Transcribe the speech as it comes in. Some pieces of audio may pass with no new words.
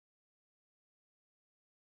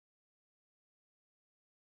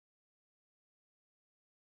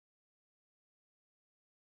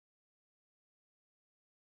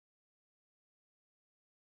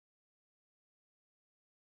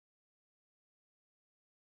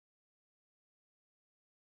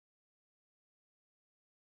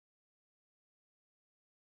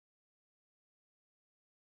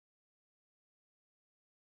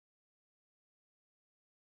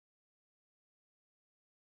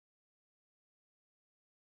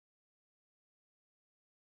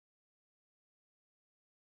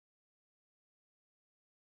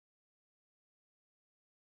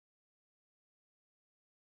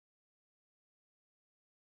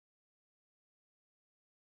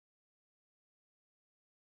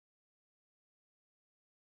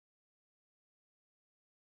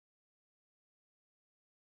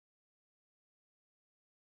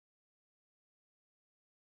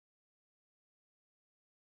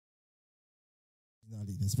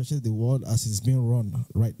especially the world as it's being run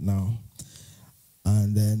right now.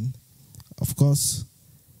 And then, of course,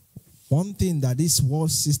 one thing that this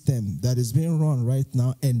world system that is being run right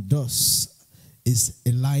now endorses is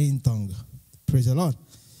a lying tongue. Praise the Lord.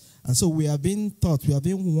 And so we are being taught, we are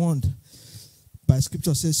being warned by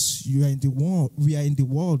Scripture says, you are in the world, we are in the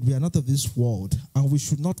world, we are not of this world, and we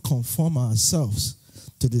should not conform ourselves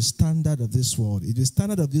to the standard of this world. If the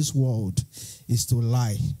standard of this world is to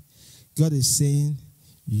lie, God is saying,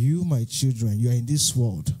 you, my children, you are in this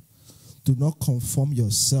world. Do not conform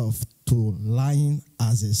yourself to lying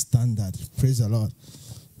as a standard. Praise the Lord.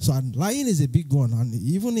 So and lying is a big one. And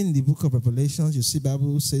even in the book of Revelations, you see the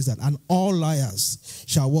Bible says that, and all liars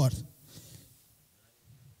shall what?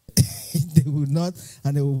 They will not,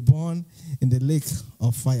 and they will burn in the lake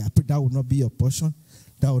of fire. That will not be your portion.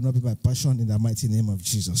 That will not be my passion in the mighty name of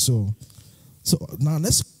Jesus. So now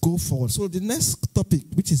let's go forward. So the next topic,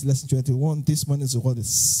 which is lesson 21, this morning is called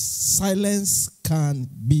silence can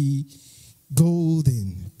be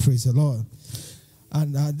golden. Praise the Lord.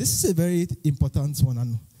 And this is a very important one.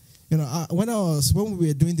 And you know, when we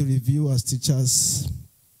were doing the review as teachers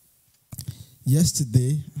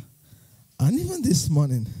yesterday, and even this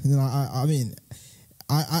morning, you know, I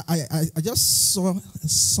just saw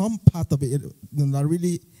some part of it that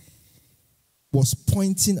really was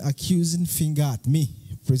pointing, accusing finger at me.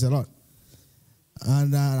 Praise the Lord.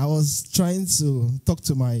 And I was trying to talk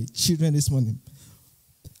to my children this morning.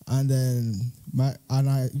 And then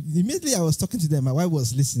immediately I was talking to them. My wife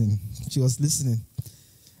was listening. She was listening.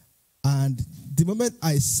 And the moment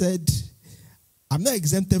I said, I'm not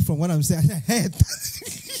exempted from what I'm saying, I heard.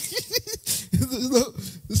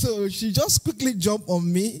 So she just quickly jumped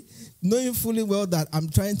on me, knowing fully well that I'm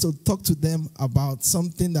trying to talk to them about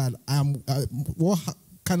something that what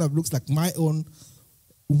kind of looks like my own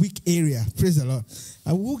weak area. Praise the Lord.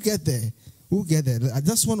 And we'll get there. We'll get there. I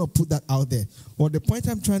just want to put that out there. Well, the point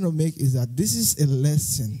I'm trying to make is that this is a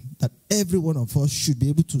lesson that every one of us should be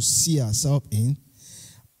able to see ourselves in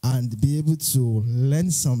and be able to learn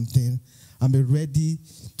something and be ready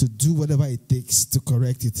to do whatever it takes to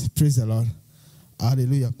correct it. Praise the Lord.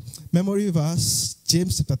 Hallelujah. Memory verse,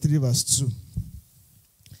 James chapter 3, verse 2.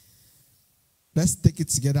 Let's take it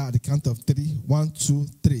together at the count of 3. 1, 2,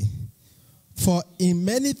 3. For in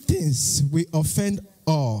many things we offend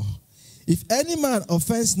all. If any man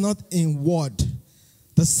offends not in word,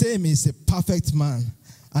 the same is a perfect man,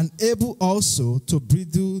 and able also to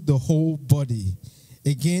bridle the whole body.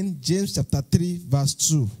 Again, James chapter 3, verse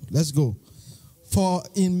 2. Let's go. For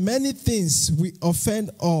in many things we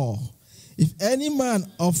offend all. If any man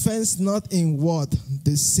offends not in word,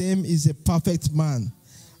 the same is a perfect man,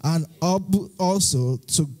 and able also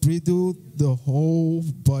to bridle the whole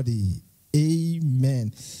body.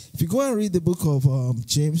 Amen. If you go and read the book of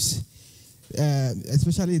James,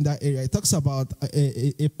 especially in that area, it talks about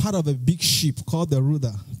a part of a big ship called the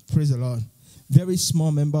rudder. Praise the Lord. Very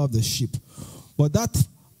small member of the ship. But that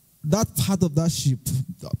part of that ship,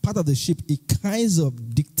 part of the ship, it kinds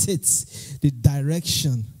of dictates the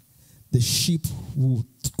direction the ship will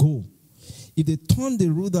go. If they turn the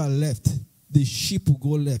rudder left, the ship will go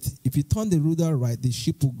left. If you turn the rudder right, the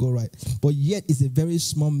ship will go right. But yet it's a very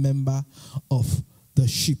small member of the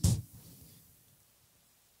ship.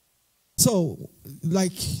 So,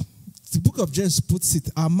 like the book of James puts it,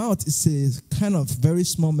 our mouth is a kind of very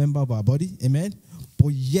small member of our body. Amen? But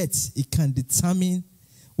yet it can determine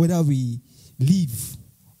whether we live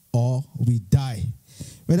or we die.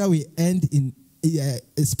 Whether we end in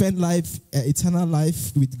spend life, eternal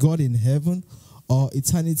life with God in heaven, or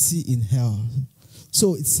eternity in hell.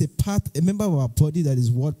 So it's a member of our body that is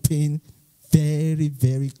worth paying very,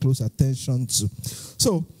 very close attention to.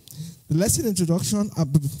 So the lesson introduction,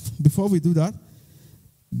 before we do that,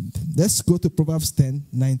 let's go to Proverbs 10,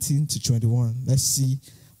 19 to 21. Let's see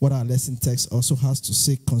what our lesson text also has to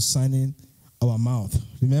say concerning our mouth.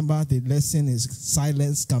 Remember, the lesson is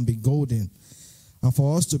silence can be golden. And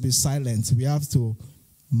for us to be silent, we have to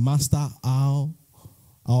master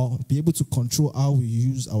or be able to control how we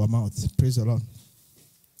use our mouth. Praise the Lord.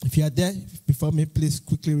 If you are there before me, please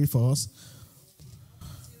quickly read for us.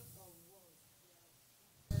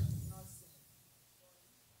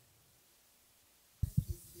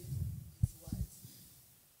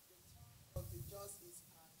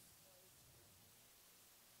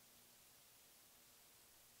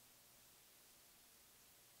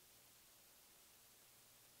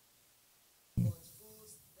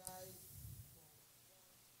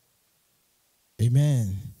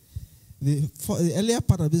 Amen. The earlier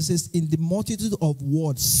part of this says, in the multitude of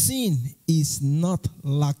words, sin is not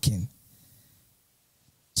lacking.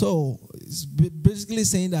 So it's basically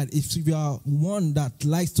saying that if you are one that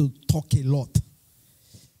likes to talk a lot,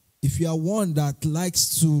 if you are one that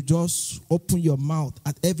likes to just open your mouth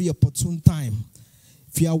at every opportune time,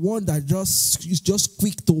 if you are one that is just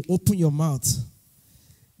quick to open your mouth,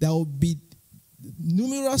 there will be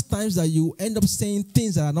numerous times that you end up saying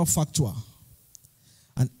things that are not factual.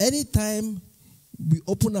 And anytime we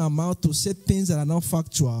open our mouth to say things that are not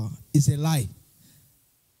factual, it's a lie.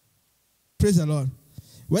 Praise the Lord.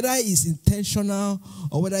 Whether it's intentional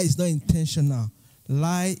or whether it's not intentional,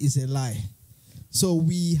 lie is a lie. So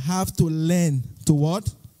we have to learn to what?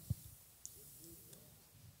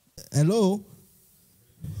 Hello?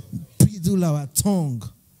 Bridle our tongue.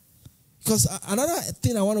 Because another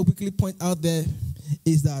thing I want to quickly point out there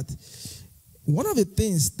is that one of the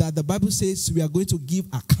things that the Bible says we are going to give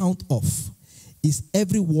account of is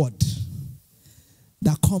every word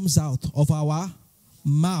that comes out of our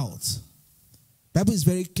mouth. The Bible is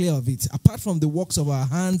very clear of it. Apart from the works of our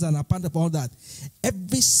hands and apart from all that,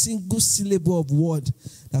 every single syllable of word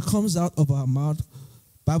that comes out of our mouth, the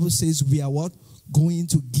Bible says we are what? Going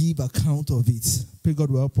to give account of it. Pray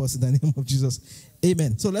God will help us in the name of Jesus.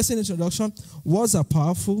 Amen. So let's say introduction. Words are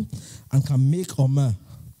powerful and can make or mar.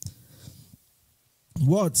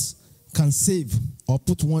 Words can save or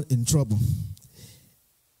put one in trouble.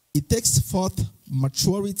 It takes forth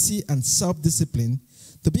maturity and self-discipline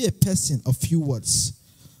to be a person of few words,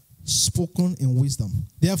 spoken in wisdom.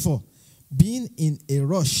 Therefore, being in a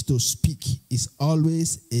rush to speak is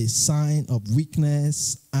always a sign of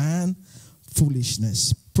weakness and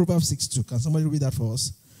foolishness. Proverbs 6:2. Can somebody read that for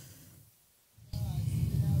us?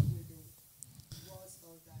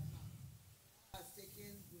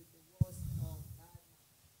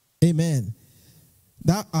 Amen.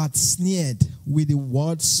 Thou art snared with the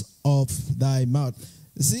words of thy mouth.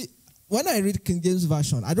 You see, when I read King James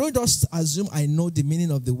Version, I don't just assume I know the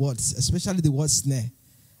meaning of the words, especially the word snare.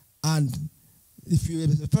 And if you,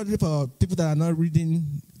 especially for people that are not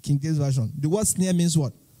reading King James Version, the word snare means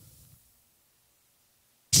what?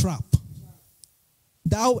 Trap.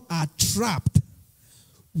 Thou art trapped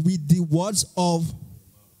with the words of.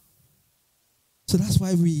 So that's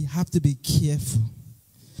why we have to be careful.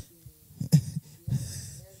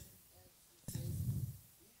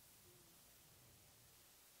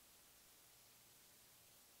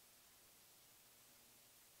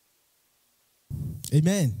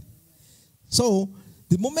 Amen. So,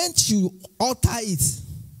 the moment you alter it,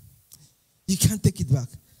 you can't take it back.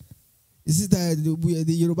 You see that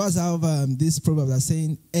the Yorubas have this proverb that's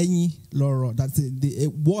saying, "Any loro," that the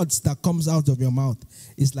words that comes out of your mouth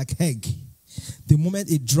is like egg. The moment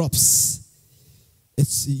it drops,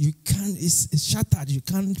 it's shattered. You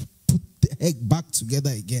can't put the egg back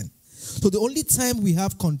together again. So the only time we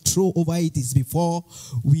have control over it is before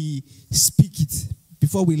we speak it,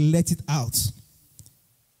 before we let it out.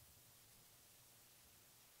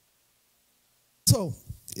 So,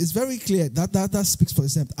 it's very clear that speaks for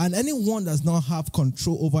itself. And anyone does not have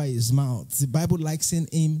control over his mouth, the Bible likens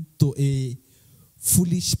him to a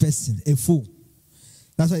foolish person, a fool.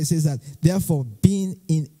 That's why it says that, therefore, being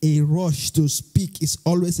in a rush to speak is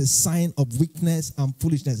always a sign of weakness and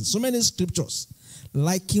foolishness. So many scriptures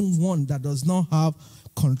liken one that does not have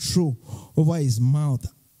control over his mouth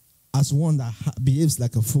as one that behaves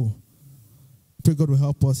like a fool. Pray God will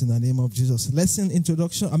help us in the name of Jesus. Lesson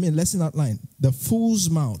outline. The fool's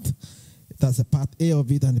mouth. That's the part A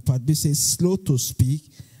of it, and the part B says slow to speak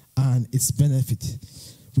and its benefit.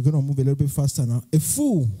 We're going to move a little bit faster now. A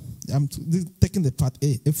fool, I'm taking the part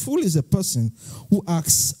A. A fool is a person who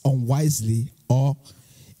acts unwisely or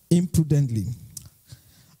imprudently.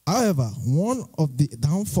 However, one of the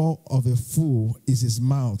downfall of a fool is his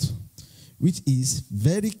mouth, which is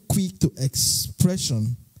very quick to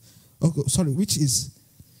expression. Which is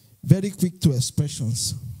very quick to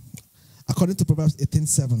expressions, according to Proverbs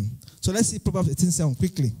 18:7. So let's see Proverbs 18:7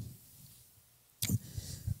 quickly.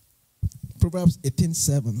 Proverbs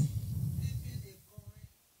 18:7.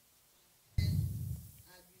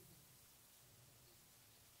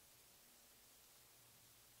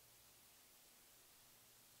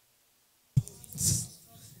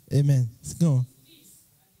 Amen. Let's go.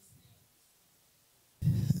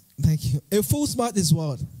 Thank you. A fool's mouth is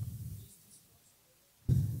what?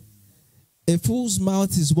 A fool's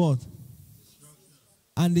mouth is what?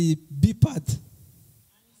 And the B part.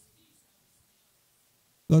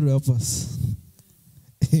 God will help us.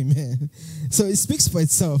 Amen. So it speaks for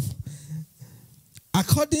itself.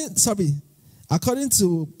 According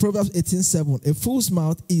to Proverbs 18:7, a fool's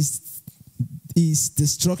mouth is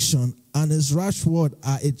destruction, and his rash word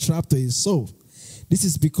are a trap to his soul. This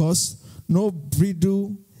is because no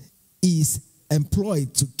bridle is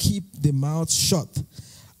employed to keep the mouth shut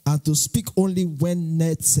and to speak only when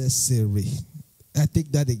necessary. I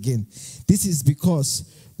take that again. This is because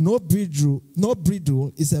no bridle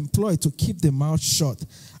is employed to keep the mouth shut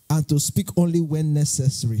and to speak only when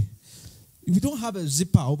necessary. We don't have a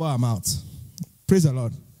zipper over our mouth. Praise the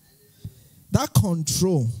Lord. That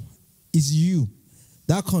control is you.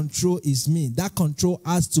 That control is me. That control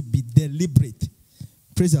has to be deliberate.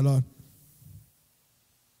 Praise the Lord.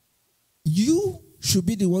 You should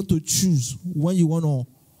be the one to choose when you want to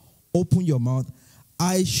open your mouth.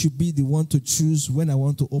 I should be the one to choose when I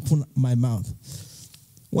want to open my mouth.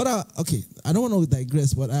 I don't want to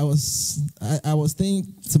digress, but I was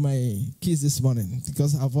saying to my kids this morning,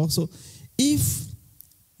 because I've also, if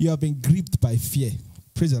you have been gripped by fear,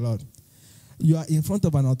 praise the Lord, you are in front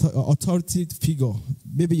of an authority figure,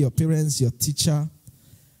 maybe your parents, your teacher,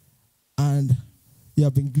 and you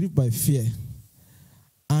have been gripped by fear,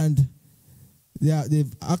 and they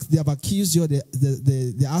have accused you,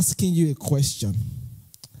 they're asking you a question,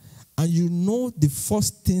 and you know the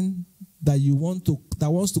first thing that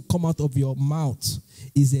wants to come out of your mouth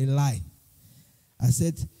is a lie. I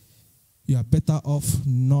said, you are better off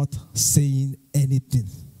not saying anything.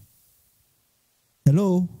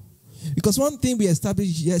 Hello? Because one thing we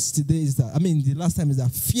established yesterday is that, the last time, is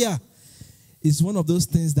that fear is one of those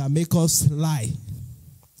things that make us lie.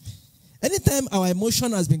 Anytime our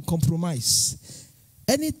emotion has been compromised,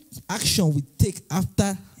 any action we take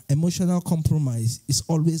after emotional compromise is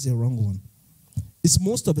always a wrong one. It's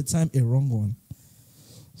most of the time a wrong one.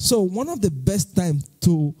 So one of the best times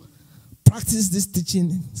to practice this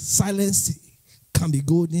teaching, silence can be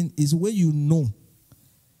golden, is when you know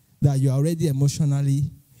that you're already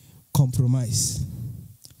emotionally compromised.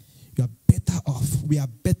 You are better off. We are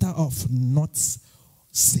better off not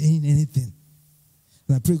saying anything.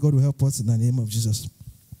 And I pray God will help us in the name of Jesus.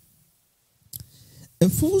 A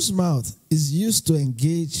fool's mouth is used to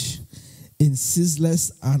engage in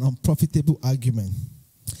ceaseless and unprofitable argument.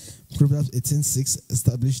 Proverbs 18:6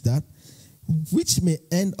 established that, which may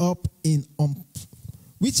end up in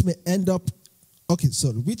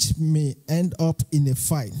a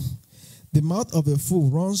fight. The mouth of a fool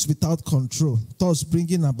runs without control, thus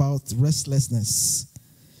bringing about restlessness.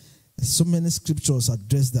 So many scriptures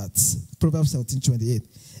address that. Proverbs 17:28.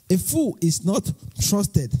 A fool is not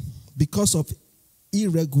trusted because of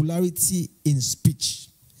irregularity in speech.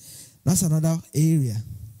 That's another area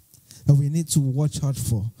that we need to watch out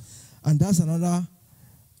for. And that's another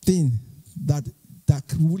thing that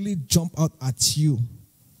can really jump out at you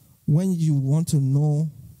when you want to know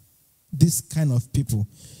this kind of people.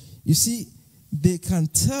 You see, they can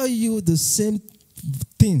tell you the same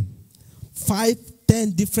thing, 5,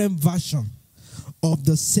 10 different versions of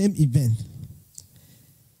the same event.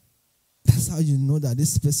 That's how you know that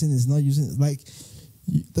this person is not using it. Like,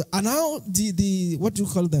 and now the what do you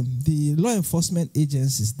call them? The law enforcement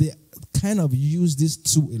agencies, they kind of use this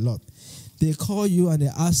tool a lot. They call you and they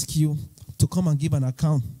ask you to come and give an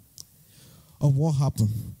account of what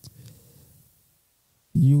happened.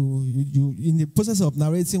 You in the process of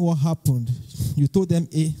narrating what happened, you told them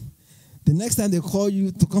A. The next time they call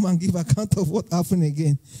you to come and give account of what happened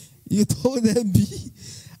again, you told them B.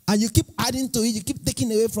 And you keep adding to it, you keep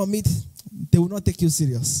taking away from it, they will not take you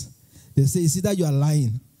serious. They say it's either you are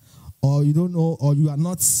lying, or you don't know, or you are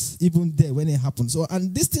not even there when it happens. So,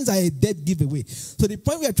 and these things are a dead giveaway. So the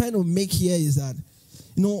point we are trying to make here is that,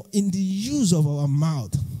 in the use of our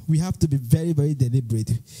mouth, we have to be very, very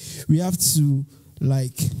deliberate. We have to,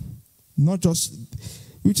 not just,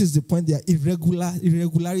 which is the point there,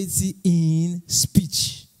 irregularity in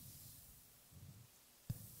speech.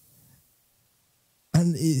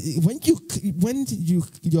 And when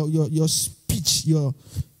your speech,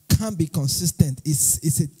 can't be consistent,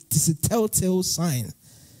 it's a telltale sign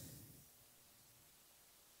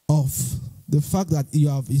of the fact that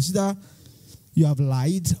either you have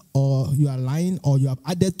lied, or you are lying, or you have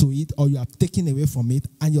added to it, or you have taken away from it,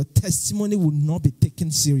 and your testimony will not be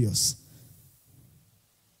taken serious.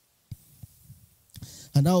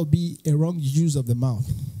 And that will be a wrong use of the mouth.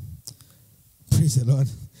 Praise the Lord.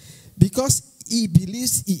 Because he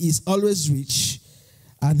believes he is always rich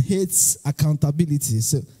and hates accountability.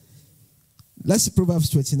 So let's see Proverbs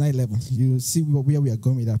 29:11. You see where we are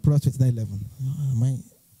going with that. Proverbs 29:11. Amen.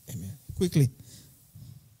 Quickly.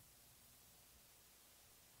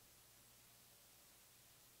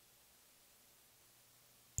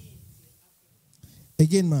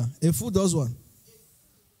 Again, a fool does what?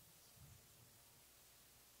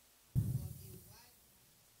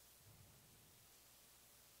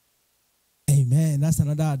 Amen. That's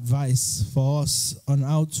another advice for us on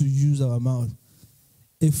how to use our mouth.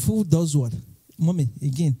 A fool does what? mommy,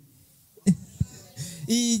 again.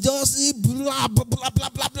 He blah, blah, blah, blah,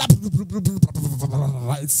 blah, blah,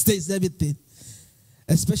 blah. It stays everything.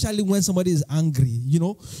 Especially when somebody is angry, you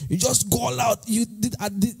know, you just go all out. You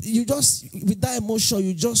just, with that emotion,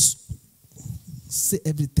 you just say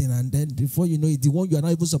everything, and then before you know it, the one you are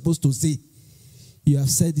not even supposed to say, you have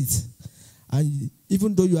said it. And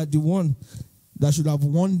even though you are the one that should have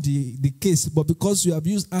won the case, but because you have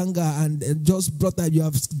used anger and just brought that, you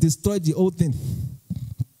have destroyed the whole thing.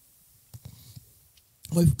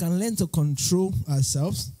 But if we can learn to control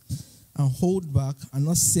ourselves and hold back and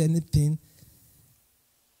not say anything,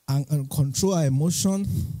 and control our emotion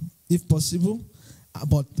if possible,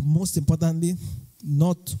 but most importantly,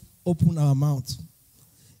 not open our mouth.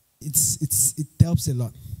 It helps a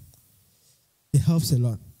lot. It helps a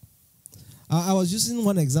lot. I was using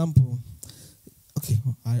one example. Okay,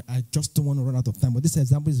 I just don't want to run out of time, but this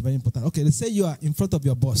example is very important. Okay, let's say you are in front of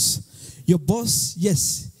your boss. Your boss,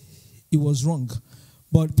 yes, he was wrong,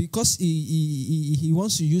 but because he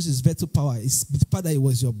wants to use his veto power, it's the part that he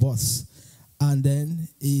was your boss. And then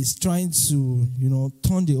he's trying to, you know,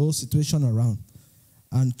 turn the whole situation around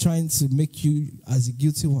and trying to make you as the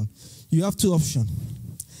guilty one. You have two options.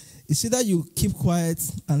 It's either you keep quiet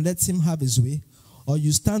and let him have his way, or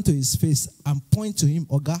you stand to his face and point to him,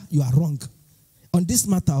 Oga, you are wrong. On this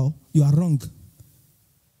matter, you are wrong.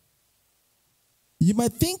 You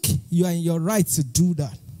might think you are in your right to do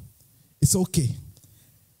that. It's okay.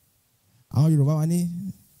 Praise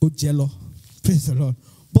the Lord.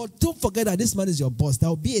 But don't forget that this man is your boss. There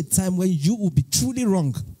will be a time when you will be truly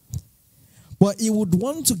wrong. But he would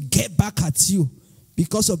want to get back at you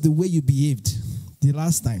because of the way you behaved the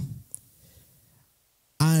last time.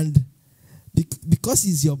 And because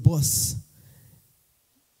he's your boss,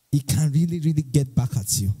 he can really, really get back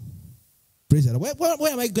at you. Praise the Lord.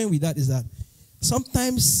 Where am I going with that is that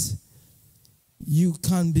sometimes you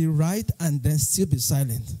can be right and then still be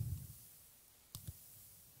silent.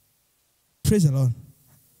 Praise the Lord.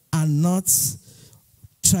 And not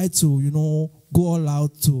try to, you know, go all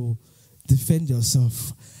out to defend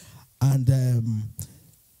yourself and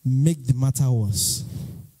make the matter worse.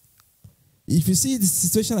 If you see the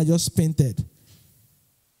situation I just painted,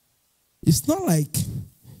 it's not like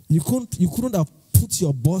you couldn't have put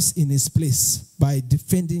your boss in his place by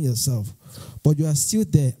defending yourself, but you are still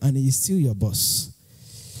there and he is still your boss.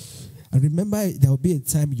 And remember, there will be a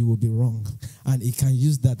time you will be wrong, and he can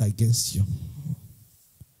use that against you.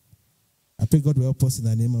 I pray God will help us in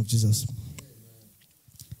the name of Jesus.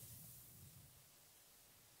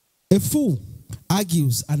 A fool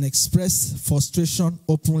argues and expresses frustration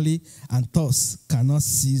openly and thus cannot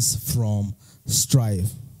cease from strife.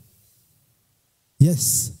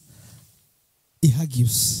 Yes, he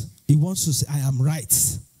argues. He wants to say, I am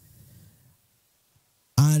right.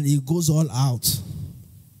 And he goes all out.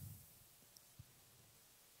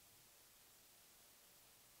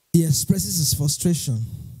 He expresses his frustration.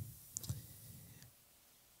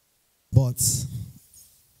 But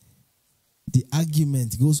the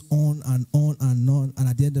argument goes on and on and on, and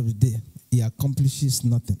at the end of the day, he accomplishes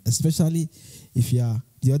nothing. Especially if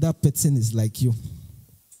the other person is like you.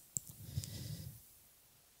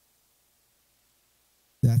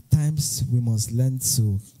 There are times we must learn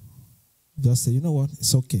to just say, you know what,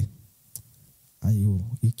 it's okay. And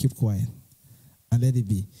you keep quiet and let it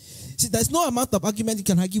be. See, there's no amount of argument you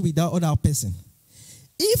can argue with that other person.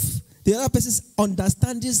 If the other person's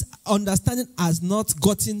understanding has not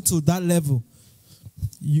gotten to that level,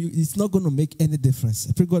 it's not going to make any difference.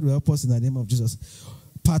 I pray God will help us in the name of Jesus.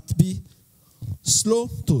 Part B, slow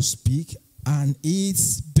to speak and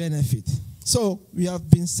its benefit. So we have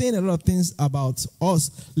been saying a lot of things about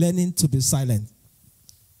us learning to be silent.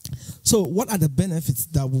 So what are the benefits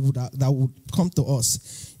that would come to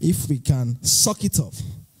us if we can suck it off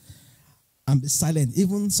and be silent,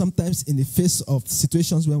 even sometimes in the face of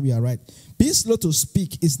situations when we are right? Being slow to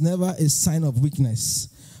speak is never a sign of weakness.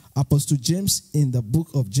 Apostle James in the book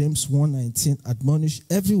of James 1:19 admonished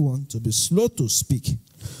everyone to be slow to speak.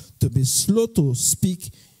 To be slow to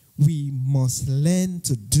speak, we must learn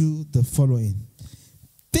to do the following.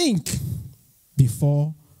 Think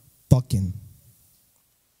before talking.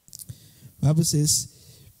 The Bible says,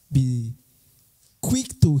 be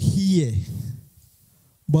quick to hear,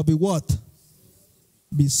 but be what?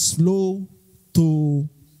 Be slow to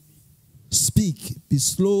speak. Be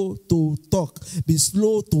slow to talk. Be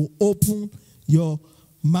slow to open your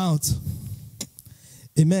mouth.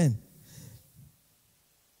 Amen.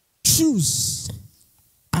 Choose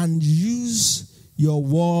and use your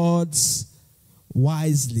words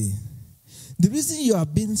wisely. The reason you are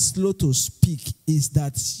being slow to speak is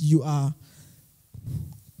that you are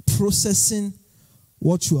processing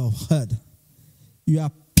what you have heard. You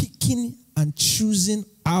are picking and choosing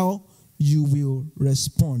how you will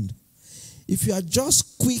respond. If you are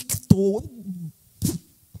just quick to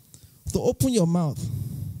open your mouth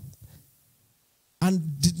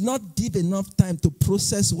and did not give enough time to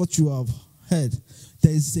process what you have heard,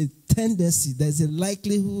 there is a tendency, there is a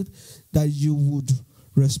likelihood that you would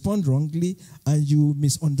respond wrongly and you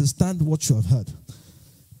misunderstand what you have heard.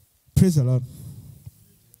 Praise the Lord.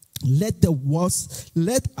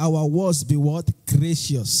 Let our words be what?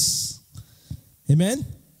 Gracious. Amen.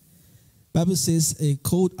 Bible says a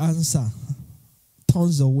cold answer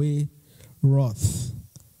turns away wrath.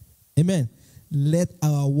 Amen. Let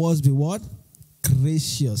our words be what?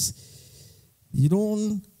 Gracious. You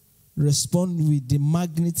don't respond with the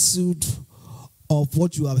magnitude of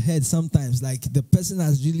what you have heard sometimes. Like the person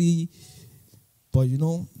has really, but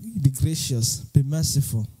be gracious, be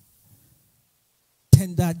merciful.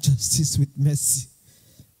 Tender justice with mercy.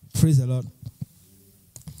 Praise the Lord.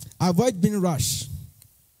 Avoid being rash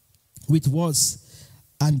with words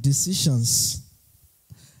and decisions.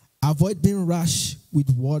 Avoid being rash with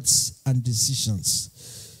words and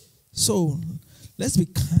decisions. So, let's be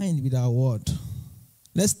kind with our word.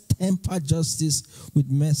 Let's temper justice with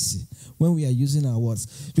mercy when we are using our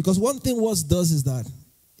words. Because one thing words does is that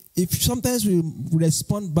if sometimes we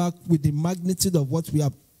respond back with the magnitude of what we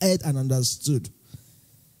have heard and understood,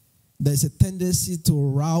 there's a tendency to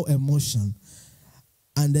rouse emotion.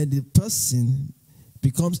 And then the person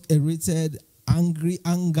becomes irritated, angry,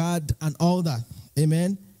 angered, and all that.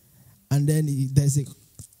 Amen? And then there's a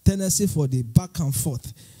tendency for the back and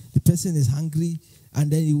forth. The person is angry,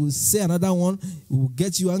 and then he will say another one, it will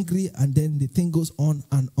get you angry, and then the thing goes on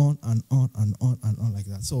and on and on and on and on like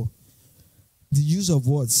that. So, the use of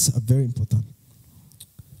words are very important.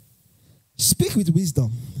 Speak with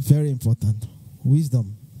wisdom, very important.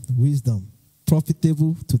 Wisdom,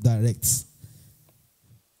 profitable to direct.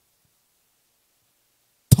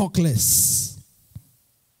 Talk less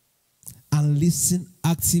and listen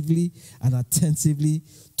actively and attentively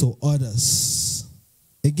to others.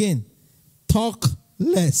 Again, talk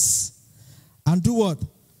less and do what?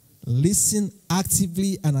 Listen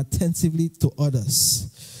actively and attentively to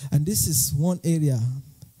others. And this is one area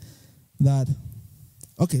that,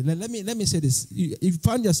 okay, let me say this. If you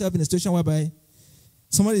find yourself in a situation whereby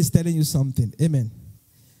somebody is telling you something, amen,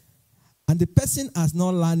 and the person has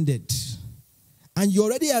not landed, and you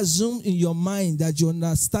already assume in your mind that you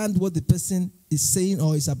understand what the person is saying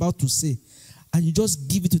or is about to say, and you just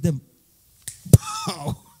give it to them,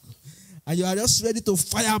 pow, and you are just ready to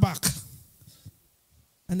fire back.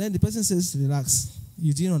 And then the person says, relax,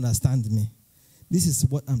 you didn't understand me. This is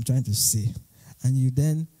what I'm trying to say. And you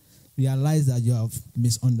then realize that you have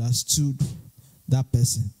misunderstood that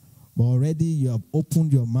person. But already you have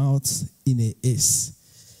opened your mouth in a ace.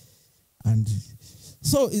 And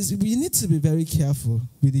so we need to be very careful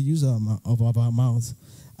with the use of our mouth.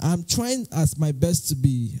 I'm trying as my best to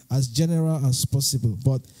be as general as possible.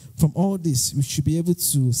 But from all this, we should be able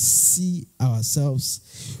to see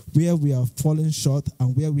ourselves where we are falling short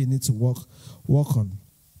and where we need to work on.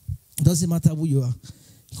 It doesn't matter who you are.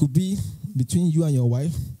 It could be between you and your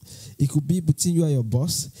wife. It could be between you and your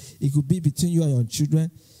boss. It could be between you and your children.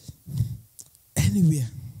 Anywhere.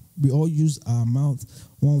 We all use our mouth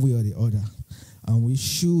one way or the other. And we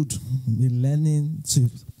should be learning to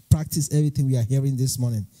practice everything we are hearing this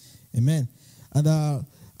morning. Amen. And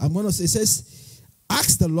I'm going to say, it says,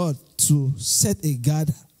 ask the Lord to set a guard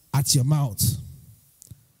at your mouth.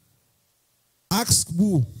 Ask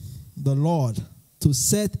who? The Lord to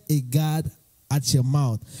set a guard at your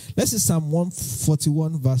mouth. Let's see Psalm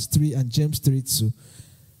 141 verse 3 and James 3:2.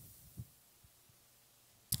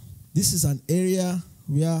 This is an area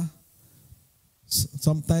where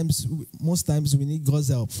most times we need God's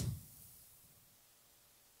help.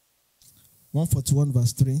 141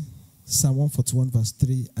 verse 3, Psalm 141 verse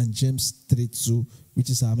 3 and James 3:2, which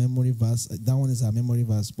is our memory verse. That one is our memory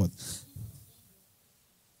verse, but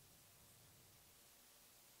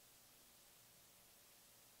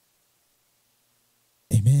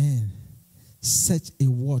amen. Set a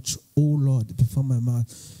watch, O Lord, before my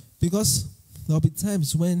mouth. Because there will be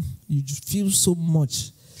times when you feel so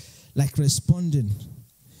much like responding.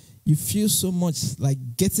 You feel so much like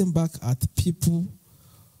getting back at people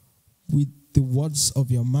with the words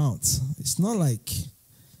of your mouth. It's not like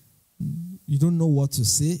you don't know what to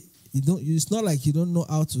say. It's not like you don't know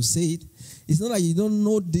how to say it. It's not like you don't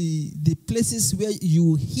know the places where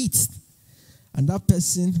you hit, and that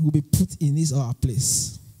person will be put in his or her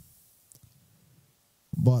place.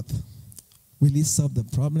 But will he solve the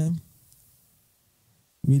problem?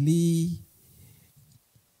 Will he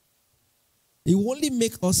It will only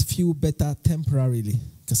make us feel better temporarily.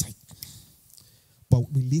 But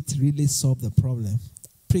will it really solve the problem?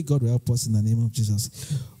 Pray God will help us in the name of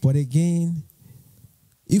Jesus. But again,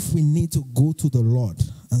 if we need to go to the Lord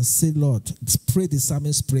and say, Lord, pray the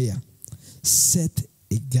psalmist prayer, set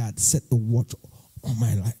a guard, set a watch on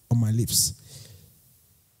my lips.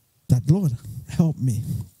 That, Lord, help me.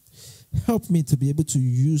 Help me to be able to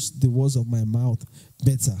use the words of my mouth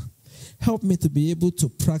better. Help me to be able to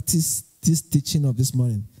practice this teaching of this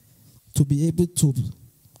morning. To be able to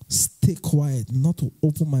stay quiet, not to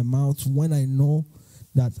open my mouth when I know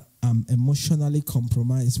that I'm emotionally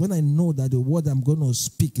compromised. When I know that the word I'm going to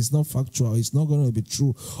speak is not factual, it's not going to be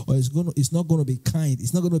true, or it's not going to be kind,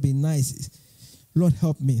 it's not going to be nice. Lord,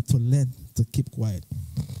 help me to learn to keep quiet.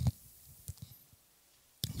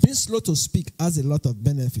 Being slow to speak has a lot of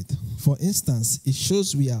benefit. For instance, it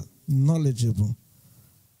shows we are knowledgeable.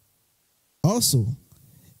 Also,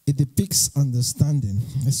 it depicts understanding.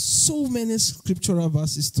 There's so many scriptural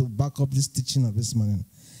verses to back up this teaching of this morning.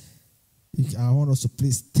 I want us to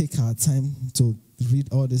please take our time to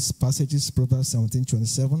read all these passages, Proverbs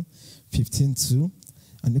 17:27, 15:2,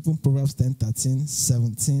 and even Proverbs 10:13,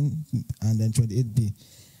 17, and then 28b.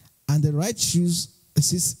 And the right use,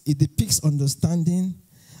 it depicts understanding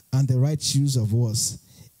and the right use of words.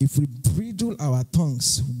 If we bridle our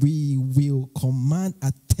tongues, we will command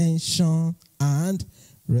attention and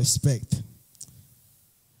respect.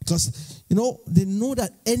 Because, they know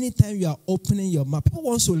that anytime you are opening your mouth, people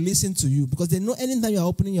want to listen to you because they know anytime you are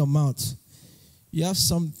opening your mouth, you have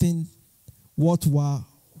something worthwhile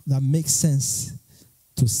that makes sense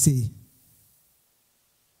to say.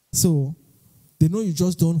 So, they know you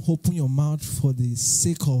just don't open your mouth for the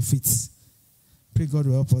sake of it. Pray God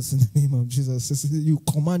will help us in the name of Jesus. You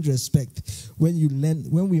command respect when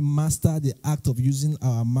we master the act of using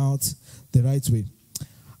our mouth the right way.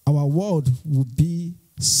 Our word will be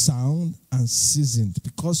sound and seasoned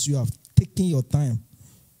because you have taken your time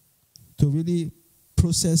to really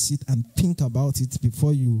process it and think about it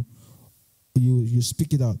before you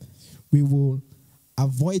speak it out. We will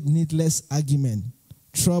avoid needless argument,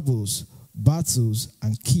 troubles, battles,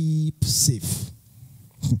 and keep safe.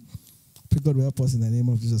 Pray God will help us in the name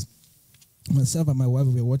of Jesus. Myself and my wife,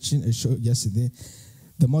 we were watching a show yesterday.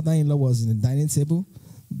 The mother-in-law was in the dining table.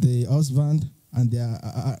 The husband and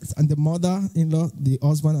the mother-in-law, the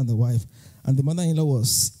husband and the wife. And the mother-in-law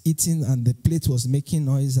was eating and the plate was making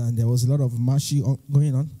noise and there was a lot of mushy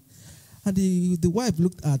going on. And the wife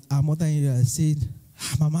looked at her mother-in-law and said,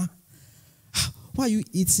 Mama, why are you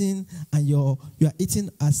eating and you are eating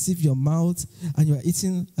as if your mouth and you are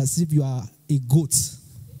eating as if you are a goat?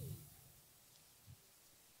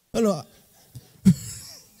 Hello.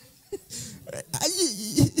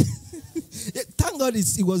 Thank God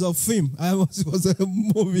it was a film. It was a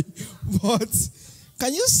movie. But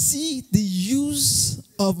can you see the use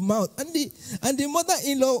of mouth? And the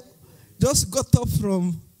mother-in-law just got up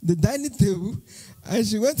from the dining table and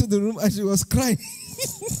she went to the room and she was crying.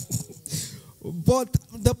 But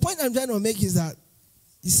the point I'm trying to make is that,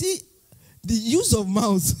 you see, the use of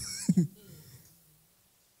mouth,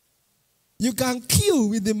 you can kill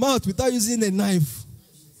with the mouth without using a knife.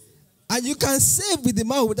 And you can save with the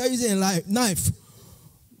mouth without using a knife.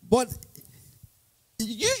 But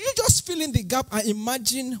you just fill in the gap and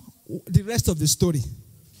imagine the rest of the story.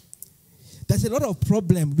 There's a lot of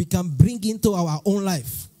problem we can bring into our own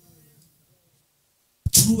life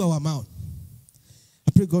through our mouth.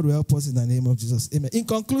 I pray God will help us in the name of Jesus. Amen. In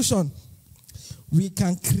conclusion, we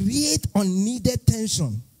can create unneeded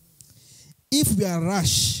tension if we are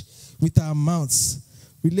rash with our mouths.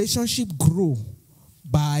 Relationship grow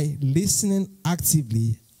by listening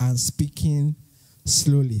actively and speaking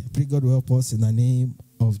slowly. I pray God will help us in the name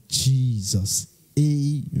of Jesus.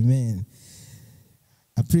 Amen.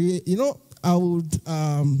 I pray, I would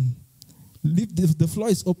leave the floor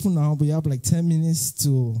is open now. We have like 10 minutes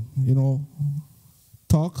to,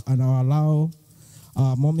 talk, and I'll allow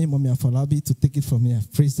Mommy Afolabi to take it from here.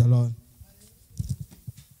 Praise the Lord.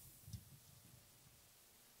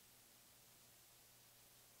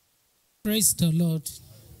 Praise the Lord.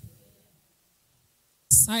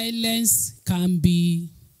 Silence can be,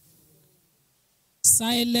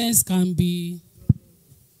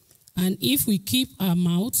 and if we keep our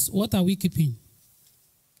mouths, what are we keeping?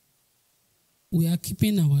 We are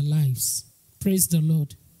keeping our lives. Praise the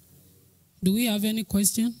Lord. Do we have any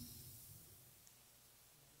question?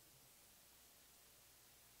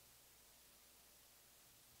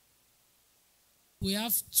 We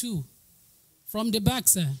have two. From the back,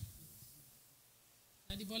 sir.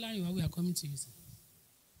 We are coming to you, sir.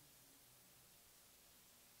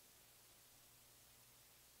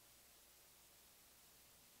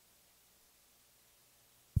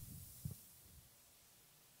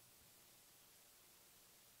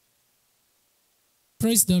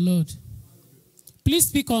 Praise the Lord. Please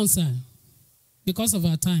speak on, sir, because of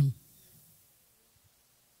our time.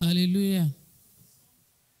 Hallelujah.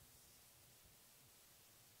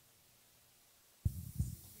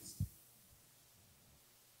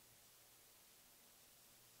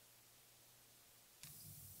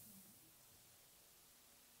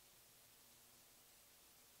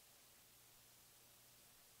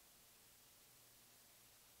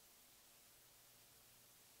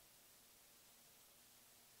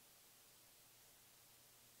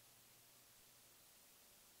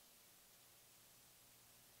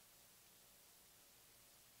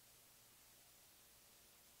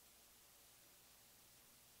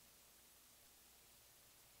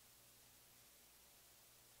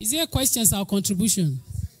 Is there questions or contribution?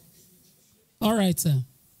 All right, sir.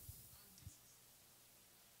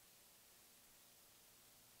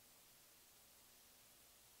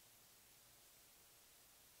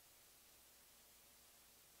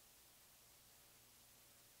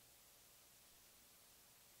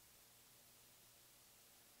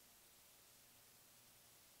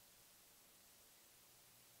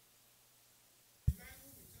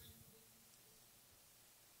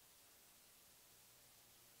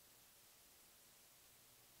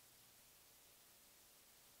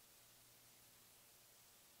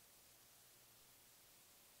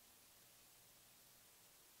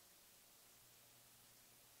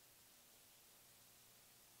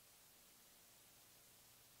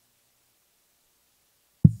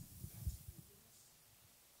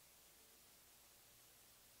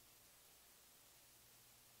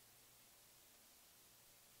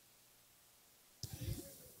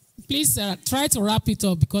 Please try to wrap it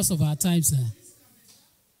up because of our time, sir.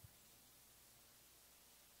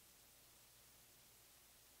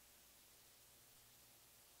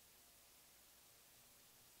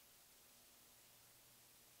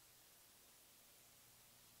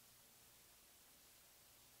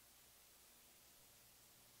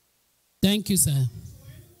 Thank you, sir.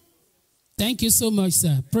 Thank you so much,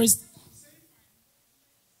 sir. Praise.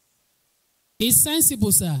 It's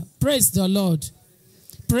sensible, sir. Praise the Lord.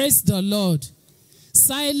 Praise the Lord.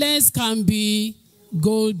 Silence can be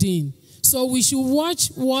golden. So we should watch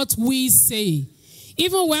what we say.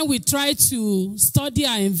 Even when we try to study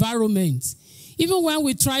our environment, even when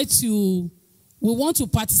we want to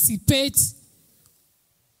participate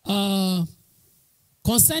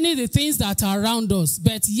concerning the things that are around us,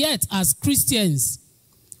 but yet as Christians,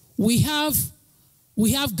 we have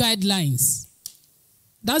guidelines.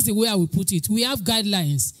 That's the way I will put it. We have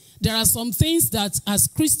guidelines. There are some things that as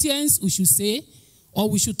Christians we should say or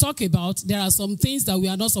we should talk about. There are some things that we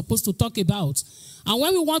are not supposed to talk about. And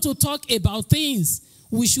when we want to talk about things,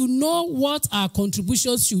 we should know what our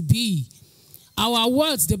contributions should be. Our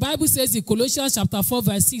words, the Bible says in Colossians chapter 4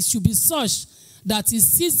 verse 6, should be such that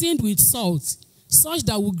is seasoned with salt, such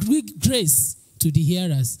that will bring grace to the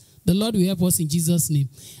hearers. The Lord will help us in Jesus' name.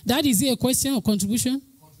 That is it a question or contribution?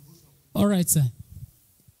 All right, sir.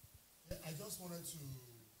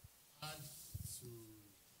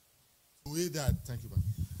 That, thank you,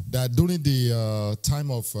 that during the time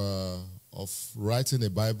of writing the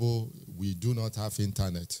Bible, we do not have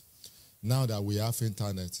internet. Now that we have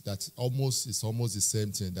internet, it's almost the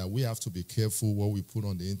same thing, that we have to be careful what we put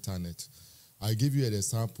on the internet. I give you an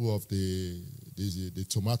example of the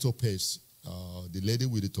tomato paste. The lady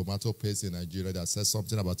with the tomato paste in Nigeria that says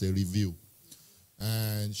something about a review.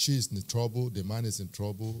 And she's in trouble, the man is in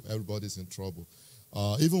trouble, everybody's in trouble.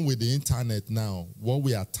 Even with the internet now, what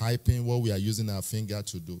we are typing, what we are using our finger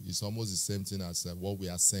to do, is almost the same thing as what we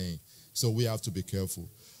are saying. So we have to be careful.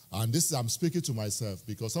 And this, I'm speaking to myself,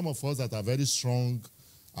 because some of us that are very strong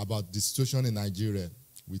about the situation in Nigeria,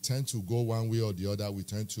 we tend to go one way or the other. We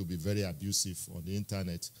tend to be very abusive on the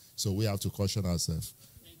internet. So we have to caution ourselves.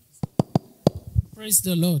 Praise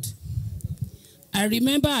the Lord. I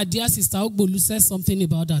remember our dear sister Ogbolu said something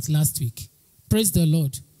about that last week. Praise the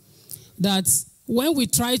Lord. That when we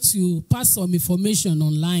try to pass some information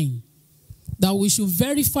online, that we should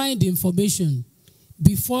verify the information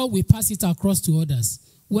before we pass it across to others.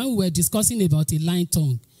 When we were discussing about a lying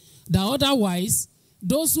tongue, that otherwise,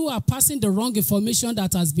 those who are passing the wrong information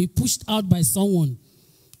that has been pushed out by someone,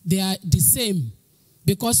 they are the same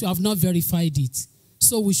because you have not verified it.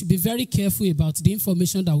 So we should be very careful about the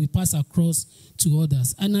information that we pass across to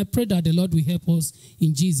others. And I pray that the Lord will help us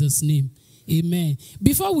in Jesus' name. Amen.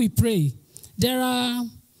 Before we pray, there are...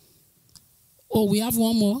 Oh, we have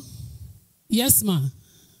one more. Yes, ma.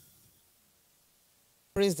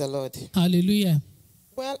 Praise the Lord. Hallelujah.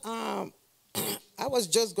 Well, I was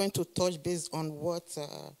just going to touch base on what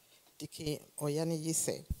Dike Oyaniyi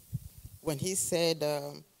said. When he said,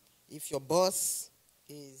 if your boss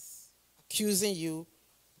is accusing you,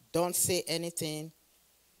 don't say anything,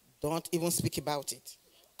 don't even speak about it.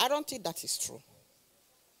 I don't think that is true.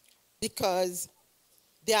 Because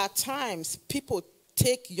there are times people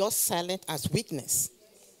take your silence as weakness.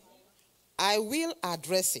 I will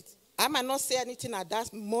address it. I might not say anything at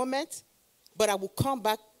that moment, but I will come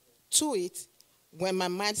back to it when my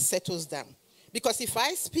mind settles down. Because if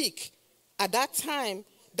I speak at that time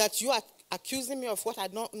that you are accusing me of what I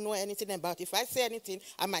don't know anything about, if I say anything,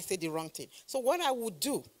 I might say the wrong thing. So what I would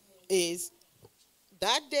do is,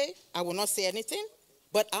 that day, I will not say anything,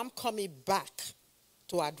 but I'm coming back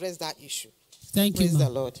to address that issue. Thank you, Praise the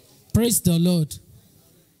Lord. Praise the Lord.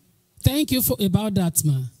 Thank you about that,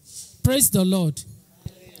 ma. Praise the Lord.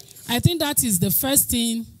 I think that is the first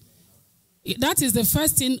thing. That is the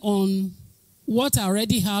first thing on what I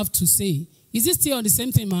already have to say. Is it still on the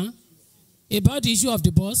same thing, ma? About the issue of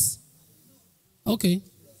the boss? Okay.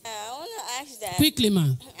 I want to ask that. Quickly, ma.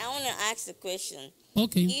 I want to ask the question.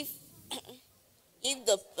 Okay.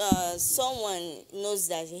 If someone knows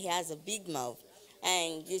that he has a big mouth,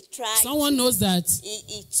 and you try, someone knows that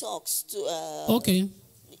he talks to. Okay.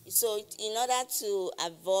 So in order to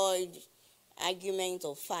avoid argument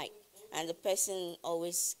or fight, and the person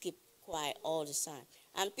always keep quiet all the time,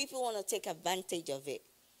 and people want to take advantage of it,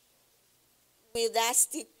 will that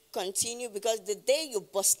still continue? Because the day you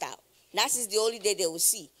bust out, that is the only day they will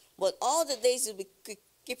see. But all the days you'll be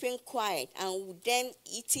keeping quiet and them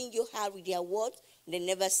eating you hard with their words, they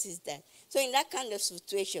never see that. So in that kind of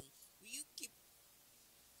situation, will you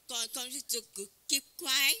continue to keep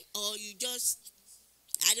quiet, or you just,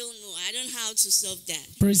 I don't know, I don't know how to solve that.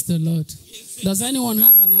 Praise the Lord. Does anyone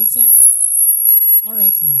has an answer? All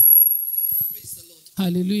right, ma. Praise the Lord.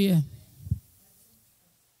 Hallelujah.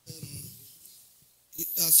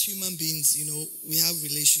 As human beings, we have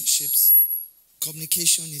relationships.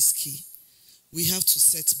 Communication is key. We have to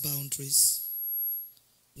set boundaries.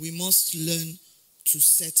 We must learn to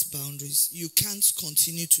set boundaries. You can't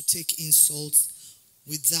continue to take insults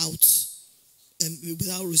without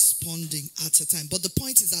responding at a time. But the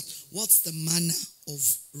point is that, what's the manner of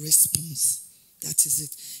response? That is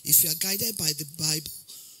it. If you are guided by the Bible,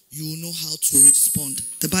 you will know how to respond.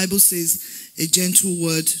 The Bible says a gentle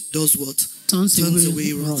word does what? Turns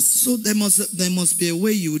away wrath. So there must be a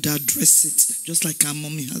way you would address it, just like our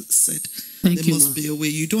mommy has said. There must be a way.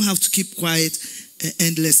 You don't have to keep quiet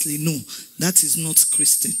endlessly. No, that is not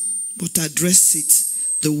Christian. But address it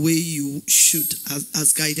the way you should,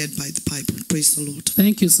 as guided by the Bible. Praise the Lord.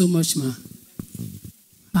 Thank you so much, ma.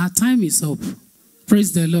 Our time is up.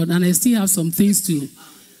 Praise the Lord. And I still have some things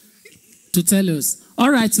to tell us.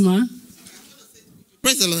 All right, ma.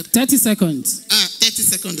 Praise the Lord. 30 seconds. 30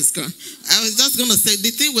 seconds is gone. I was just going to say, the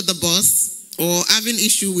thing with the boss or having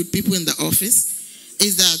issue with people in the office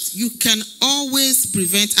is that you can always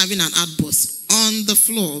prevent having an outburst on the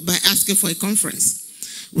floor by asking for a conference.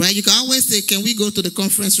 Right? You can always say, can we go to the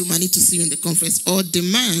conference room? I need to see you in the conference. Or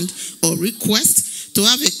demand or request to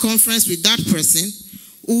have a conference with that person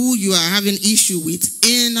who you are having issue with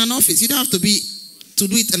in an office. You don't have to do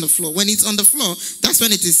it on the floor. When it's on the floor, that's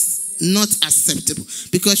when it is not acceptable,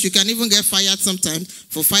 because you can even get fired sometimes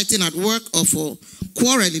for fighting at work or for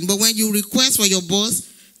quarreling. But when you request for your boss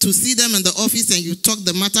to see them in the office and you talk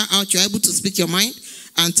the matter out, you're able to speak your mind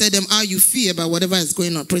and tell them how you feel about whatever is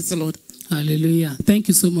going on. Praise the Lord. Hallelujah. Thank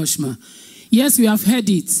you so much, ma. Yes, we have heard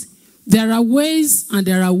it. There are ways and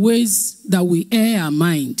there are ways that we air our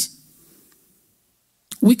mind.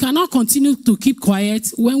 We cannot continue to keep quiet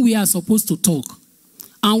when we are supposed to talk.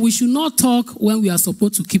 And we should not talk when we are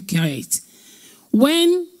supposed to keep quiet.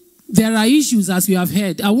 When there are issues, as we have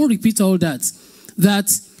heard, I won't repeat all that,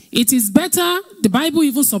 that it is better, the Bible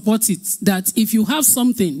even supports it, that if you have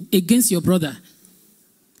something against your brother,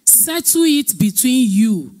 settle it between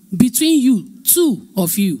you, two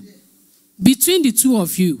of you, between the two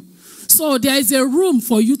of you. So there is a room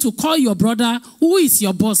for you to call your brother, who is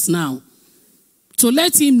your boss now, to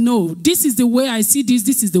let him know, this is the way I see this,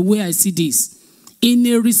 this is the way I see this. In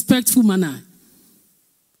a respectful manner,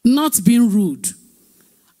 not being rude.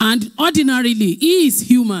 And ordinarily, he is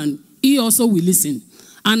human. He also will listen.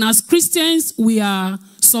 And as Christians, we are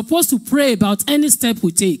supposed to pray about any step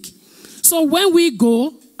we take. So when we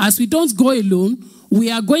go, as we don't go alone,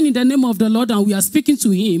 we are going in the name of the Lord and we are speaking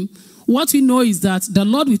to him. What we know is that the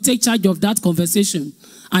Lord will take charge of that conversation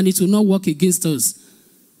and it will not work against us.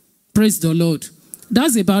 Praise the Lord.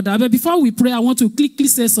 That's about that. But before we pray, I want to quickly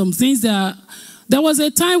say some things that there was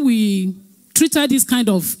a time we treated this kind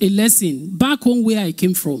of a lesson back home where I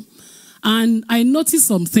came from. And I noticed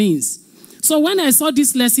some things. So when I saw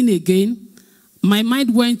this lesson again, my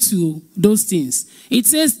mind went to those things. It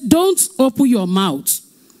says, don't open your mouth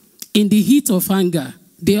in the heat of anger.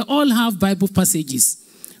 They all have Bible passages.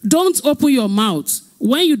 Don't open your mouth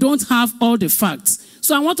when you don't have all the facts.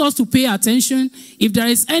 So I want us to pay attention. If there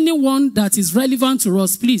is anyone that is relevant to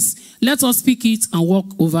us, please, let us speak it and walk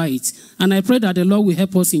over it. And I pray that the Lord will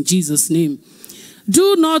help us in Jesus' name.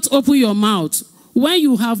 Do not open your mouth when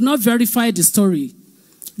you have not verified the story.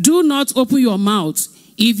 Do not open your mouth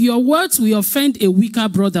if your words will offend a weaker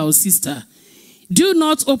brother or sister. Do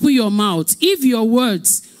not open your mouth if your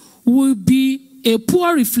words will be a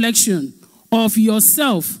poor reflection of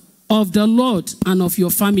yourself, of the Lord, and of your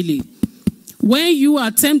family. When you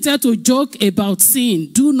are tempted to joke about sin,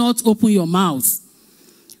 do not open your mouth.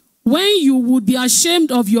 When you would be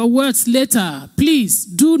ashamed of your words later, please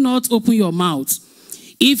do not open your mouth.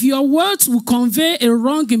 If your words will convey a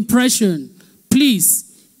wrong impression,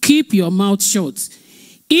 please keep your mouth shut.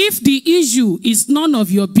 If the issue is none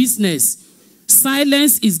of your business,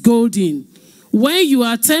 silence is golden. When you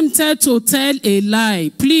are tempted to tell a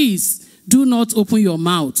lie, please do not open your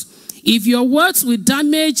mouth. If your words will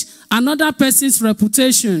damage another person's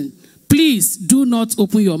reputation, please do not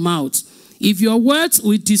open your mouth. If your words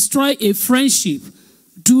will destroy a friendship,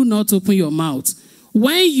 do not open your mouth.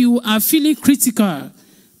 When you are feeling critical,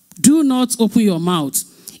 do not open your mouth.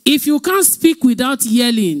 If you can't speak without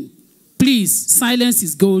yelling, please, silence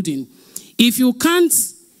is golden. If you can't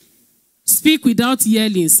speak without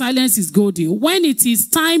yelling, silence is golden. When it is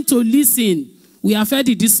time to listen, we have heard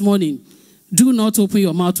it this morning, do not open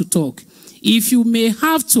your mouth to talk. If you may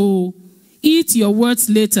have to eat your words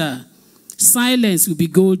later, silence will be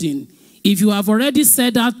golden. If you have already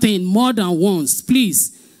said that thing more than once,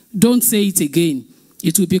 please don't say it again.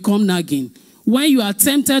 It will become nagging. When you are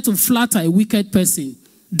tempted to flatter a wicked person,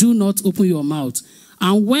 do not open your mouth.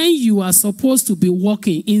 And when you are supposed to be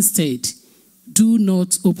walking instead, do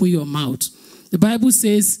not open your mouth. The Bible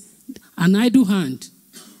says, an idle hand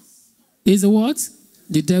is a what?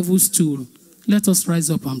 The devil's tool. Let us rise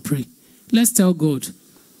up and pray. Let's tell God.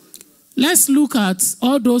 Let's look at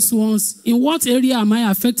all those ones. In what area am I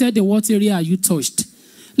affected? In what area are you touched?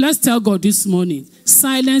 Let's tell God this morning.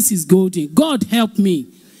 Silence is golden. God, help me.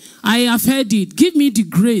 I have heard it. Give me the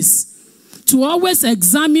grace to always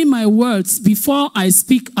examine my words before I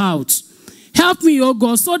speak out. Help me, oh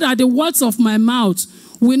God, so that the words of my mouth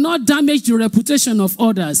will not damage the reputation of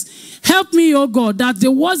others. Help me, oh God, that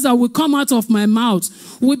the words that will come out of my mouth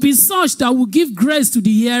will be such that will give grace to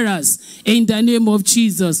the hearers in the name of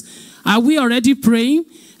Jesus. Are we already praying?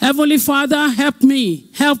 Heavenly Father, help me,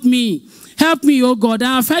 help me. Help me, oh God.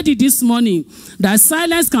 I have heard it this morning that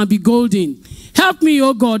silence can be golden. Help me,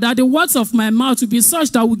 oh God, that the words of my mouth will be such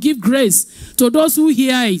that will give grace to those who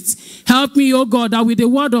hear it. Help me, oh God, that with the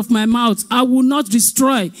word of my mouth, I will not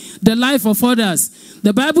destroy the life of others.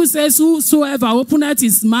 The Bible says, whosoever openeth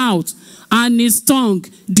his mouth and his tongue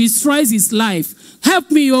destroys his life. Help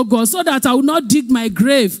me, oh God, so that I will not dig my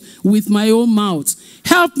grave with my own mouth.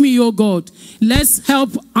 Help me, oh God. Let's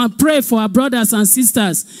help and pray for our brothers and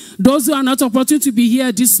sisters, those who are not opportune to be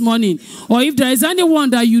here this morning. Or if there is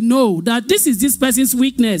anyone that you know that this is this person's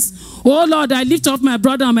weakness, oh Lord, I lift up my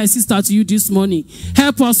brother and my sister to you this morning.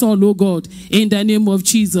 Help us all, oh God, in the name of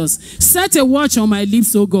Jesus. Set a watch on my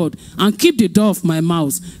lips, oh God, and keep the door of my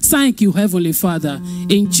mouth. Thank you, Heavenly Father.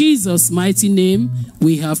 In Jesus' mighty name,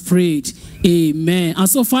 we have prayed. Amen. And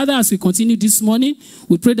so, Father, as we continue this morning,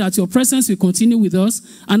 we pray that your presence will continue with us.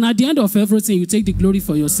 And at the end of everything, you take the glory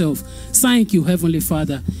for yourself. Thank you, Heavenly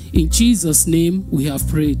Father. In Jesus' name, we have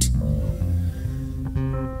prayed.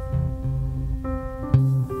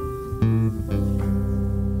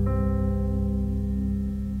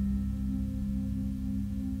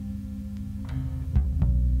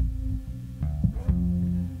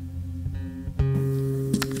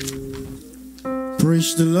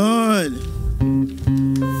 Praise the Lord.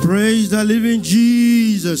 Praise the living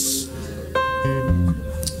Jesus.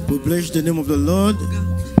 We bless the name of the Lord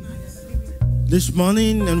this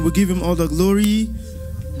morning and we give him all the glory.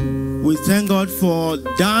 We thank God for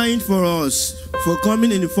dying for us, for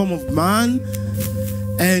coming in the form of man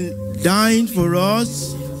and dying for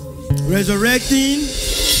us, resurrecting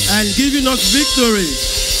and giving us victory.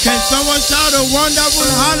 Can someone shout a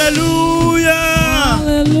wonderful hallelujah?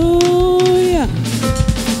 Hallelujah.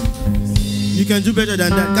 You can do better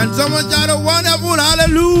than that. Can someone shout a wonderful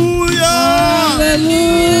hallelujah? Hallelujah.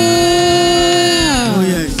 Oh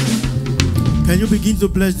yes. Can you begin to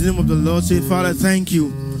bless the name of the Lord? Say, Father, thank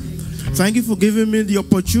you. Thank you for giving me the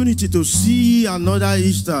opportunity to see another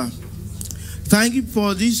Easter. Thank you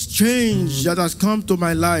for this change that has come to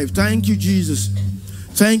my life. Thank you, Jesus.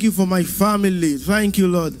 Thank you for my family. Thank you,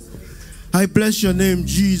 Lord. I bless your name,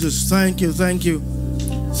 Jesus. Thank you, thank you.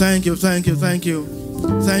 Thank you, thank you, thank you.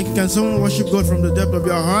 Thank you. Can someone worship God from the depth of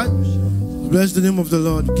your heart? Bless the name of the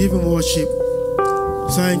Lord. Give him worship.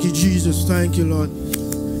 Thank you, Jesus. Thank you, Lord.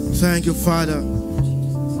 Thank you, Father.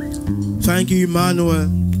 Thank you, Emmanuel.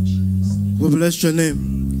 We bless your name.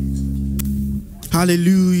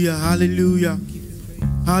 Hallelujah, hallelujah.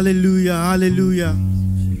 Hallelujah, hallelujah.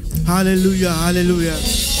 Hallelujah, hallelujah.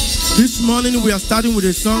 This morning we are starting with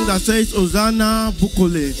a song that says, Hosanna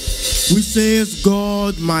Bukole, which says,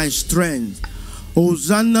 God my strength.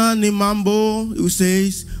 Hosanna Nimambo, who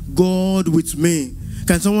says, God with me.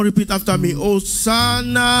 Can someone repeat after me?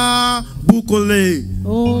 Hosanna Bukole.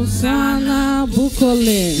 Hosanna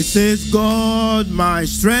Bukole. It says, God my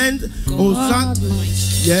strength. Hosanna.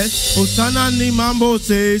 Yes. Hosanna Nimambo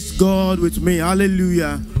says, God with me.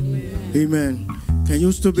 Hallelujah. Amen. Can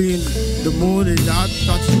you still be in the mood, in that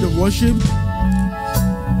attitude of worship?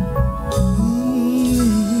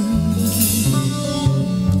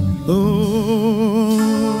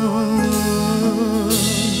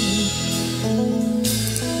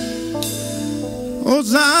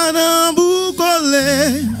 Hosanna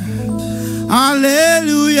Bukole,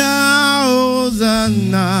 Hallelujah,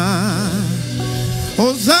 Hosanna,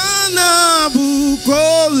 Hosanna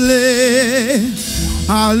Bukole,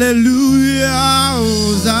 Hallelujah,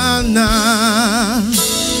 Hosanna,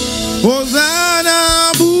 Hosanna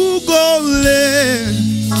Bukole,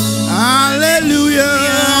 Hallelujah,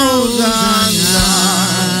 Hosanna,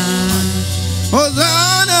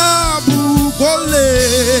 Hosanna Bukole.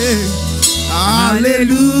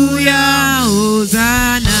 Hallelujah,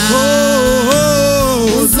 Hosanna. Oh,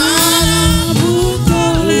 Hosanna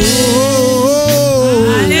Bukole.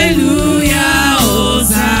 Hallelujah,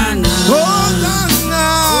 Hosanna. Hosanna.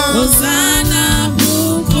 Hosanna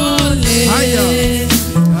Bukole.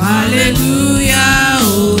 Hallelujah,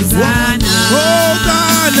 Hosanna.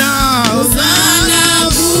 Hosanna. Hosanna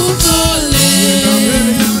Bukole.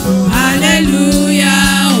 Hallelujah,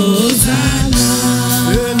 Hosanna.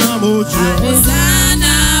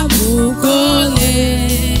 Hosanna Bukole,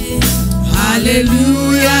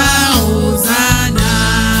 Hallelujah, Hosanna.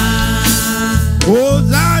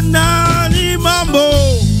 Hosanna ni mambo,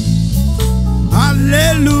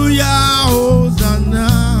 Hallelujah, Hosanna.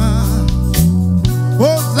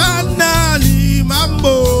 Hosanna ni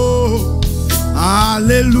mambo,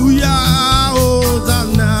 Hallelujah,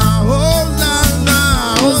 Hosanna. Hosanna,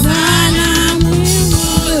 Hosanna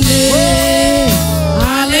Bukole.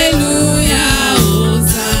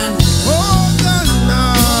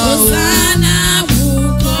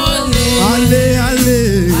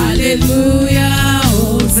 Hallelujah,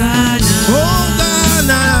 Hosanna.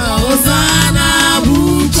 Hosanna, Hosanna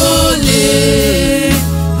Bukole.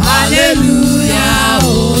 Hallelujah,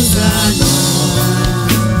 Hosanna.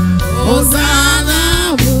 Hosanna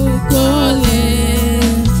Bukole.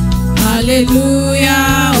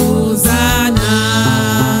 Hallelujah, Hosanna.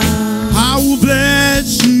 I will bless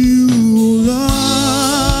you, Lord.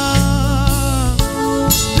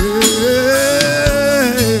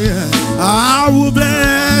 Yeah. I will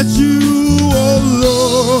bless you, oh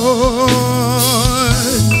Lord.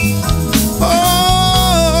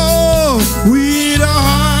 Oh, with a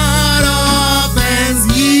heart of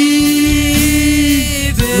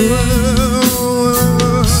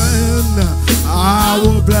thanksgiving, I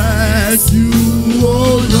will bless you,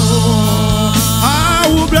 oh Lord. I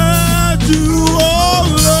will bless you, oh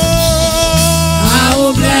Lord. I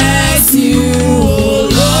will bless you, oh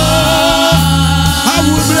Lord. I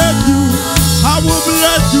will bless you. I will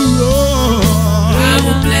bless you, Lord. I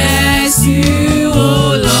will bless you,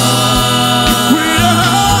 oh Lord. With a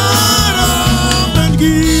heart of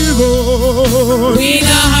thanksgiving. With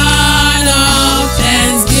a heart of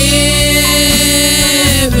thanksgiving.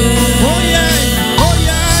 Oh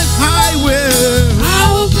yes, I will. I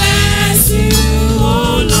will bless you,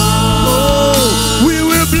 oh Lord. Oh, we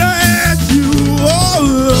will bless you, oh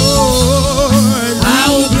Lord. I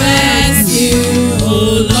will bless you,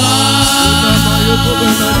 oh Lord.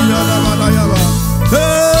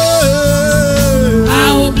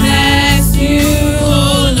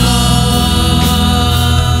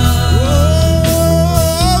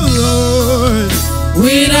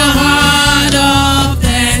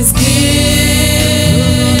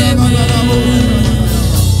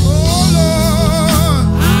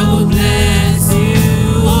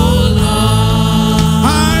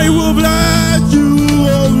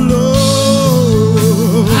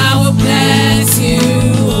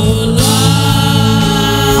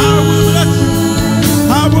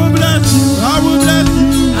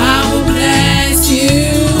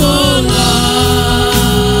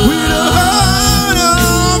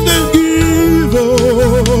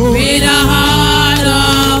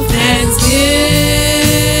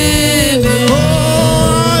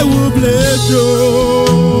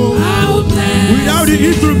 you. Without the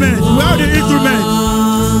instrument,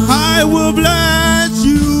 I will bless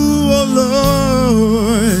you, O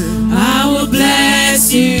Lord. I will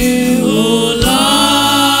bless you, O Lord.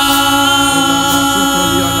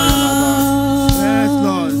 Yes,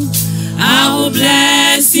 Lord. I will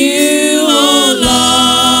bless you, O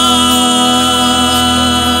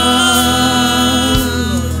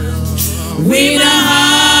Lord. With a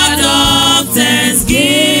heart of thanksgiving,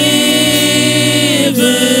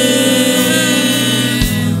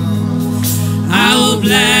 I will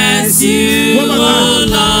bless you, O Lord.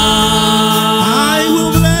 I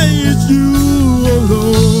will bless you, O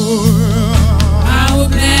Lord. I will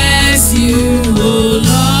bless you, O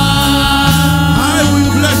Lord. I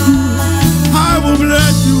will bless you. I will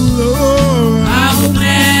bless you, Lord. I will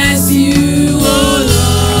bless you, O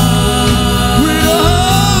Lord. With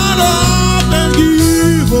a heart of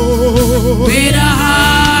thanksgiving. With a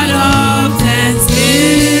heart of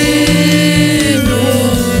thanksgiving,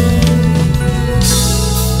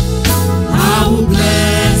 I will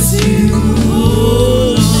bless you, O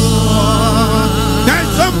Lord. Can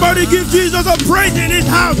somebody give Jesus a praise in his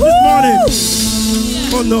house this morning?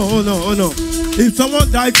 Oh no, oh no, oh no. If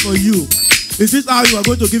someone died for you, is this how you are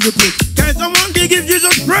going to give the praise? Can someone give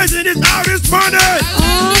Jesus praise in his house this morning?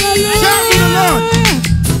 Shout to the Lord.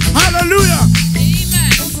 Hallelujah.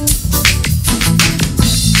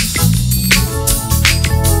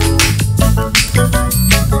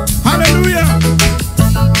 Hallelujah.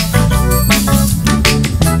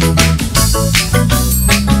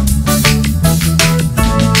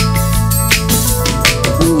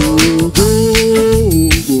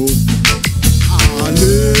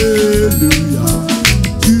 Hallelujah.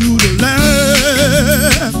 To the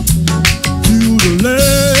Lamb. To the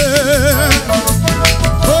Lamb.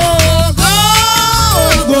 Oh, go,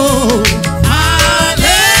 go.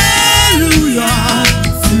 Hallelujah.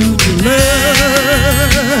 To the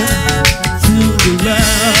Lamb. To the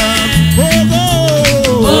Lamb. Oh, go.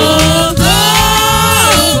 Oh, go,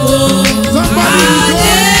 go. Somebody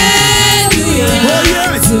rejoice. Hallelujah. Oh,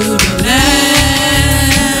 yes. To the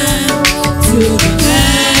Lamb, to the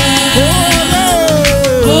Lamb. Oh,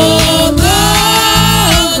 Oh, go,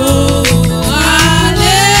 go.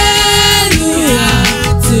 Hallelujah.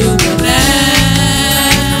 To the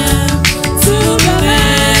Lamb, to the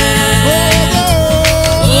Lamb. Oh,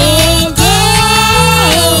 go,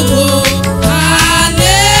 go.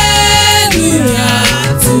 Hallelujah.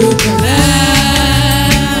 To the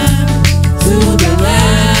Lamb, to the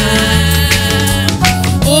Lamb.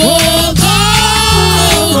 Oh, go,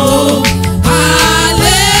 go.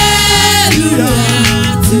 Hallelujah.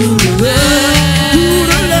 To the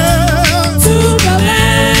Lamb, to the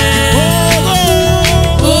Lamb. Oh,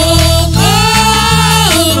 go,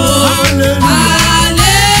 go.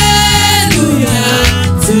 Hallelujah.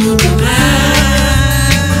 To the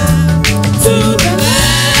Lamb, to the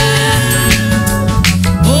Lamb.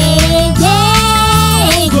 Oh, go,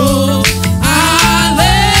 go.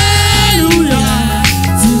 Hallelujah.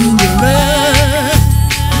 To the Lamb,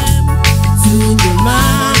 to the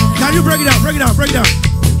Lamb. can you break it down? Break it down. Break it down.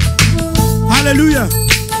 Hallelujah.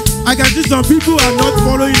 I can see some people are not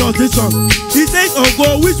following us this song. He says, oh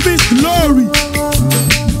God, which means glory.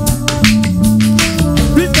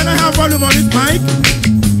 Please, can I have volume on this mic?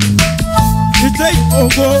 It says, oh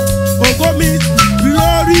God means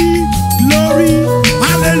glory, glory,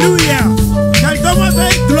 hallelujah. Can someone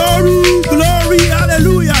say glory, glory,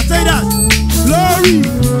 hallelujah? Say that. Glory.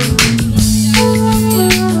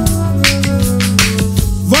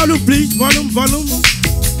 Volume, please. Volume.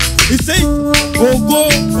 It says, oh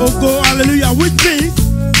go, hallelujah, which means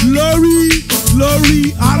glory,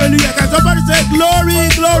 glory, hallelujah. Can somebody say glory,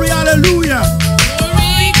 glory, hallelujah?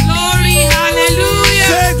 Glory, glory, hallelujah.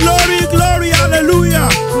 Say glory, glory, hallelujah.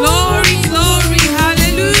 Glory, glory,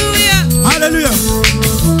 hallelujah. Hallelujah.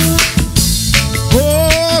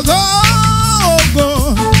 Oh go,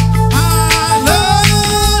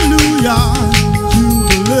 hallelujah.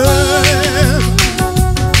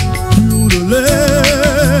 To the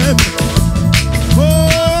Lamb. Oh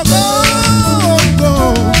go,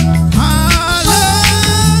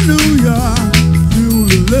 hallelujah. To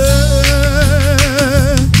the Lamb.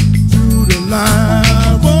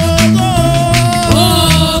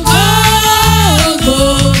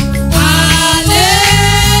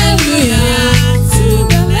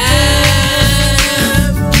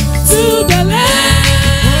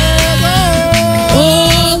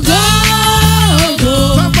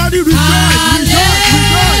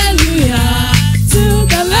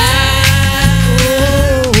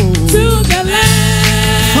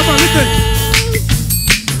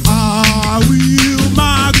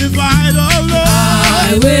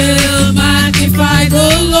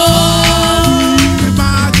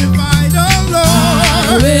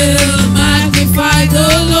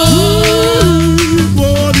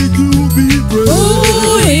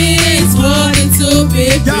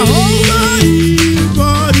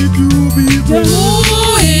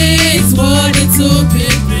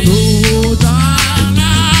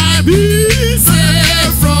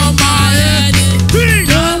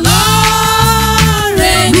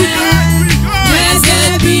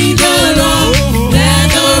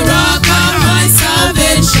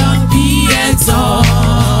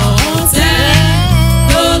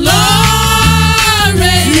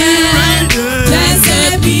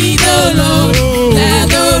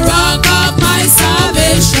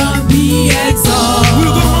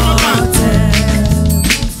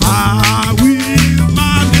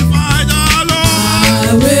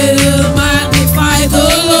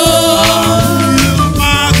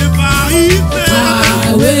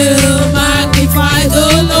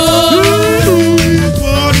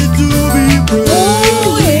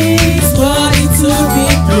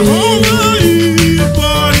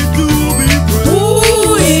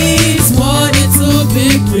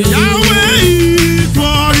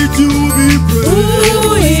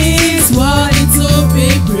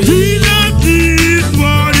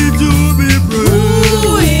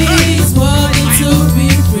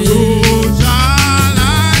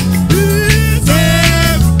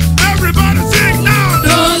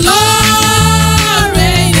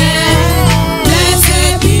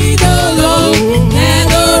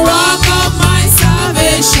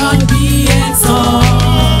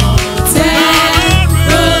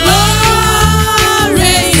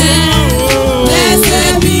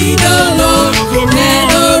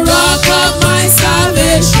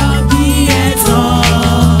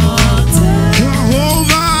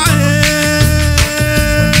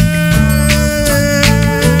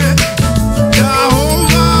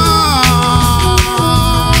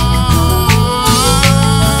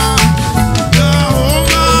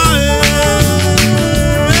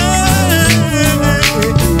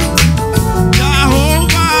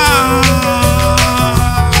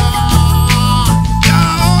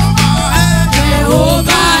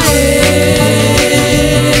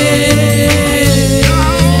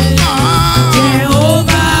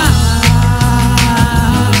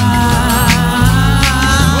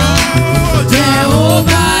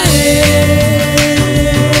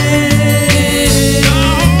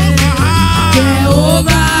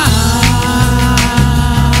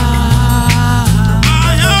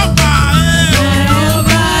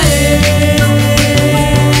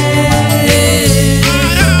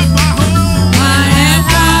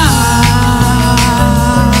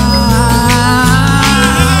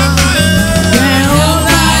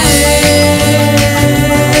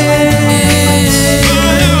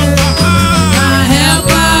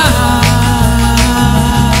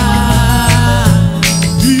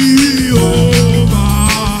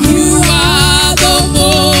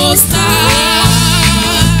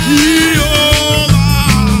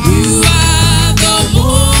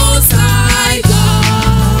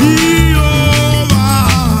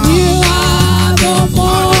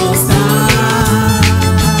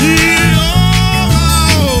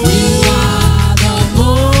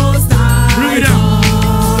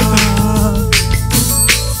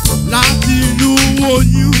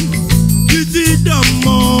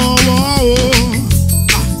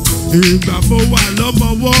 Ìgbà mo wà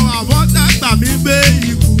lọ́mọwọ́, àwọn dàgbà mi gbé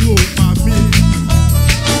ikú òpá mi.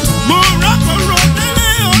 Mo rákòrò délé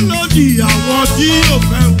olódì àwọn tí ò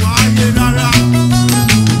fẹ́ wáyé rárá.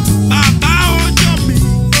 Bàbá ọjọ́ mi,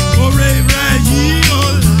 oore rẹ̀ yìí ó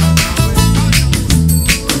là.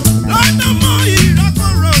 Lọ́dọ̀mọ́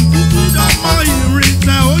ìrákòrò títí dọ́mọ́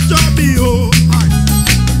ìrìnsẹ̀ ọjọ́ mi o.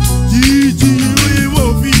 Títí ìwò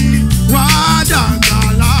fi wá dàgbà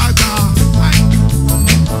lágbà.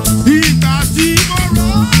 Ìgbà tí mo rọ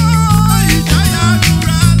ìjayanu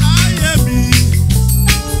rẹ̀ láyé mi,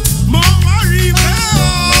 mo wá rí pé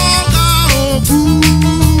ọ̀gá òkú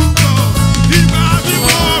bọ̀. Ìgbà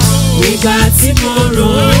tí mo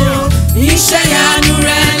rọ iṣẹ́ yanu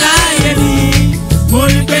rẹ̀ láyé mi, mo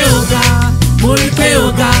rí pé ọ̀gá, mo rí pé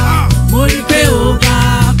ọ̀gá, mo rí pé ọ̀gá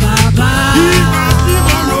bàbá. Ìgbà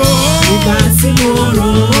tí mo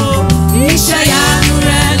rọ iṣẹ́ yanu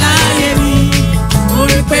rẹ̀ láyé mi, mo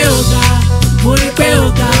rí pé ọ̀gá, mo rí pé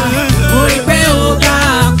ọ̀gá, mo rí pé ọ̀gá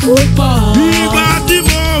púpọ̀. Ìgbà tí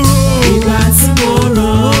mo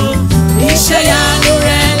rọ iṣẹ́ yanu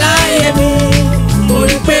rẹ̀ láyé mi, mo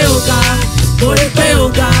rí pé ọ̀gá, mo rí pé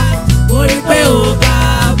ọ̀gá, mo rí pé ọ̀gá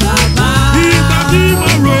bàbá. Ìgbà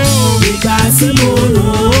tí mo rọ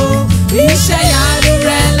iṣẹ́ yanu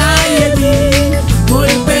rẹ̀ láyé mi, mo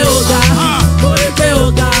rí pé ọ̀gá, mo rí pé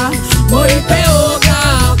ọ̀gá, mo rí pé ọ̀gá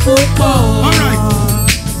púpọ̀. All right.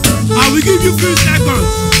 I will give you few seconds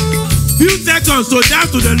to dance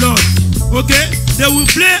to the Lord. Okay? They will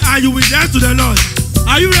play and you will dance to the Lord.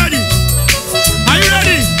 Are you ready? Are you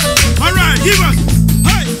ready? All right, give us.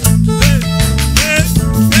 Hey, hey, hey,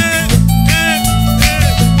 hey, hey, hey,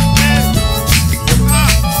 hey.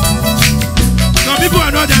 Some people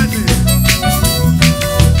are not dancing.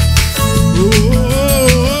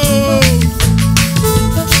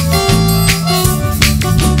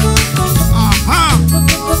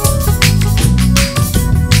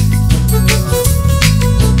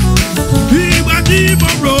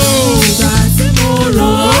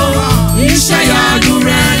 Iṣẹ́ yanu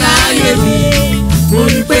rẹ̀ láyé mi, mo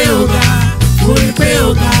rí pé ọ̀gá, mo rí pé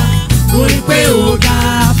ọ̀gá, mo rí pé ọ̀gá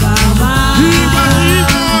bàbá.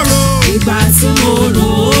 Ìgbà tí mo rò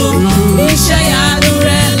ó, iṣẹ́ yanu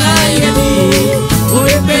rẹ̀ láyé mi, mo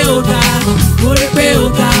rí pé ọ̀gá, mo rí pé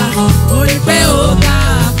ọ̀gá, mo rí pé ọ̀gá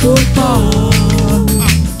púpọ̀.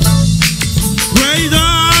 Great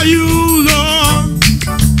are you, Lord,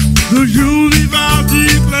 the universe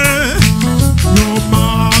declare your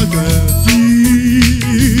majesty.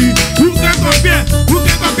 Who can compare? Who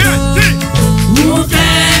can compare? Say. Who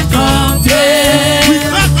can compare?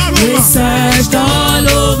 We searched all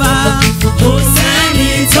over. Kò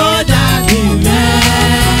sẹ́ni tó dàbí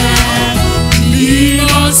rẹ̀. Lead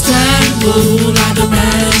us tremble at the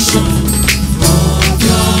mention of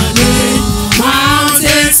your name.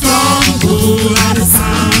 Mountains crumble at the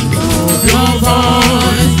sound of your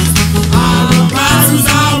voice. Our battles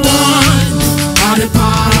are won by the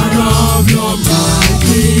power of your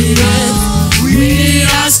mighty hand. We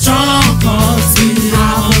are strong 'cause we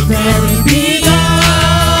have a very big God.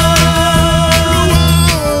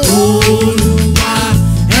 Olúwa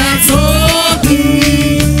ẹ tóbi,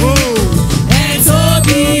 ẹ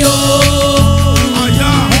tóbi o,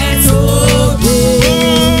 ẹ tóbi.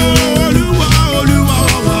 Olúwa, Olúwa,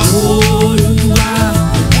 Olúwa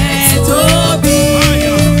ẹ tóbi,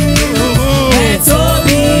 ẹ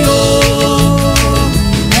tóbi o,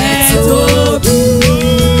 ẹ tóbi.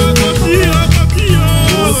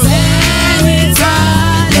 Kò sẹ́ni tá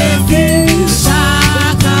lè fi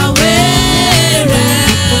ṣàkàwé rẹ̀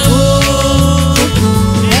o,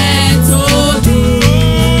 ẹ tóbi.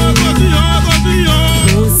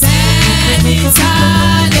 Kò sẹ́ni tá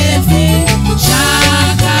lè fi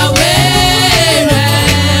ṣàkàwé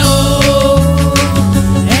rẹ̀ o,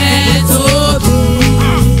 ẹ tóbi.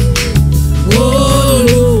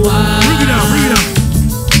 Olúwa.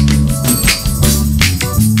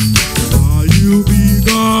 Are you big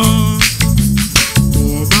God,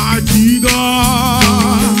 Almighty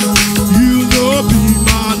God? You know be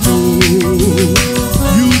my Lord,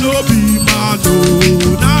 you know be my Lord.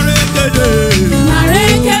 Narekele,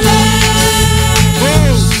 narekele,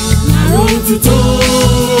 narotuto,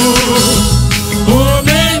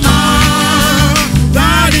 omema,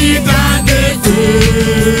 dari kangete,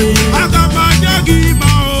 akamajagi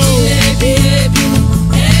mao, ebi ebi,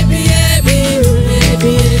 ebi ebi, ebi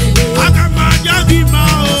ebi, akamajagi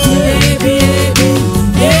mao, ebi ebi,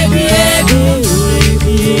 ebi ebi,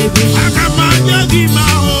 ebi ebi, akamajagi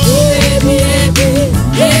mao, ebi ebi,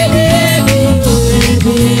 ebi ebi,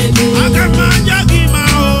 ebi ebi, akamajagi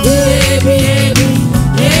mao, ebi ebi,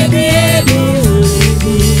 ebi ebi.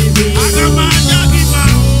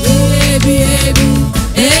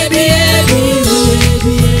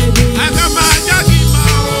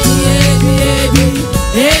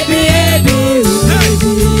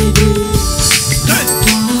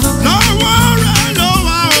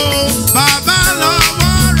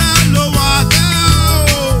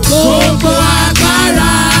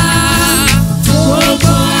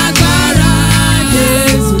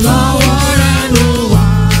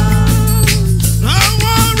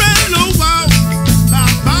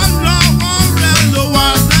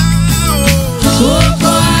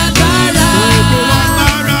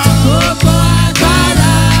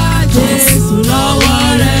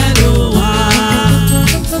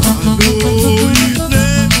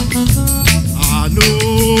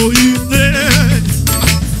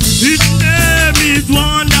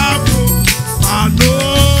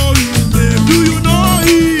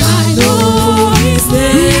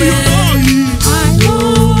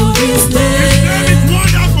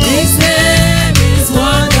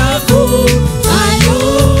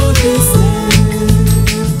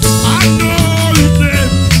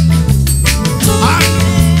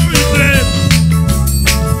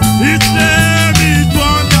 His name is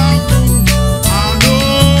wonderful. I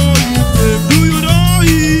know His name. Do you know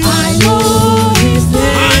Him? I know His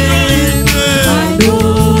name. I know His name. I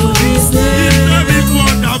know His name. His name is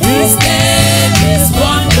wonderful. His name is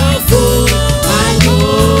wonderful. I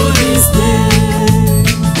know His name.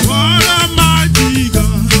 What a mighty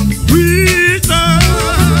God we serve.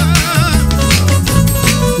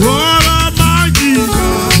 What a mighty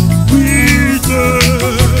God we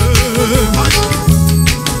serve.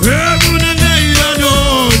 Heaven and earth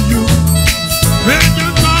adore you.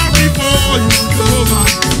 Angels bow before you, Jehovah.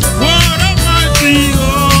 What a mighty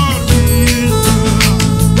God we serve.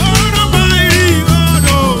 What a mighty God,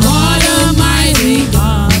 oh. What a mighty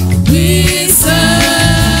God we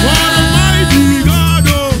serve. What a mighty God,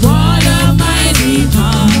 oh. What a mighty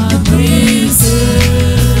God we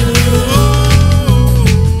serve.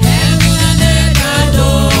 Heaven and earth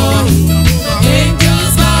adore Him.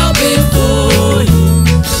 Angels bow before Him.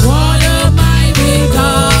 What a mighty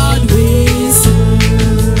God we serve.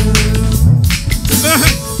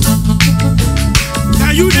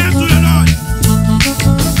 Can you dance to the Lord?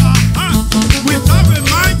 We have a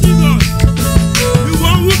mighty God, the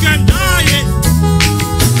one who can die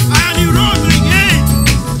and He rose again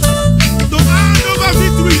to hand over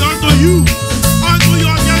victory unto you, unto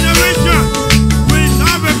your generation. We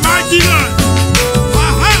have a mighty God.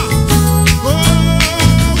 Oh,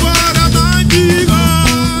 what a mighty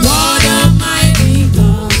God. What a mighty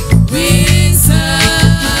God we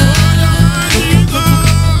serve.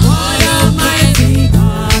 What a mighty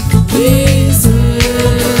God we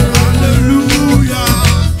serve. Hallelujah.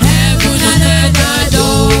 Heaven and earth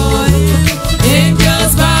adore Him.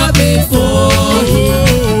 Angels bow before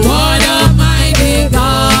Him. What a mighty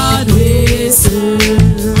God we serve.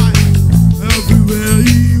 Everywhere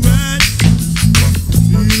He went,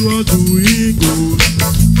 He was doing good.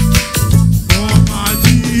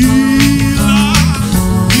 Almighty healer,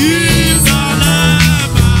 He's a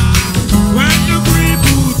leper. When the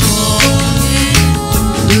people saw Him,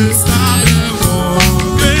 they started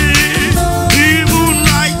walking. Even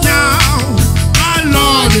right now, my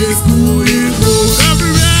Lord is doing good.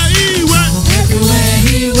 Everywhere He went, Everywhere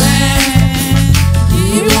He went,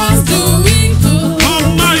 He was doing good.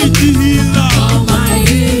 Almighty healer,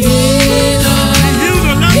 Almighty healer, He's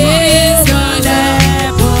the leper. He's the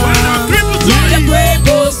leper. When the people saw When the Him,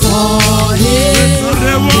 people saw Him,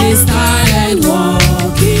 they started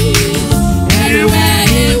walking. Everywhere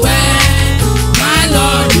He went, my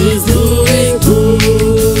Lord is doing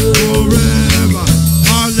good. forever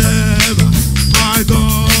and ever, my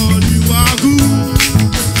God, you are good.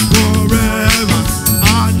 Forever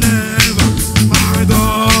and ever, my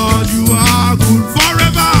God, you are good.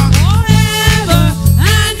 Forever, Forever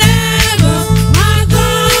and ever, my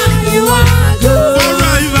God, you are good.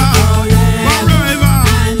 forever, forever,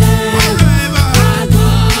 And ever, forever, my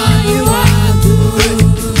God, you are good.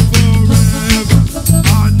 forever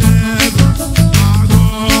and ever, my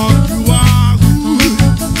God, you are good.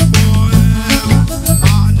 Forever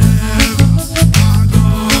and ever, my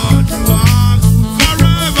God, you are good.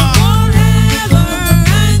 Forever. Forever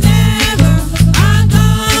and ever, my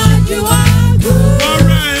God, you are good.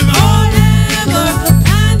 Forever. Forever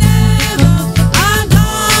and ever, my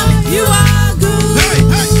God, you are good. Hey,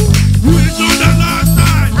 hey. Who is on the last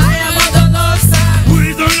time? I am on the Lord's side. Who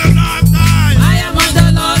is on the last time? I am on the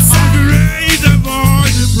Lord's I'll side. raise a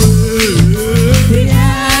voice and pray. The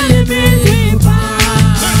enemies will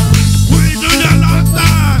bow. Who is on the last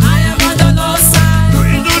time? I am on the Lord's side. Who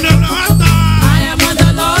is on the last I time? am on the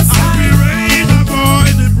Lord's I'll side. raise a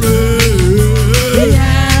voice and The pray.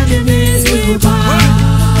 enemies will bow.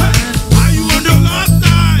 Are you on the last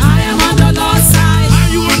time? I am on the Lord's side. Are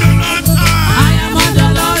you on the last I time? am on the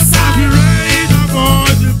Lord's I'll side. raise a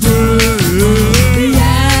voice and The pray.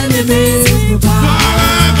 enemies will bow.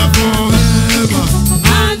 Forever, forever.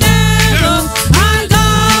 And ever, my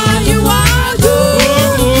God, you are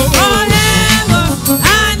good. Forever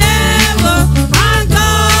and ever, my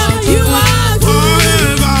God, you are good.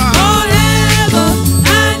 Forever. Forever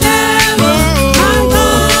and ever, my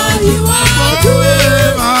God, you are good.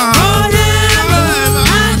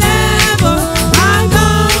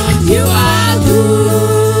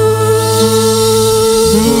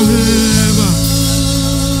 Forever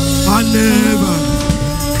and ever,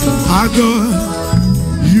 my God,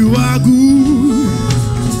 you are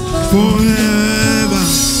Forever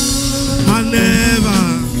and ever,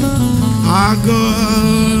 our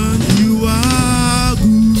God, you are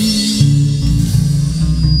good.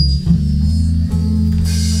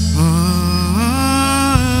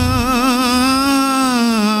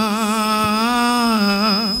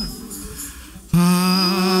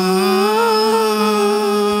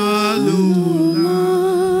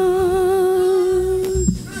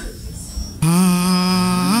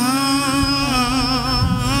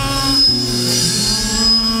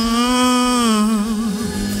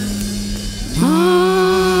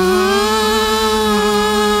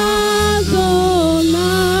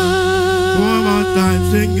 more time,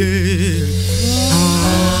 sing it.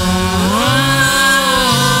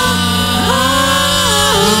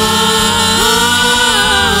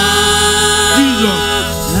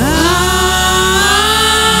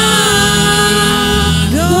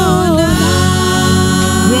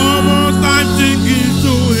 One more time, sing it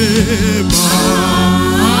to him.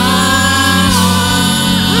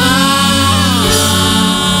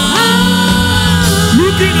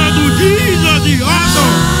 Looking unto Jesus, the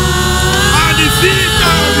author and the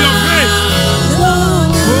finisher of your faith. Oh,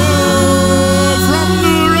 from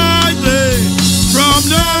the rising of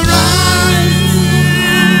the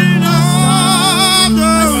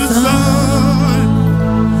sun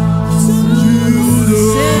to the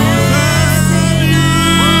setting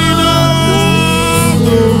of the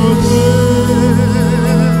sun.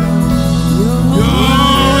 Your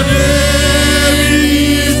name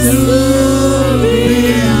is to be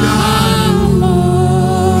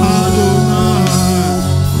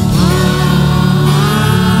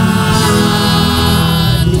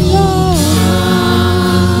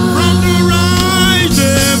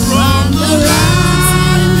from the rising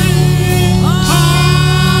of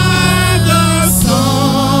the sun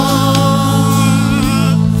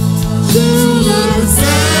to the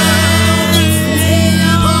setting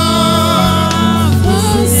of the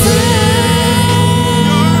sun.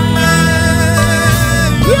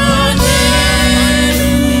 Your name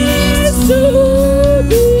is to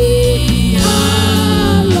be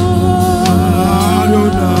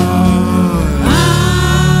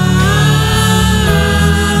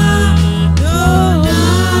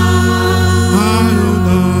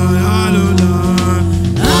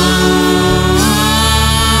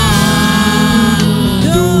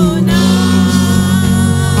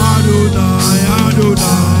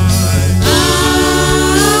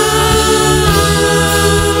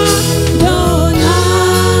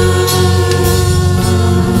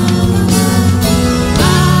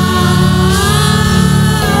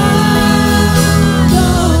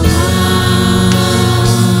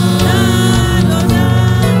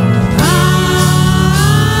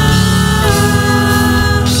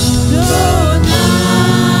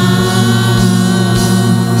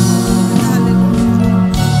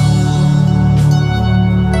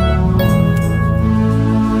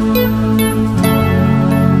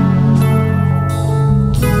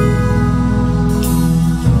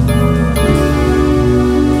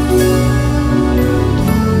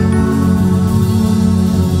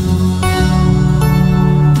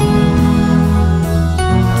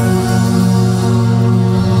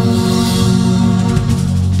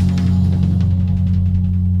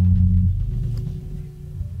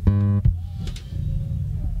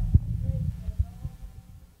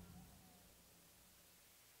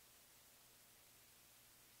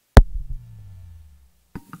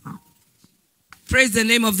Praise the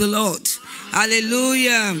name of the Lord.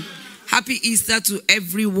 Hallelujah. Happy Easter to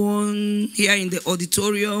everyone here in the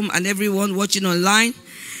auditorium and everyone watching online.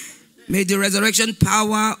 May the resurrection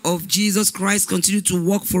power of Jesus Christ continue to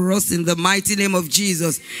work for us in the mighty name of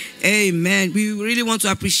Jesus. Amen. We really want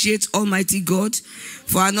to appreciate Almighty God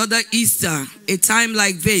for another Easter, a time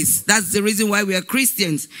like this. That's the reason why we are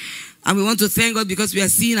Christians. And we want to thank God because we are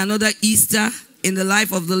seeing another Easter in the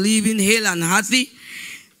life of the living, hale and hearty.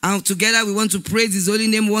 And together we want to praise his holy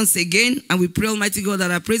name once again. And we pray, Almighty God, that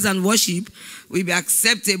our praise and worship will be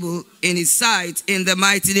acceptable in his sight in the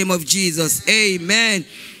mighty name of Jesus. Amen.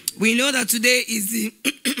 We know that today is the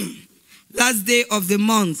last day of the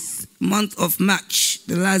month of March,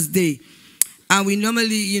 the last day. And we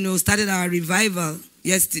normally, started our revival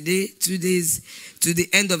yesterday, 2 days to the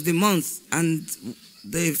end of the month. And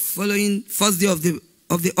the following first day of the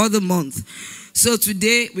other month. So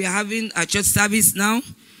today we are having a church service now.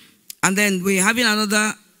 And then we're having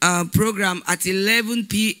another program at 11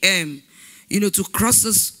 p.m., to cross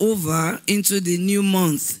us over into the new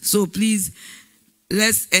month. So please,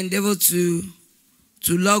 let's endeavor to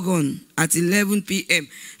log on at 11 p.m.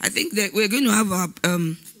 I think that we're going to have a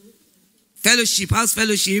fellowship, house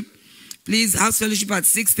fellowship. Please, house fellowship at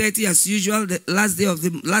 6:30 as usual, the last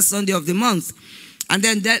Sunday of the month. And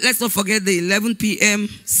then let's not forget the 11 p.m.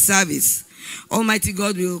 service. Almighty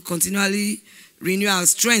God will continually renew our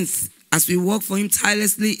strength as we work for him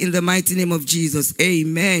tirelessly in the mighty name of Jesus.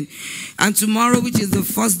 Amen. And tomorrow, which is the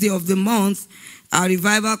first day of the month, our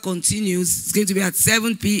revival continues. It's going to be at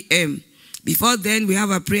 7 p.m. Before then, we have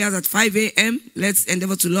our prayers at 5 a.m. Let's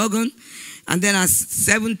endeavor to log on. And then at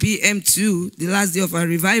 7 p.m. too, the last day of our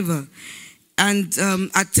revival. And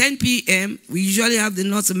at 10 p.m., we usually have the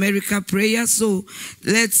North America prayer. So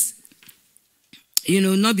let's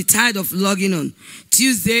not be tired of logging on.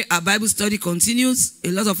 Tuesday, our Bible study continues.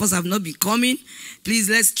 A lot of us have not been coming. Please,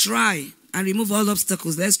 let's try and remove all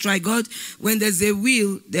obstacles. Let's try. God, when there's a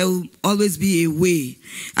will, there will always be a way.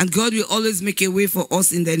 And God will always make a way for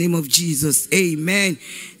us in the name of Jesus. Amen.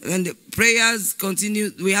 And the prayers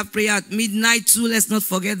continue. We have prayer at midnight too. Let's not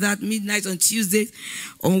forget that. Midnight on Tuesday,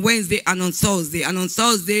 on Wednesday, and on Thursday. And on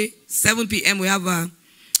Thursday, 7 p.m., we have a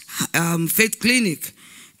faith clinic.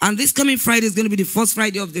 And this coming Friday is going to be the first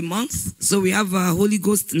Friday of the month. So we have a Holy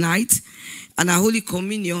Ghost night. And our Holy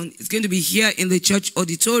Communion is going to be here in the church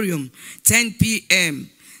auditorium, 10 p.m.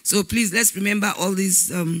 So please, let's remember all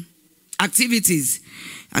these activities.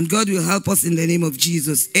 And God will help us in the name of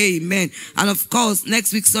Jesus. Amen. And of course,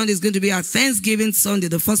 next week Sunday is going to be our Thanksgiving Sunday,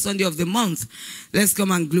 the first Sunday of the month. Let's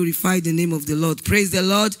come and glorify the name of the Lord. Praise the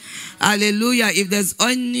Lord. Hallelujah. If there's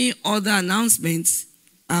any other announcements,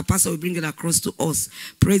 our pastor will bring it across to us.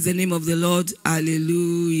 Praise the name of the Lord.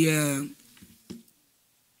 Hallelujah.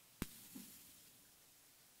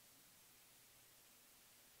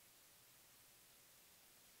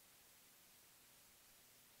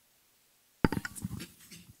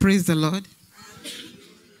 Praise the Lord.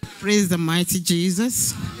 Praise the mighty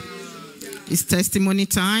Jesus. It's testimony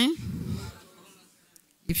time.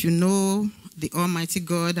 If you know the Almighty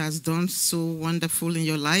God has done so wonderful in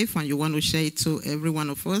your life and you want to share it to every one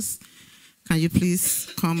of us, can you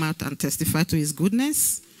please come out and testify to his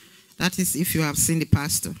goodness? That is if you have seen the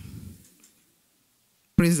pastor.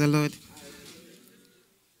 Praise the Lord.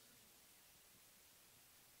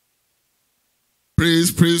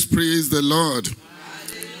 Praise the Lord.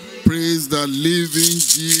 Praise the living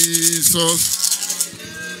Jesus.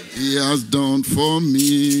 He has done for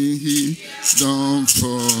me. He has done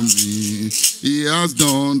for me. He has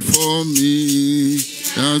done for me.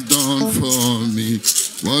 He has done for me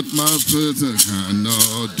what my person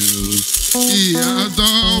cannot do. He has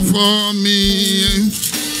done for me.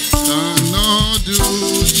 Cannot do.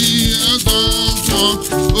 He has done for.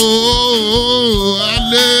 Oh,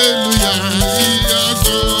 hallelujah. He has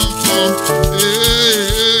done for.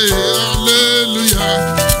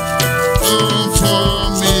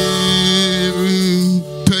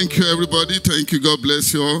 Everybody, thank you. God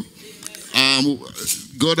bless you all.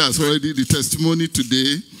 God has already, the testimony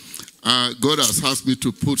today, God has asked me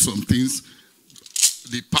to put some things,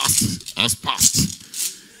 the past has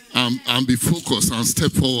passed, and be focused and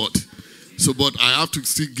step forward. So, but I have to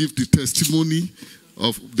still give the testimony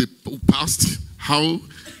of the past, how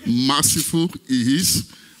merciful he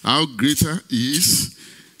is, how greater he is.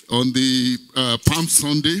 On the Palm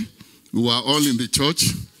Sunday, we were all in the church.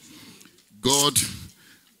 God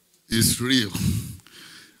is real.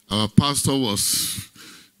 Our pastor was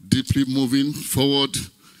deeply moving forward,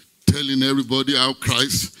 telling everybody how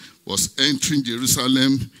Christ was entering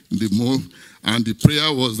Jerusalem in the mall. And the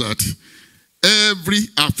prayer was that every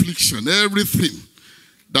affliction, everything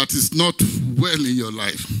that is not well in your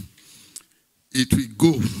life, it will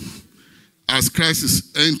go as Christ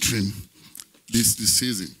is entering this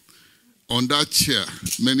season. On that chair,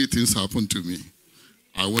 many things happened to me.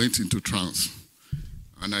 I went into trance.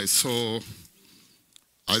 And I saw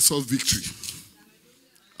victory.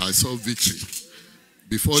 I saw victory.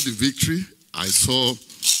 Before the victory, I saw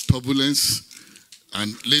turbulence.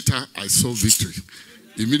 And later, I saw victory.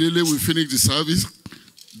 Immediately we finished the service.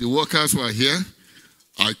 The workers were here.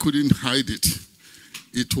 I couldn't hide it.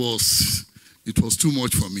 It was too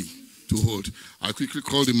much for me to hold. I quickly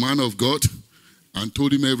called the man of God and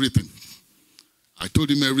told him everything. I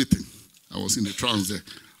told him everything. I was in the trance there.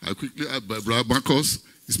 I quickly asked Brother Marcos,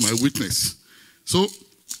 is my witness. So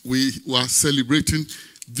we were celebrating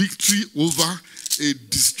victory over a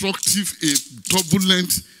destructive, a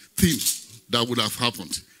turbulent thing that would have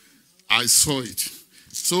happened. I saw it.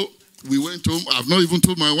 So we went home. I've not even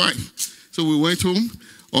told my wife. So we went home.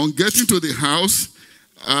 On getting to the house,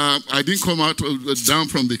 I didn't come out down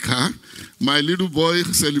from the car. My little boy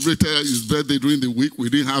celebrated his birthday during the week. We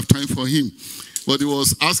didn't have time for him. But he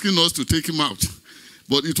was asking us to take him out.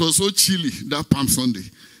 But it was so chilly that Palm Sunday.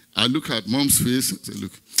 I look at Mom's face and say,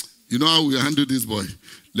 look, you know how we handle this boy.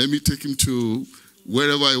 Let me take him to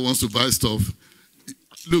wherever he wants to buy stuff.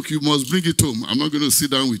 Look, you must bring it home. I'm not going to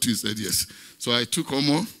sit down with you. He said, yes. So I took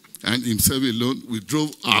Omo and himself alone. We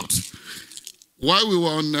drove out. While we were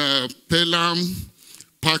on Pelham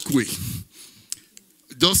Parkway,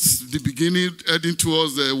 just the beginning, heading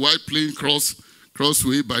towards the White Plain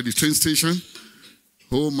Crossway by the train station,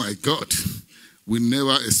 oh my God, we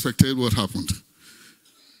never expected what happened.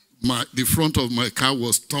 The front of my car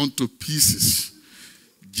was torn to pieces.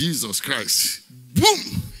 Jesus Christ.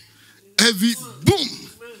 Boom! Heavy boom!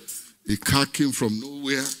 A car came from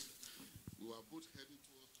nowhere. We were both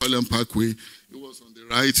Parliament Parkway. He was on the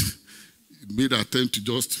right. He made an attempt to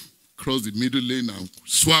just cross the middle lane and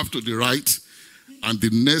swerve to the right. And the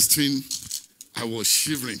next thing, I was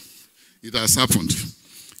shivering. It has happened.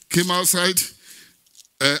 Came outside.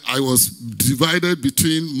 I was divided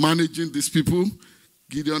between managing these people,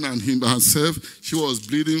 Gideon and him herself. She was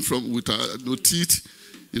bleeding with her no teeth.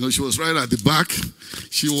 You know, she was right at the back.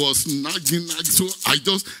 She was nagging. So I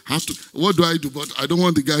just have to, what do I do? But I don't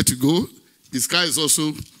want the guy to go. His car is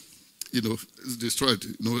also, you know, destroyed,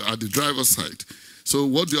 you know, at the driver's side. So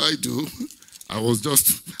what do?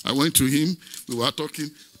 I went to him. We were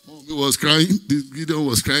talking. He was crying. Gideon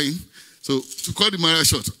was crying. So to cut the matter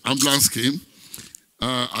short, ambulance came.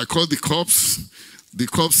 I called the cops. The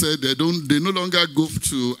cops said they no longer go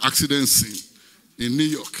to accident scene in New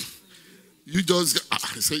York.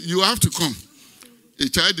 I said, you have to come. A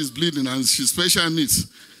child is bleeding and she's special needs.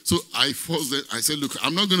 So I forced them. I said, look,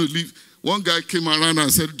 I'm not going to leave. One guy came around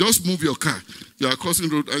and said, just move your car. You are crossing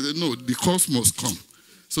the road. I said, no, the cops must come.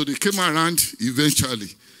 So they came around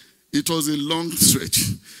eventually. It was a long stretch.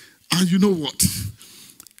 And you know what?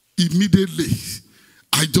 Immediately,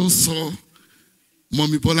 I just saw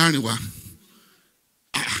Mommy Bolaniwa.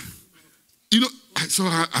 You know, I saw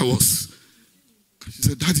her, she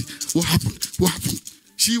said, Daddy, what happened? What happened?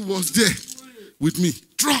 She was there with me,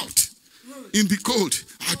 drought, in the cold.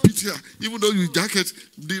 I pity her. Even though you jacket,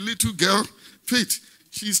 the little girl, Faith,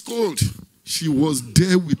 she's cold. She was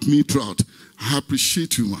there with me drought. I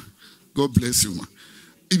appreciate you, man. God bless you, man.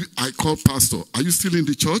 I called Pastor. Are you still in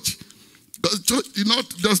the church? Church, you know,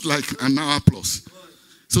 just like an hour plus.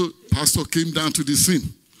 So Pastor came down to the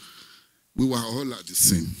scene. We were all at the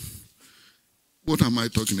scene. What am I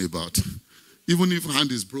talking about? Even if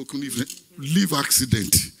hand is broken, even leave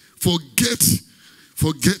accident. Forget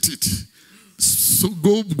it. So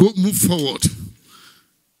go move forward.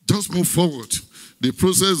 Just move forward. The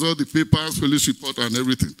process, all the papers, police report and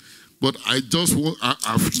everything. But I've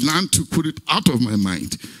learned to put it out of my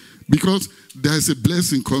mind. Because there's a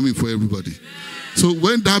blessing coming for everybody. So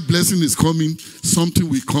when that blessing is coming, something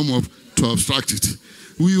will come up to obstruct it.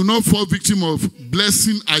 We will not fall victim of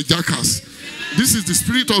blessing hijackers. This is the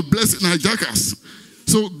spirit of blessing hijackers.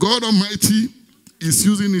 So God Almighty is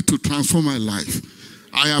using it to transform my life.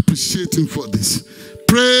 I appreciate him for this.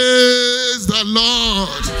 Praise the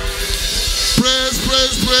Lord. Praise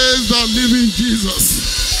the living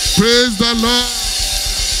Jesus. Praise the Lord.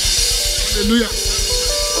 Hallelujah.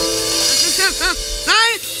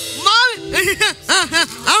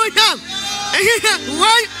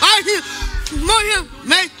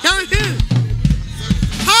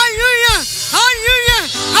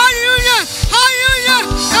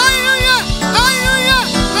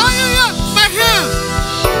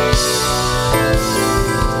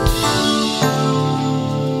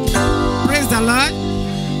 Praise the Lord.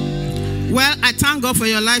 Well, I thank God for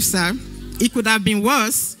your life, sir. It could have been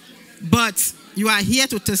worse, but you are here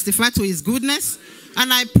to testify to his goodness.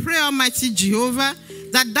 And I pray, Almighty Jehovah,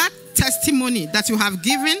 that testimony that you have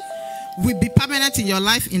given will be permanent in your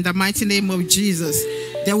life in the mighty name of Jesus.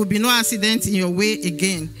 There will be no accident in your way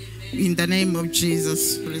again in the name of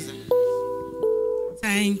Jesus.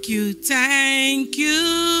 Thank you,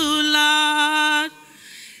 Lord.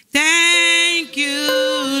 Thank you,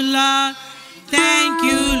 Lord. Thank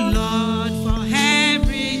you, Lord, for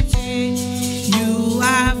everything you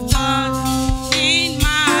have done in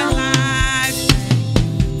my life.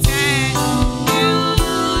 Thank you,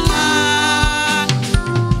 Lord.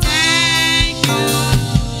 Thank you, Lord.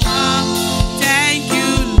 Thank you,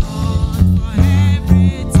 Lord, for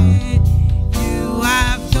everything you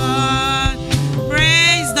have done.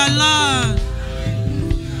 Praise the Lord.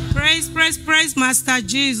 Praise Master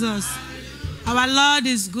Jesus. Our Lord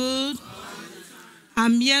is good.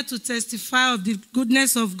 I'm here to testify of the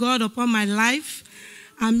goodness of God upon my life.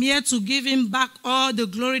 I'm here to give him back all the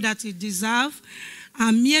glory that he deserves.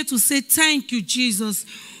 I'm here to say thank you, Jesus.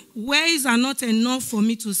 Ways are not enough for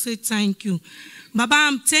me to say thank you. Baba,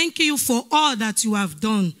 I'm thanking you for all that you have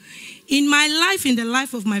done in my life, in the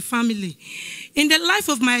life of my family, in the life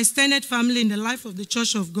of my extended family, in the life of the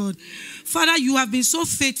Church of God. Father, you have been so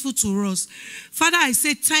faithful to us. Father, I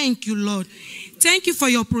say thank you, Lord. Thank you for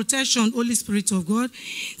your protection, Holy Spirit of God.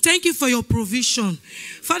 Thank you for your provision.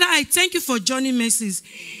 Father, I thank you for journey mercies.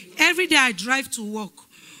 Every day I drive to work.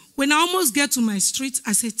 When I almost get to my street,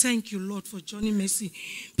 I say, thank you, Lord, for journey mercy.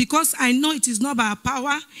 Because I know it is not by our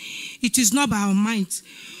power, it is not by our might.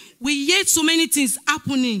 We hear so many things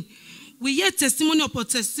happening. We hear testimony upon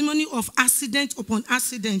testimony of accident upon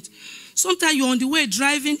accident. Sometimes you're on the way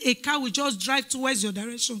driving, a car will just drive towards your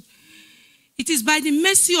direction. It is by the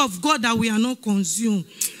mercy of God that we are not consumed.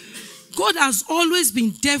 God has always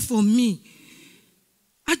been there for me.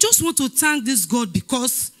 I just want to thank this God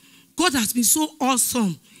because God has been so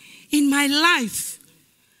awesome in my life.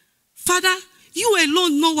 Father, you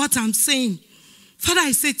alone know what I'm saying. Father,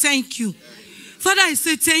 I say thank you. Father, I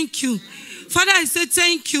say thank you. Father, I say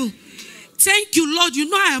thank you. Thank you, Lord. You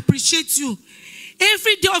know I appreciate you.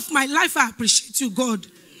 Every day of my life, I appreciate you, God.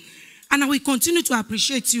 And I will continue to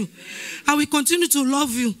appreciate you. I will continue to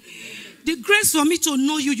love you. The grace for me to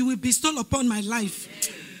know you, you will bestow upon my life.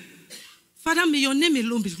 Father, may your name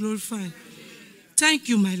alone be glorified. Thank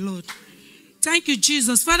you, my Lord. Thank you,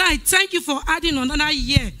 Jesus. Father, I thank you for adding another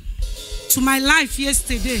year to my life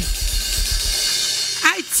yesterday.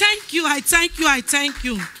 I thank you, I thank you, I thank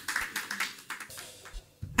you.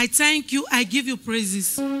 I thank you, I give you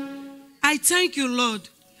praises. I thank you, Lord.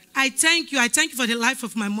 I thank you for the life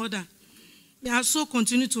of my mother. May her soul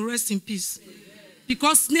continue to rest in peace.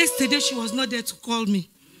 Because yesterday she was not there to call me,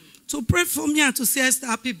 to pray for me and to say, Esther,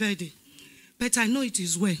 happy birthday. But I know it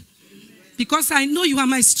is well. Because I know you are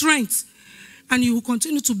my strength and you will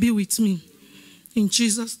continue to be with me. In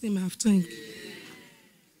Jesus' name I have thanked you.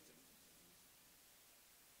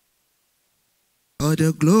 All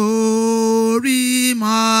the glory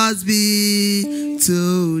must be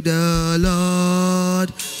to the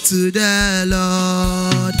Lord,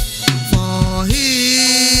 for he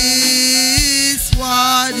is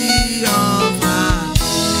worthy of our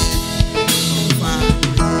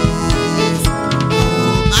praise.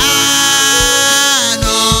 Oh, man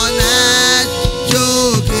on earth, you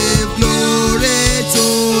give glory to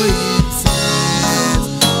himself.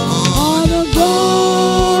 All the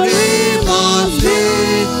glory must be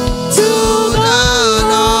to the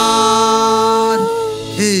Lord.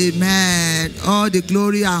 Amen. All the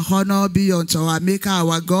glory and honor be unto our Maker,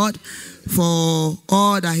 our God, for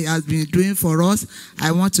all that he has been doing for us.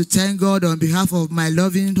 I want to thank God on behalf of my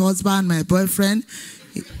loving husband, my boyfriend.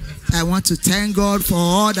 I want to thank God for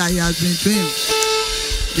all that he has been doing.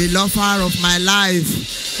 The lover of my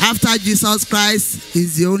life. After Jesus Christ,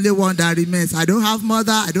 he's the only one that remains. I don't have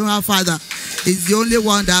mother, I don't have father. He's the only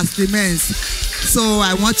one that remains. So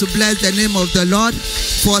I want to bless the name of the Lord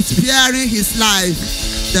for sparing his life.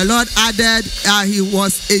 The Lord added, he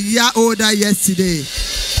was a year older yesterday.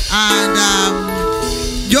 And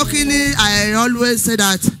jokingly, I always say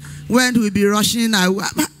that when we be rushing, I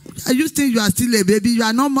used to think you are still a baby. You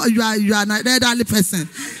are not. You are an elderly person.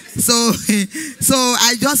 So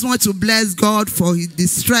I just want to bless God for the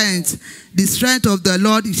strength. The strength of the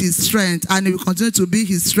Lord is his strength, and it will continue to be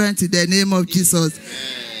his strength in the name of Jesus.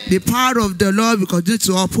 The power of the Lord will continue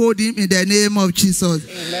to uphold him in the name of Jesus.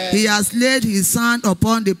 Amen. He has laid his hand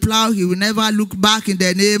upon the plow. He will never look back in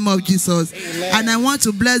the name of Jesus. Amen. And I want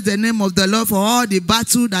to bless the name of the Lord for all the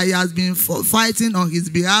battle that he has been fighting on his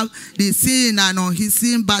behalf, the sin and on his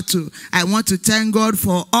sin battle. I want to thank God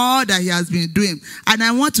for all that he has been doing. And I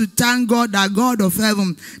want to thank God, that God of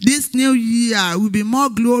heaven, this new year will be more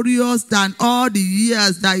glorious than all the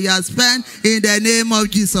years that he has spent in the name of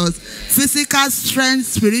Jesus. Physical strength,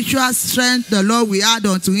 spiritual strength, the Lord will add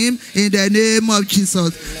unto him in the name of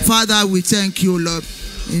Jesus. Father, we thank you, Lord.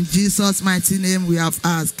 In Jesus' mighty name we have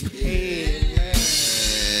asked. Amen.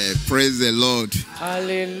 Praise the Lord.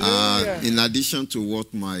 Hallelujah. In addition to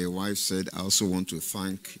what my wife said, I also want to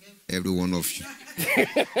thank every one of you.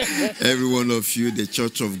 Every one of you, the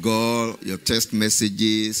Church of God, your text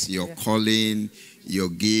messages, your calling, your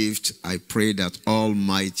gift. I pray that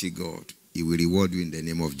Almighty God, he will reward you in the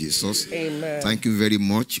name of Jesus. Amen. Thank you very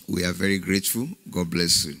much. We are very grateful. God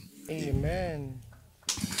bless you. Amen.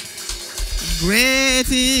 Great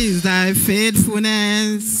is thy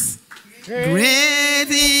faithfulness. Great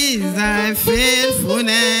is thy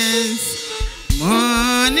faithfulness.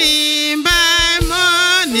 Morning by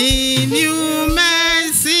morning, new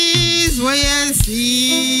mercies will I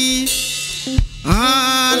see.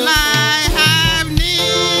 All I have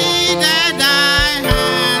needed, thy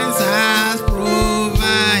hands has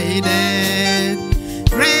provided.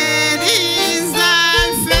 Great is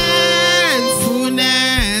thy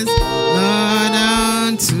faithfulness, Lord,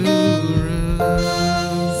 unto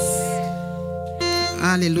us.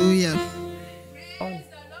 Hallelujah.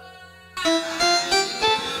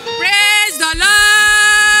 Praise the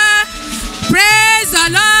Lord. Praise the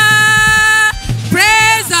Lord.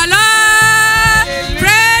 Praise the Lord.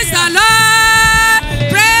 Praise the Lord.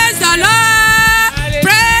 Praise the Lord.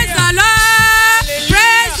 Praise the Lord.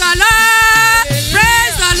 Praise the Lord.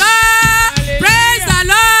 Praise the Lord. Praise the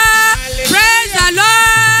Lord. Praise the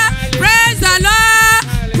Lord. Praise the Lord.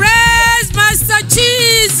 Praise Master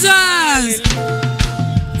Jesus.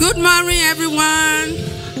 Good morning, everyone.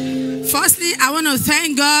 Firstly, I want to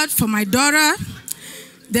thank God for my daughter.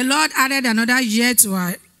 The Lord added another year to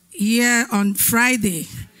our year on Friday.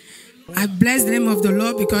 I bless the name of the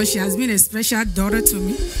Lord because she has been a special daughter to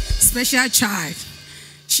me, special child.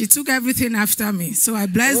 She took everything after me, so I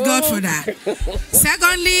bless God for that.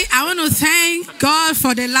 Secondly, I want to thank God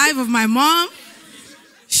for the life of my mom.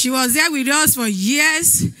 She was there with us for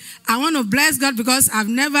years. I want to bless God because I've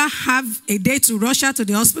never had a day to rush her to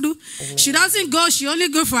the hospital. She doesn't go. She only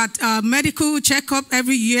goes for a medical checkup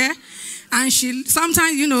every year. And she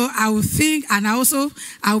sometimes, you know, I will think, and I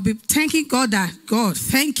will be thanking God that, God,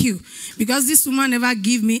 thank you. Because this woman never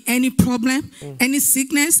gave me any problem, any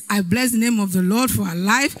sickness. I bless the name of the Lord for her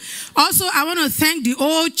life. Also, I want to thank the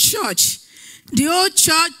old church. The old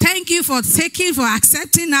church, thank you for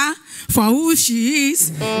accepting her for who she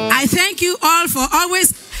is. I thank you all for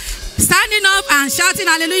always standing up and shouting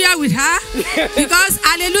hallelujah with her. Because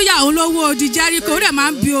hallelujah,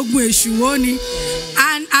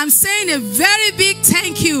 and I'm saying a very big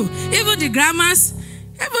thank you. Even the grandmas,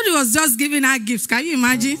 everybody was just giving her gifts. Can you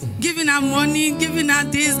imagine? Giving her money, giving her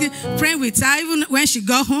this, praying with her. Even when she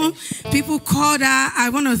got home, people called her. I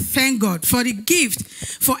want to thank God for the gift,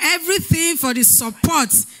 for everything, for the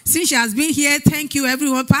support. Since she has been here, thank you,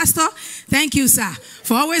 everyone. Pastor, thank you, sir,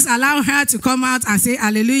 for always allowing her to come out and say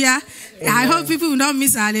hallelujah. I hope people will not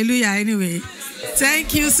miss hallelujah anyway.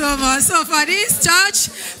 Thank you so much. So for this church,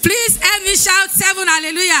 please help me shout 7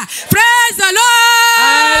 hallelujah. Praise the Lord.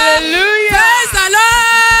 Hallelujah. Praise the Lord.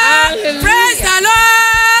 Hallelujah. Praise the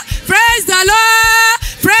Lord. Praise the Lord.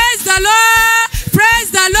 Praise the Lord. Praise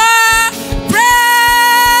the Lord.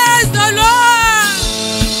 Praise the Lord.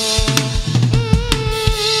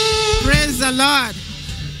 Praise the Lord.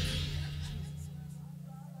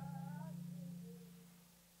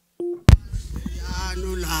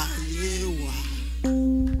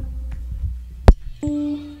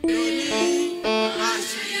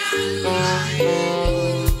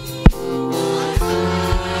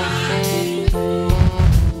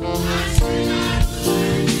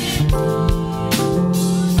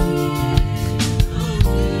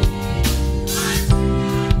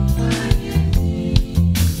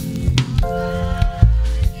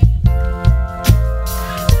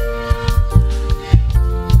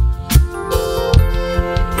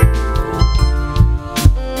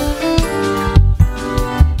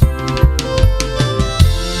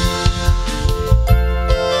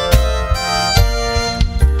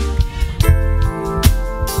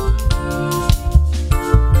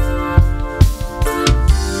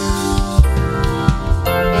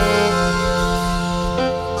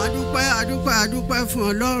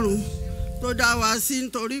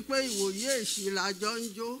 Nítorí pé ìwòye èṣì làjọ ń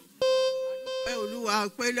jó, àdúpẹ́ Olúwa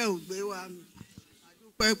pẹ́lẹ́ ògbé wa mi,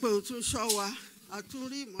 àdúpẹ́ pé o tún ṣọ́ wa, a tún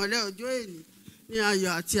rí ìmọ́lẹ̀ ọjọ́ èní ní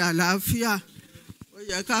ayọ̀ àti àlàáfíà. Ó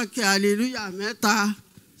yẹ ká kí hallelujah 3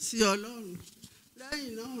 sí Ọlọ́run.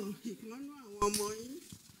 Lẹ́yìn náà, ìkànnú àwọn ọmọ yín,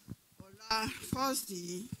 ọ̀la first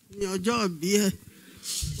yìí ní ọjọ́ ìbí ẹ̀,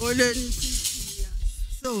 ó lé ní 60 years.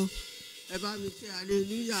 So, ẹ bá mi kí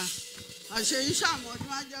hallelujah. Àṣeyí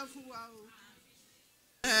ṣàmọ́dún á jẹ́ fún wa o.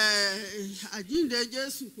 Àjíǹde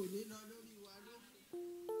Jésù kò ní lọ lórí wa lókun.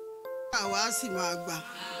 Àwa sì máa gbà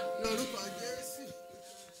lórúkọ Jésù.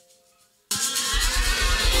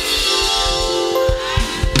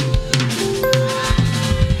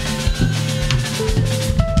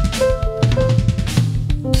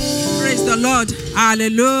 Praise the Lord.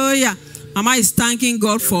 Hallelujah. Mama is thanking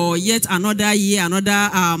God for yet another year, another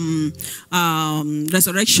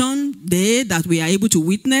resurrection day that we are able to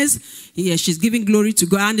witness. Yeah, she's giving glory to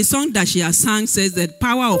God. And the song that she has sung says that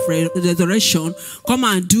power of resurrection, come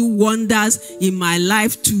and do wonders in my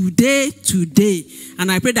life today. And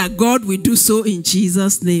I pray that God will do so in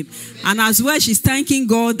Jesus' name. And as well, she's thanking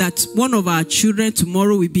God that one of our children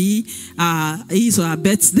tomorrow will be his or her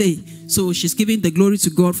birthday. So she's giving the glory to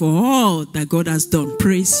God for all that God has done.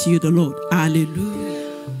 Praise you, the Lord.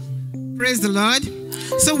 Hallelujah. Praise the Lord.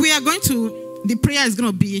 So we are going to, the prayer is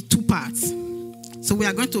going to be 2 parts. So we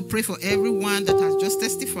are going to pray for everyone that has just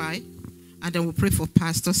testified, and then we'll pray for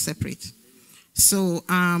pastors separate. So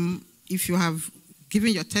if you have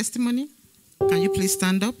given your testimony, can you please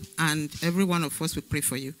stand up, and every one of us will pray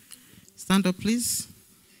for you. Stand up, please.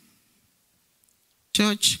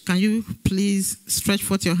 Church, can you please stretch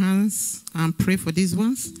forth your hands and pray for these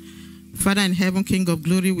ones? Father in heaven, King of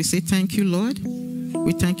glory, we say thank you, Lord.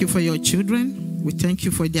 We thank you for your children. We thank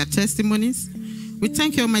you for their testimonies. We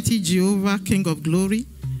thank you, Almighty Jehovah, King of glory,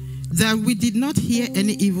 that we did not hear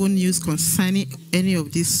any evil news concerning any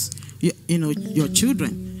of these, your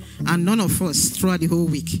children, and none of us throughout the whole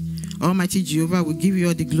week. Almighty Jehovah, we give you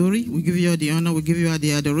all the glory, we give you all the honor, we give you all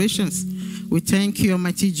the adorations. We thank you,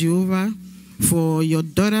 Almighty Jehovah, for your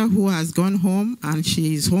daughter who has gone home and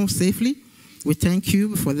she is home safely. We thank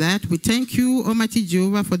you for that. We thank you, Almighty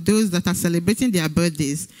Jehovah, for those that are celebrating their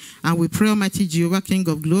birthdays. And we pray, Almighty Jehovah, King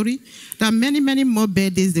of glory, that many, many more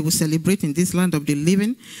birthdays they will celebrate in this land of the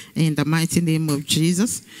living, in the mighty name of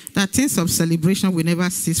Jesus. That things of celebration will never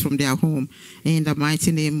cease from their home, in the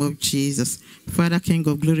mighty name of Jesus. Father, King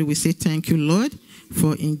of glory, we say thank you, Lord,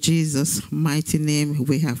 for in Jesus' mighty name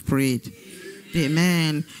we have prayed.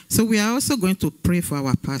 Amen. So we are also going to pray for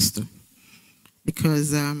our pastor,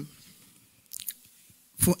 because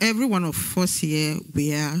for every one of us here,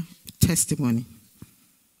 we are testimony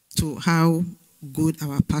to how good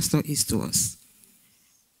our pastor is to us.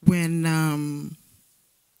 When,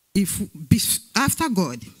 after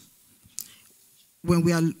God, when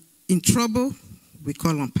we are in trouble, we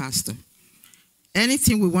call on pastor.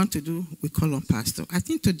 Anything we want to do, we call on pastor. I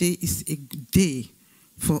think today is a day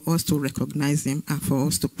for us to recognize him and for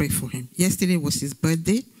us to pray for him. Yesterday was his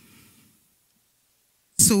birthday.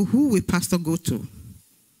 So who will pastor go to?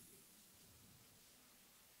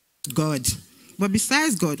 God. But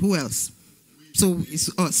besides God, who else? So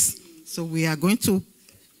it's us. So we are going to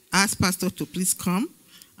ask pastor to please come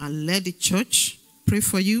and let the church pray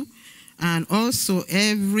for you. And also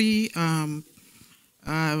every men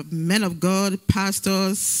of God,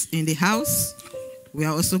 pastors in the house, we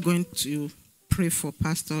are also going to pray for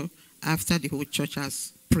pastor after the whole church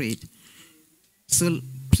has prayed. So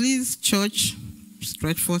please, church,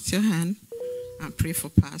 stretch forth your hand and pray for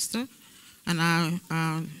pastor. And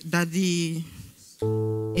Daddy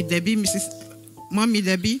Debbie, Mommy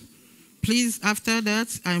Debbie, please, after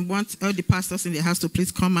that, I want all the pastors in the house to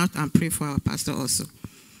please come out and pray for our pastor also.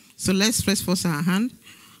 So let's stretch forth our hand.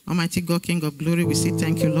 Almighty God, King of glory, we say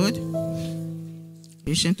thank you, Lord.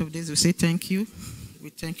 Ancient of days, we say thank you. We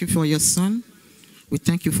thank you for your son. We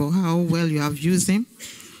thank you for how well you have used him.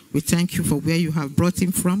 We thank you for where you have brought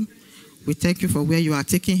him from. We thank you for where you are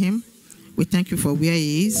taking him. We thank you for where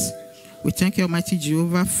he is. We thank you, Almighty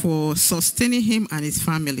Jehovah, for sustaining him and his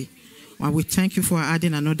family. And we thank you for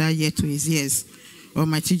adding another year to his years.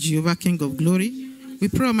 Almighty Jehovah, King of glory, we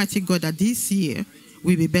pray, Almighty God, that this year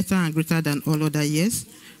will be better and greater than all other years.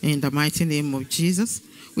 In the mighty name of Jesus.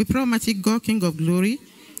 We pray, Almighty God, King of glory,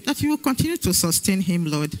 that you will continue to sustain him,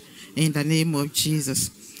 Lord, in the name of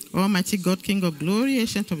Jesus. Almighty God, King of glory,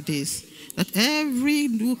 Ancient of days, that every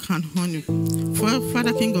nook and honey,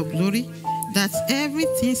 Father, King of glory, that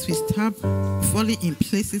everything will start falling in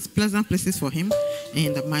places, pleasant places for him,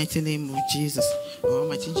 in the mighty name of Jesus.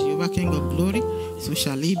 Almighty Jehovah, King of glory, so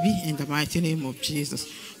shall it be in the mighty name of Jesus.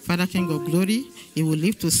 Father, King of glory, he will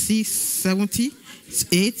live to see 70,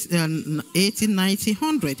 80, 90,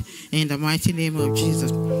 100 in the mighty name of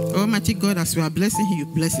Jesus. Almighty God, as we are blessing him, you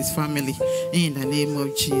bless his family in the name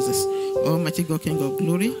of Jesus. Almighty God, King of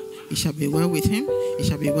glory, it shall be well with him. It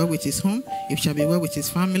shall be well with his home. It shall be well with his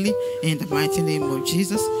family. In the mighty name of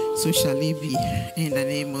Jesus, so shall it be. In the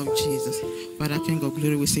name of Jesus. Father, King of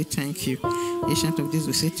glory, we say thank you. Ancient of days,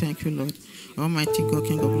 we say thank you, Lord. Almighty God,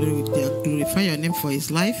 King of glory, we glorify your name for his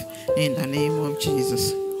life. In the name of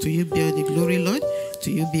Jesus. To you be all the glory, Lord.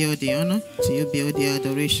 To you be all the honor. To you be all the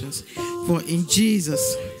adorations. For in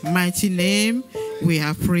Jesus' mighty name, we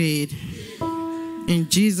have prayed. In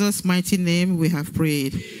Jesus' mighty name, we have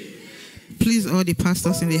prayed. Please, all the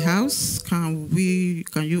pastors in the house, can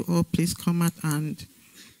you all please come out and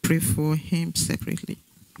pray for him separately?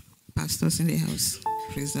 Pastors in the house,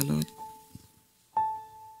 praise the Lord.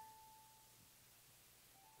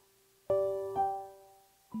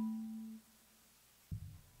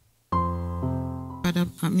 Father,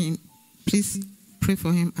 please pray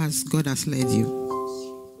for him as God has led you.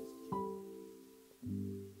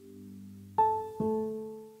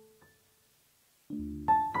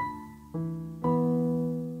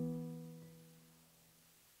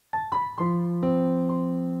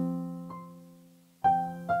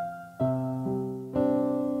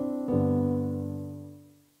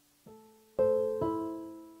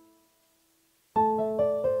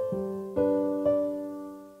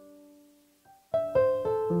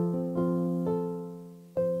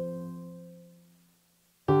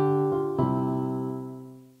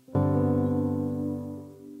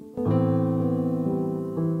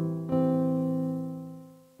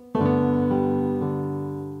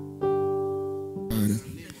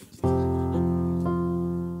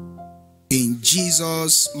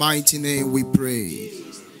 Jesus' mighty name we pray.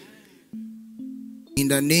 In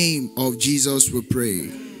the name of Jesus we pray.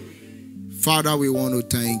 Father, we want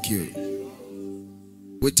to thank you.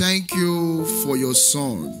 We thank you for your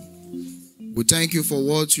son. We thank you for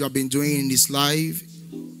what you have been doing in his life,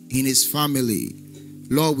 in his family.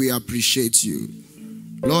 Lord, we appreciate you.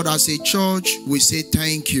 Lord, as a church, we say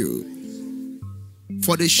thank you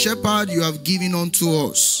for the shepherd you have given unto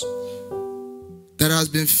us, that has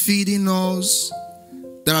been feeding us,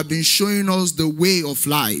 that have been showing us the way of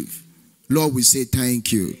life. Lord, we say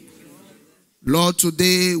thank you. Lord,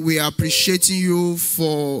 today we are appreciating you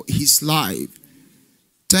for his life.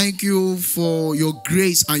 Thank you for your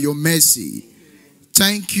grace and your mercy.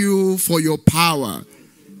 Thank you for your power.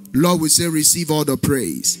 Lord, we say receive all the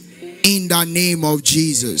praise in the name of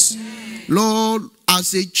Jesus. Lord,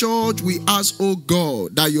 as a church, we ask, oh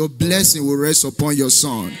God, that your blessing will rest upon your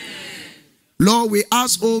son. Lord, we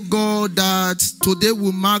ask, oh God, that today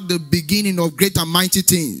will mark the beginning of great and mighty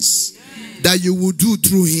things that you will do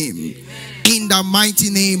through him. In the mighty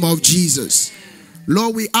name of Jesus.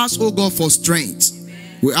 Lord, we ask, oh God, for strength.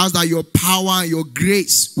 We ask that your power and your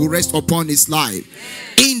grace will rest upon his life.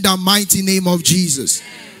 In the mighty name of Jesus.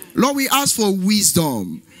 Lord, we ask for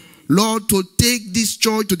wisdom. Lord, to take this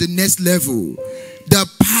church to the next level. The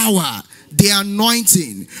power, the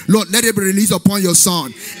anointing, Lord, let it be released upon your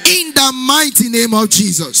son. In the mighty name of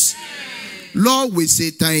Jesus. Lord, we say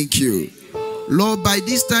thank you. Lord, by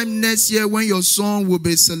this time next year, when your son will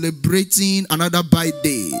be celebrating another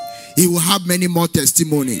birthday, he will have many more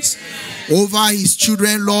testimonies. Over his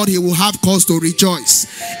children, Lord, he will have cause to rejoice.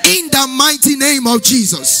 In the mighty name of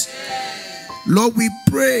Jesus. Lord, we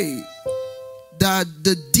pray that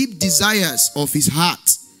the deep desires of his heart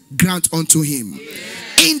grant unto him.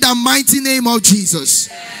 In the mighty name of Jesus.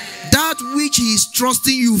 That which he is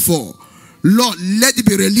trusting you for, Lord, let it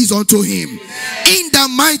be released unto him. In the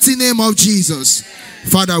mighty name of Jesus.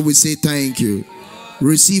 Father, we say thank you.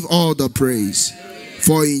 Receive all the praise.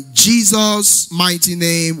 For in Jesus' mighty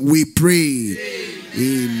name we pray.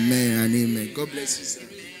 Amen and amen. God bless you, sir.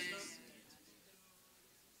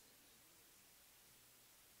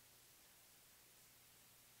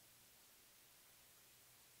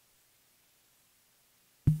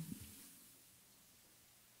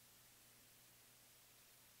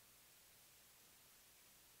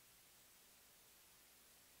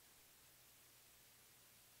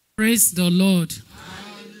 Praise the Lord.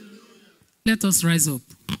 Let us rise up.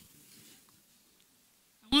 I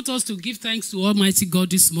want us to give thanks to Almighty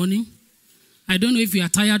God this morning. I don't know if you are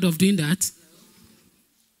tired of doing that.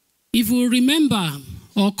 If we remember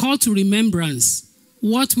or call to remembrance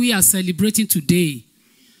what we are celebrating today,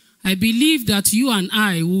 I believe that you and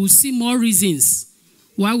I will see more reasons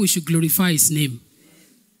why we should glorify his name.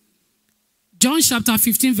 John chapter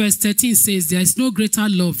 15 verse 13 says, there is no greater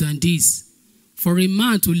love than this, for a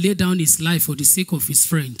man to lay down his life for the sake of his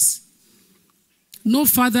friends. No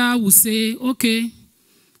father will say, okay,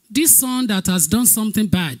 this son that has done something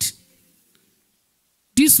bad,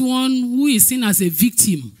 this one who is seen as a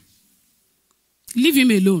victim, leave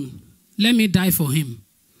him alone. Let me die for him.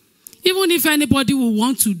 Even if anybody will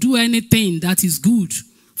want to do anything that is good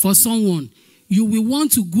for someone, you will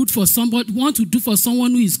want to do for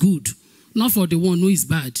someone who is good, not for the one who is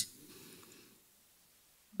bad.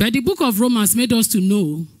 But the book of Romans made us to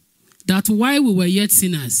know that while we were yet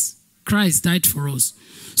sinners, Christ died for us.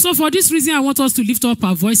 So for this reason, I want us to lift up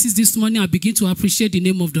our voices this morning and begin to appreciate the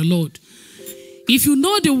name of the Lord. If you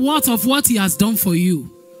know the worth of what he has done for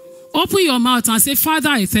you, open your mouth and say, Father,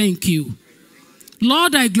 I thank you.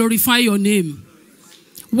 Lord, I glorify your name.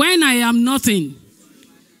 When I am nothing,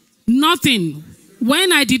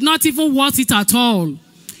 when I did not even want it at all,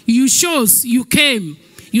 you chose, you came,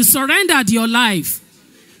 you surrendered your life.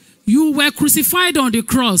 You were crucified on the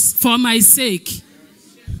cross for my sake.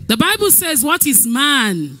 The Bible says, what is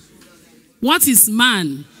man? What is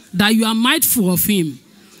man that you are mindful of him?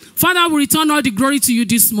 Father, we return all the glory to you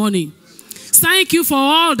this morning. Thank you for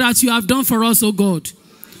all that you have done for us, oh God.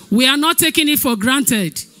 We are not taking it for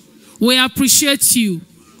granted. We appreciate you.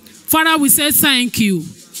 Father, we say thank you.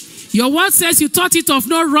 Your word says you thought it of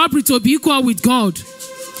no robbery to be equal with God.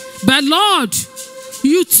 But Lord,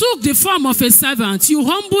 you took the form of a servant. You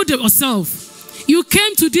humbled yourself. You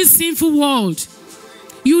came to this sinful world.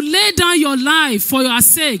 You laid down your life for your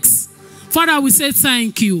sakes. Father, we say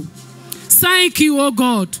thank you. Thank you, oh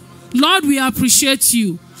God. Lord, we appreciate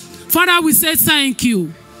you. Father, we say thank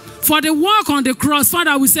you. For the work on the cross,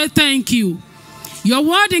 Father, we say thank you. Your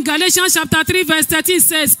word in Galatians chapter 3 verse 13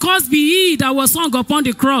 says, cursed be he that was hung upon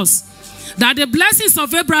the cross, that the blessings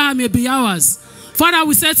of Abraham may be ours. Father,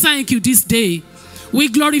 we say thank you this day. We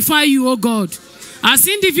glorify you, oh God. As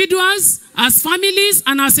individuals, as families,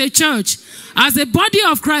 and as a church, as a body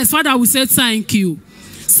of Christ, Father, we say thank you.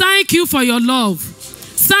 Thank you for your love.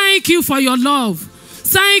 Thank you for your love.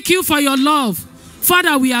 Thank you for your love.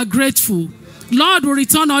 Father, we are grateful. Lord, we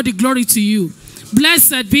return all the glory to you.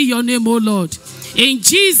 Blessed be your name, O Lord. In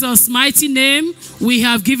Jesus' mighty name, we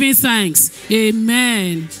have given thanks.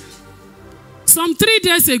 Amen. Some 3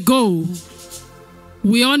 days ago,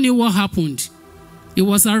 we all knew what happened. He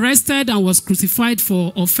was arrested and was crucified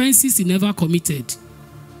for offenses he never committed.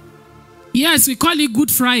 Yes, we call it Good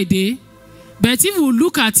Friday, but if we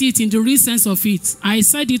look at it in the real sense of it, I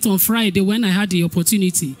said it on Friday when I had the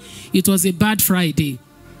opportunity. It was a bad Friday.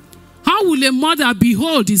 How will a mother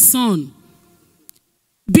behold his son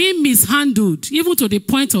being mishandled, even to the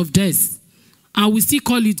point of death, and we still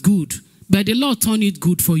call it good? But the Lord turned it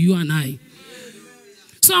good for you and I.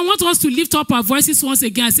 So I want us to lift up our voices once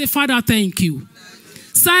again and say, Father, thank you.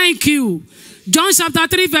 Thank you. John chapter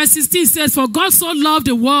 3 verse 16 says, for God so loved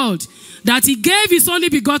the world that he gave his only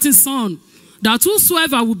begotten son, that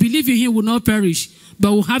whosoever will believe in him will not perish,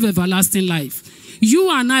 but will have everlasting life.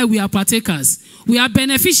 You and I, we are partakers. We are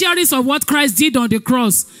beneficiaries of what Christ did on the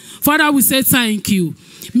cross. Father, we say thank you.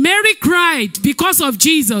 Mary cried because of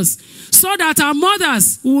Jesus, so that our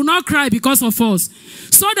mothers will not cry because of us,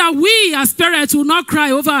 so that we as parents will not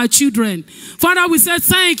cry over our children. Father, we say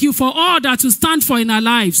thank you for all that you stand for in our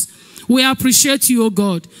lives. We appreciate you, O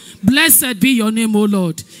God. Blessed be your name, O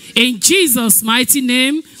Lord. In Jesus' mighty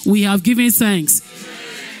name, we have given thanks.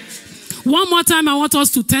 One more time, I want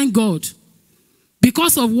us to thank God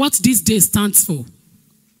because of what this day stands for.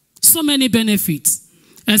 So many benefits,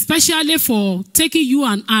 especially for taking you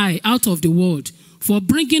and I out of the world, for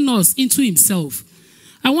bringing us into himself.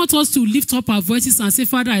 I want us to lift up our voices and say,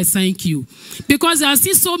 Father, I thank you. Because there are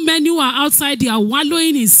still so many who are outside there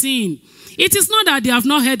wallowing in sin. It is not that they have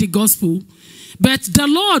not heard the gospel, but the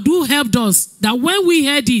Lord who helped us, that when we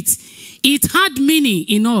heard it, it had meaning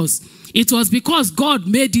in us. It was because God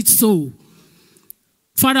made it so.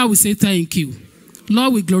 Father, we say thank you.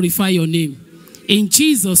 Lord, we glorify your name. In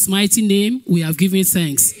Jesus' mighty name, we have given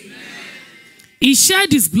thanks. Amen. He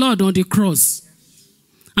shed his blood on the cross.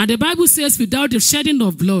 And the Bible says, without the shedding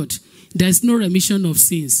of blood, there is no remission of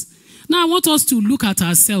sins. Now, I want us to look at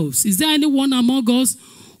ourselves. Is there anyone among us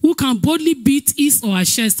who can boldly beat his or her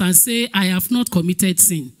chest and say, I have not committed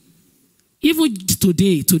sin? Even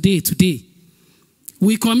today,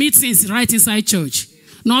 we commit sins right inside church.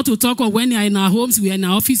 Not to talk of when we are in our homes, we are in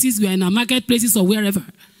our offices, we are in our marketplaces or wherever.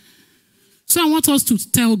 So I want us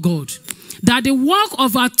to tell God that the work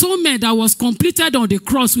of atonement that was completed on the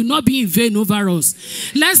cross will not be in vain over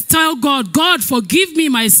us. Let's tell God, God, forgive me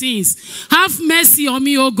my sins. Have mercy on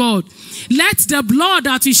me, O God. Let the blood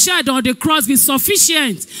that you shed on the cross be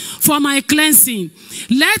sufficient for my cleansing.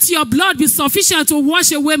 Let your blood be sufficient to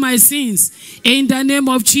wash away my sins. In the name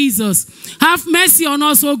of Jesus. Have mercy on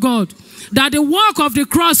us, O God, that the work of the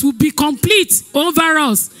cross will be complete over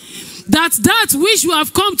us. That which you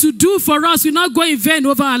have come to do for us will not go in vain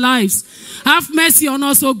over our lives. Have mercy on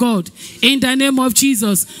us, O God, in the name of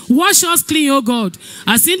Jesus. Wash us clean, O God,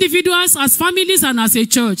 as individuals, as families, and as a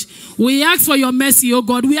church. We ask for your mercy, O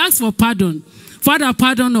God. We ask for pardon. Father,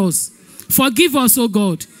 pardon us. Forgive us, O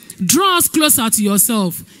God. Draw us closer to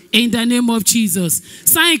yourself, in the name of Jesus.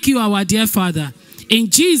 Thank you, our dear Father. In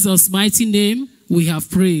Jesus' mighty name, we have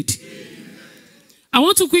prayed. I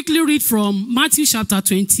want to quickly read from Matthew chapter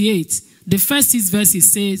 28. The first 6 verses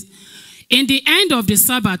says, in the end of the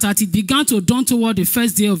Sabbath, as it began to dawn toward the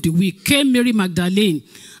first day of the week, came Mary Magdalene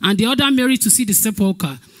and the other Mary to see the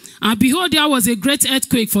sepulchre. And behold, there was a great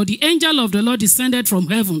earthquake, for the angel of the Lord descended from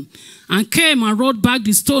heaven and came and rolled back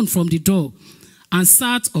the stone from the door and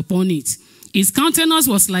sat upon it. His countenance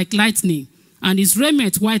was like lightning, and his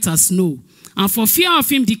raiment white as snow. And for fear of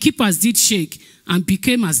him, the keepers did shake and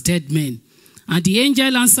became as dead men. And the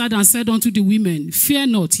angel answered and said unto the women, fear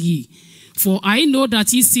not ye, for I know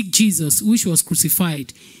that ye seek Jesus, which was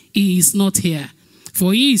crucified. He is not here,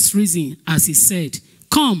 for he is risen, as he said.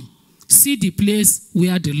 Come, see the place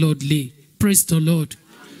where the Lord lay. Praise the Lord.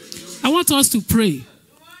 I want us to pray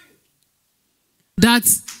that,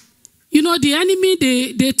 the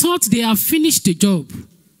enemy, they thought they have finished the job.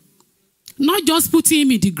 Not just putting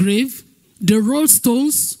him in the grave, they rolled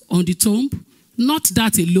stones on the tomb. Not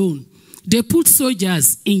that alone. They put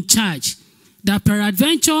soldiers in charge, that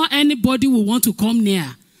peradventure anybody will want to come near.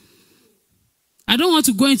 I don't want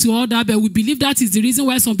to go into all that, but we believe that is the reason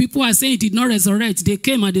why some people are saying he did not resurrect. They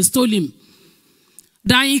came and they stole him.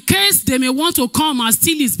 That in case they may want to come and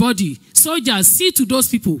steal his body, soldiers, see to those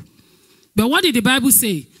people. But what did the Bible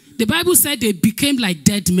say? The Bible said they became like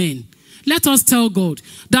dead men. Let us tell God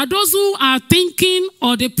that those who are thinking,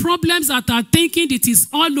 or the problems that are thinking it is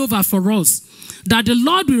all over for us, that the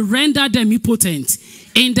Lord will render them impotent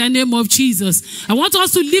in the name of Jesus. I want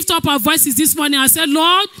us to lift up our voices this morning and say,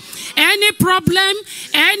 Lord, any problem,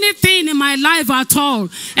 anything in my life at all,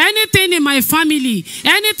 anything in my family,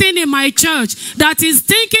 anything in my church that is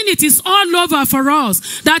thinking it is all over for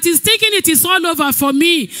us, that is thinking it is all over for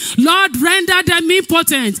me, Lord, render them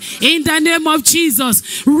impotent in the name of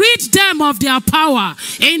Jesus. Rid them of their power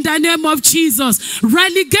in the name of Jesus.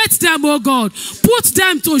 Relegate them, oh God. Put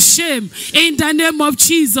them to shame in the name of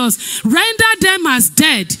Jesus. Render them as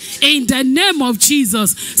dead in the name of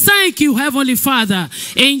Jesus. Thank you, Heavenly Father.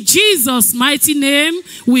 In Jesus' mighty name,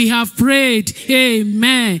 we have prayed.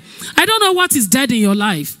 Amen. I don't know what is dead in your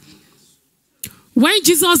life. When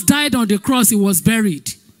Jesus died on the cross, he was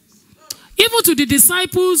buried. Even to the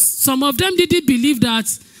disciples, some of them didn't believe that,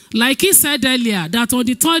 like he said earlier, that on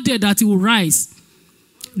the third day that he will rise.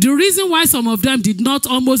 The reason why some of them did not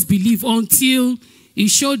almost believe until he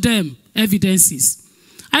showed them evidences.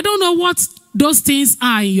 I don't know what those things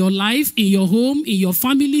are in your life, in your home, in your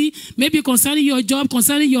family, maybe concerning your job,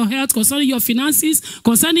 concerning your health, concerning your finances,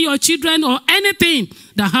 concerning your children, or anything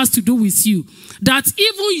that has to do with you. That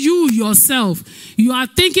even you yourself, you are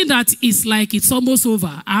thinking that it's like it's almost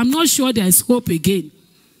over. I'm not sure there is hope again.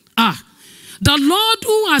 The Lord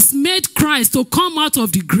who has made Christ to come out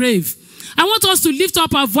of the grave, I want us to lift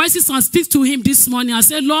up our voices and speak to him this morning and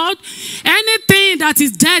say, Lord, anything that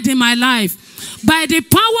is dead in my life, by the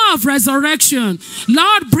power of resurrection,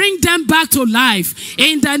 Lord, bring them back to life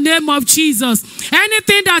in the name of Jesus.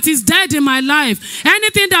 Anything that is dead in my life,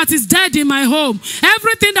 anything that is dead in my home,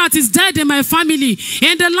 everything that is dead in my family,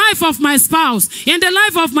 in the life of my spouse, in the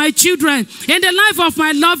life of my children, in the life of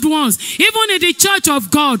my loved ones, even in the church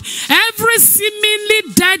of God, every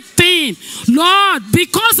seemingly dead thing, Lord,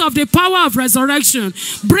 because of the power of resurrection,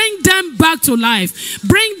 bring them back to life.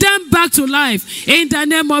 Bring them back to life in the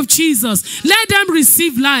name of Jesus. Let them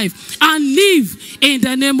receive life and live in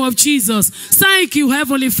the name of Jesus. Thank you,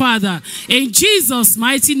 Heavenly Father. In Jesus'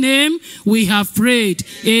 mighty name, we have prayed.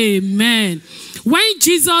 Amen. When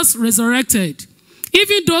Jesus resurrected,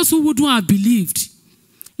 even those who wouldn't have believed,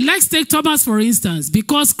 let's take Thomas for instance,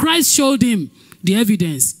 because Christ showed him the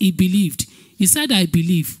evidence, he believed. He said, I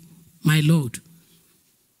believe, my Lord.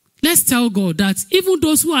 Let's tell God that even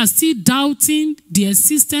those who are still doubting the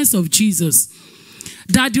existence of Jesus,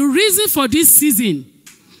 that the reason for this season,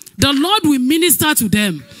 the Lord will minister to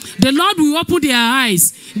them. The Lord will open their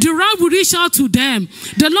eyes. The Lord will reach out to them.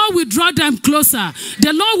 The Lord will draw them closer.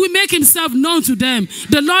 The Lord will make himself known to them.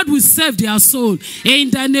 The Lord will save their soul.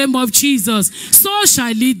 In the name of Jesus. So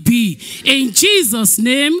shall it be. In Jesus'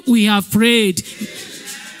 name we have prayed.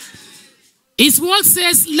 His word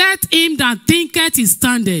says, let him that thinketh he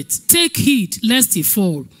standeth take heed lest he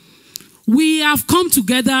fall. We have come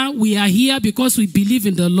together. We are here because we believe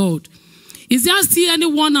in the Lord. Is there still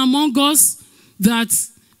anyone among us that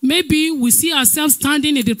maybe we see ourselves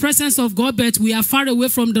standing in the presence of God, but we are far away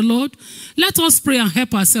from the Lord? Let us pray and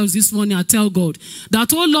help ourselves this morning and tell God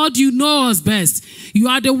that, oh Lord, you know us best. You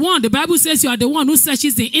are the one. The Bible says you are the one who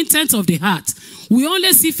searches the intent of the heart. We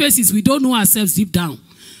only see faces. We don't know ourselves deep down.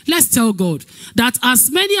 Let's tell God that as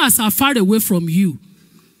many as are far away from you,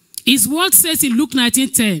 his word says in Luke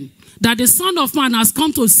 19:10, that the Son of Man has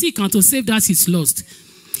come to seek and to save that is lost.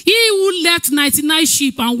 He who left 99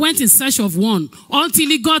 sheep and went in search of one until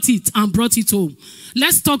he got it and brought it home.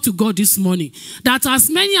 Let's talk to God this morning. That as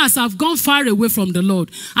many as have gone far away from the Lord,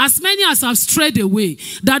 as many as have strayed away,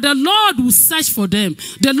 that the Lord will search for them.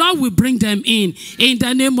 The Lord will bring them in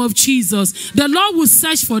the name of Jesus. The Lord will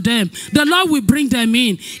search for them. The Lord will bring them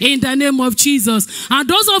in the name of Jesus. And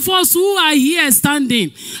those of us who are here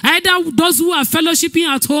standing, either those who are fellowshipping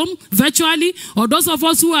at home virtually, or those of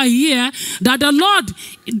us who are here, that the Lord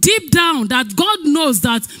deep down, that God knows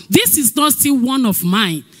that this is not still one of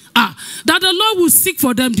mine. That the Lord will seek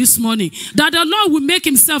for them this morning. That the Lord will make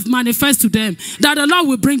himself manifest to them. That the Lord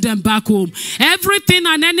will bring them back home. Everything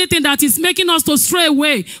and anything that is making us to stray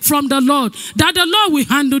away from the Lord, that the Lord will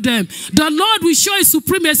handle them. The Lord will show his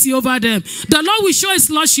supremacy over them. The Lord will show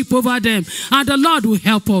his lordship over them. And the Lord will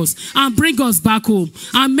help us and bring us back home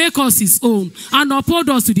and make us his own and uphold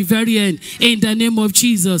us to the very end in the name of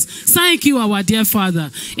Jesus. Thank you, our dear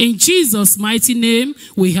Father. In Jesus' mighty name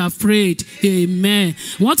we have prayed. Amen.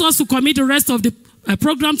 I want us to commit the rest of the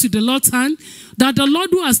program to the Lord's hand, that the Lord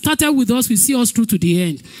who has started with us will see us through to the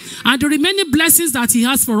end. And the remaining blessings that he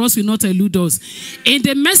has for us will not elude us. In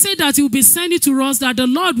the message that he will be sending to us, that the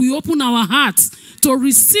Lord will open our hearts to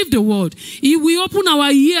receive the word. He will open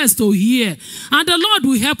our ears to hear. And the Lord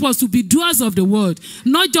will help us to be doers of the word,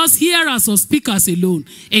 not just hearers or speakers alone.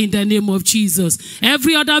 In the name of Jesus.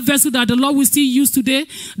 Every other vessel that the Lord will still use today,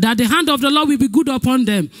 that the hand of the Lord will be good upon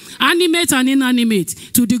them, animate and inanimate,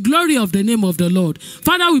 to the glory of the name of the Lord.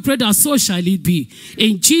 Father, we pray that so shall it be.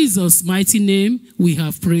 In Jesus' mighty name we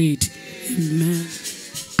have prayed. Amen.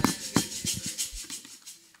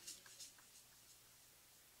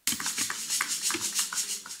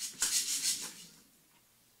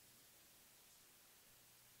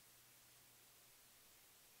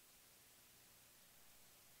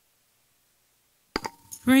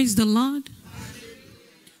 Praise the Lord.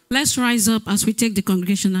 Let's rise up as we take the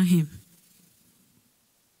congregational hymn.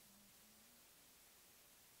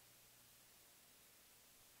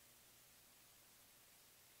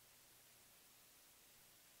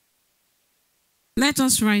 Let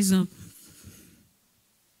us rise up.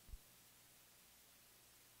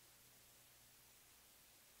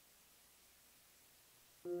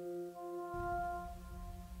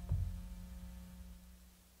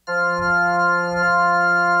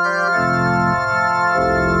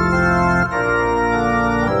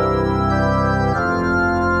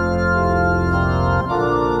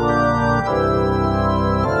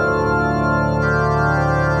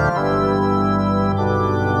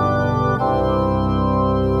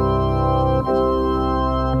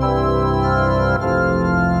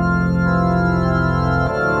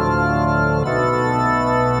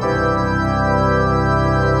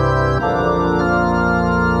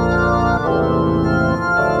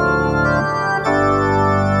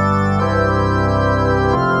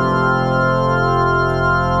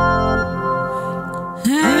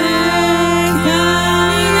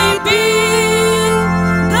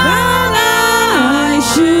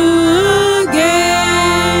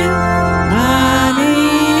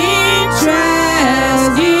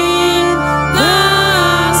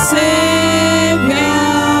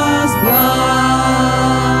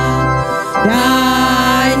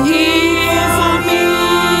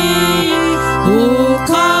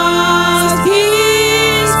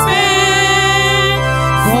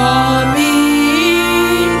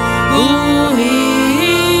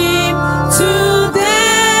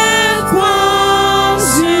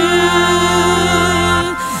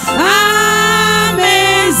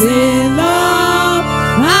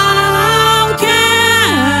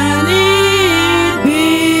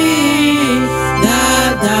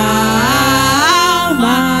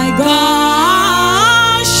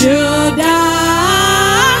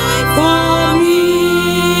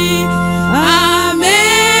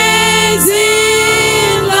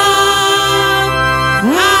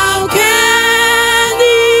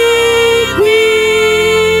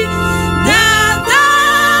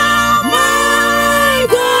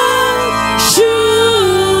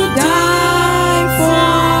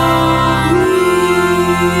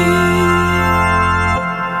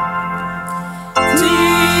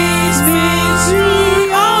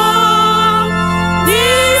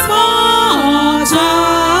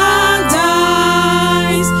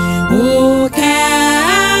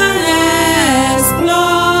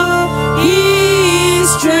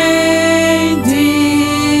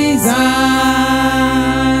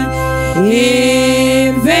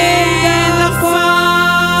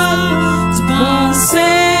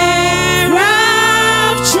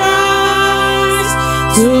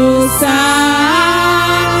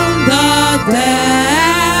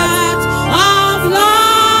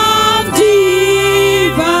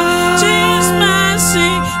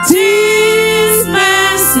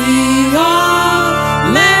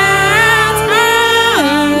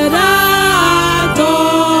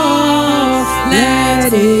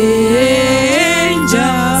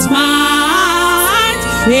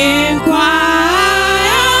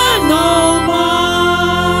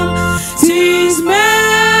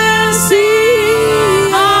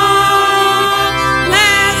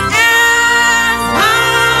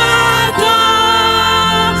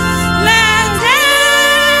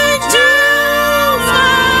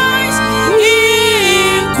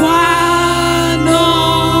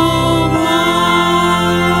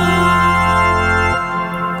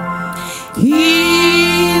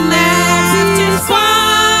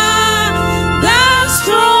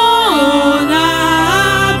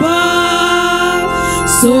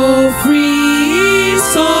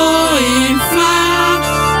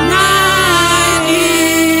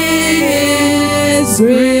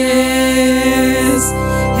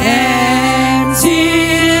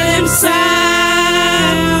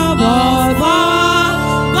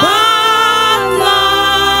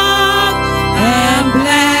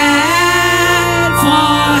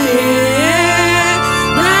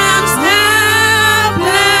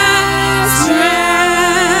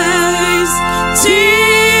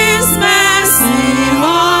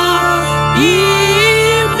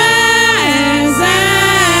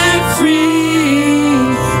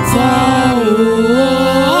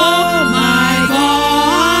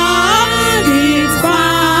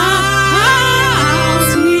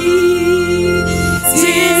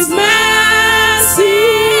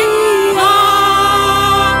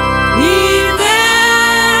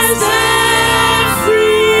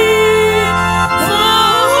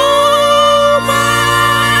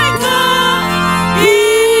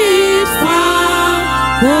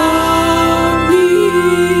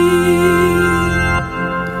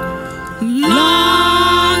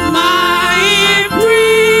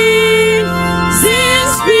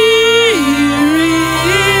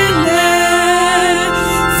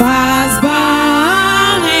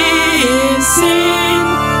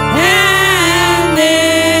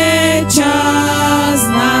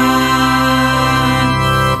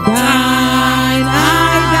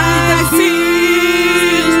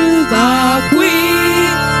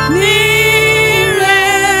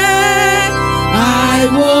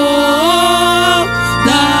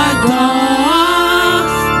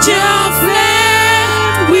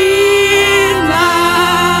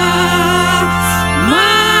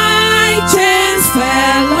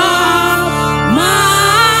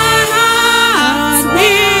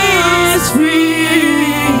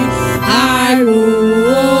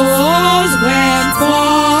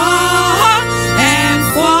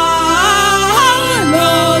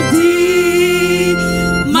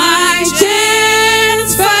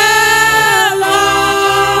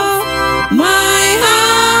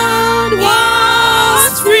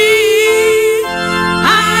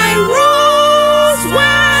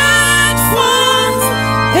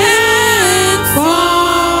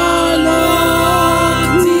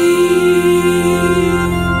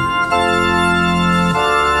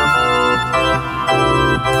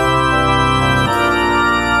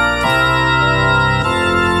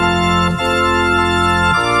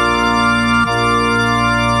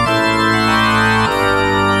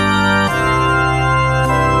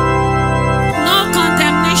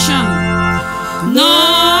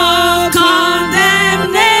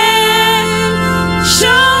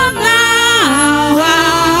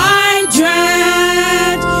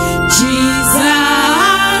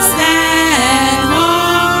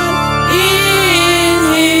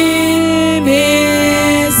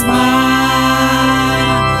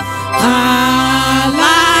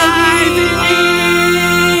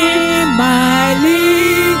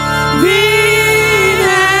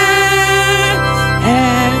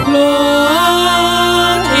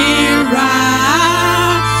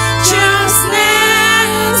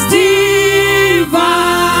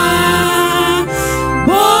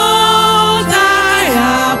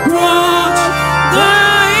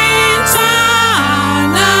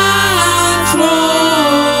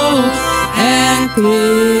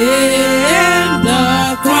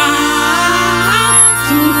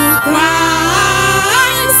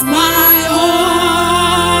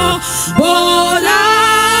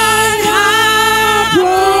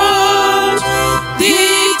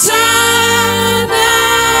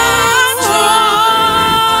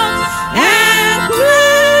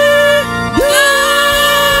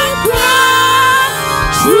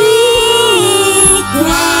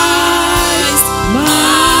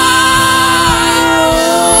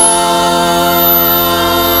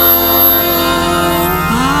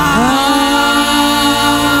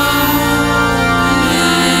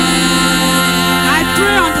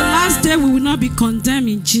 day we will not be condemned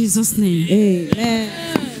in Jesus' name. Amen.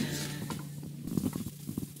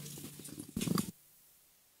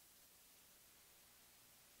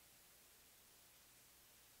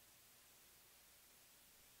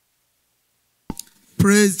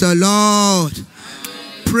 Praise the Lord.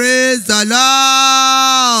 Praise the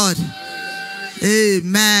Lord.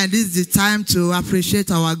 Amen. This is the time to appreciate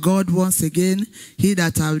our God once again. He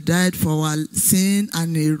that have died for our sin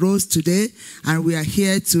and he rose today. And we are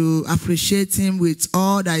here to appreciate him with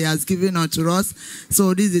all that he has given unto us.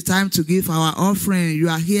 So this is the time to give our offering. You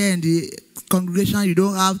are here in the congregation. You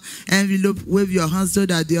don't have envelope. Wave your hands so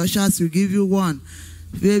that the ushers will give you one.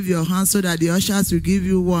 Wave your hands so that the ushers will give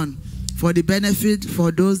you one. For the benefit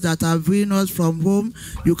for those that are viewing us from home,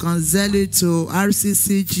 you can send it to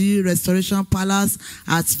RCCG Restoration Palace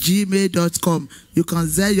at gmail.com. You can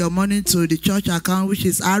send your money to the church account, which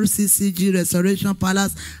is RCCG Restoration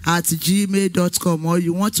Palace at gmail.com. Or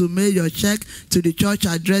you want to mail your check to the church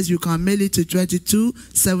address, you can mail it to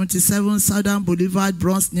 2277 Southern Boulevard,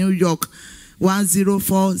 Bronx, New York,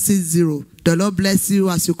 10460. The Lord bless you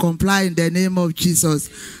as you comply in the name of Jesus.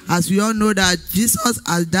 As we all know that Jesus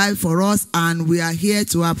has died for us and we are here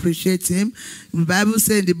to appreciate him. The Bible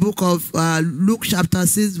says in the book of Luke chapter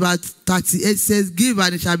 6 verse 38 says, give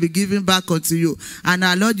and it shall be given back unto you. And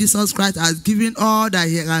our Lord Jesus Christ has given all that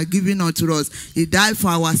he has given unto us. He died for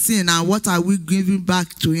our sin, and what are we giving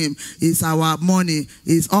back to him? It's our money.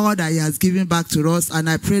 It's all that he has given back to us. And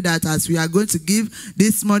I pray that as we are going to give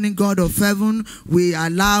this morning, God of heaven, we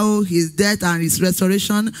allow his death and his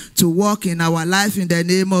restoration to work in our life in the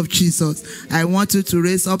name of Jesus. I want you to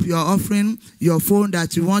raise up your offering, your phone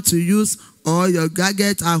that you want to use, or your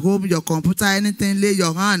gadget at home, your computer, anything. Lay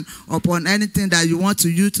your hand upon anything that you want to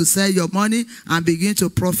use to sell your money and begin to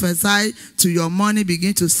prophesy to your money.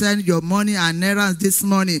 Begin to send your money and errands this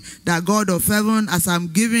morning. That God of heaven, as I'm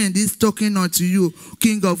giving this token unto you,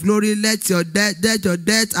 King of glory, let your death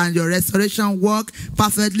and your restoration work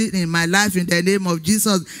perfectly in my life in the name of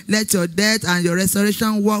Jesus. Let your death and your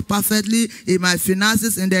restoration work perfectly in my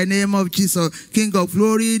finances in the name of Jesus. King of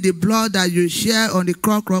glory, the blood that you share on the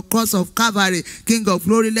cross of Calvary, King of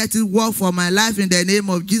glory, let it work for my life in the name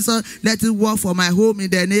of Jesus. Let it work for my home in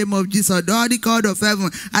the name of Jesus. The God of heaven,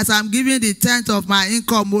 as I'm giving the tenth of my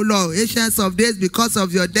income, O Lord, ancients of days, because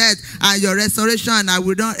of your death and your restoration, I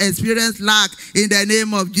will not experience lack in the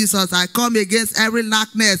name of Jesus. I come against every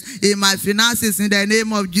lackness in my finances in the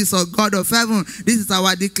name of Jesus. God of heaven, this is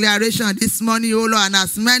our declaration this morning, O Lord, and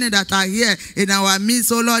as many that are here in our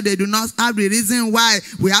midst, O Lord, they do not have the reason why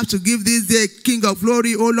we have to give this day. King of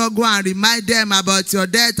glory, O Lord, go and remind them about your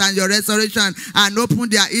death and your restoration and open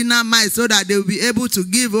their inner mind so that they will be able to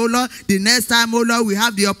give, O Lord, the next time, O Lord, we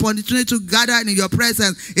have the opportunity to gather in your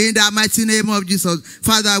presence in the mighty name of Jesus.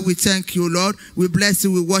 Father, we thank you, Lord. We bless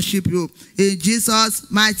you. We worship you. In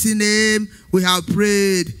Jesus' mighty name, we have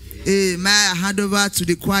prayed. Amen. I hand over to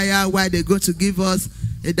the choir while they go to give us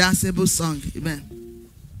a danceable song. Amen.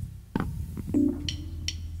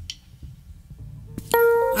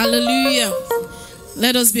 Hallelujah.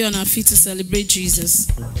 Let us be on our feet to celebrate Jesus.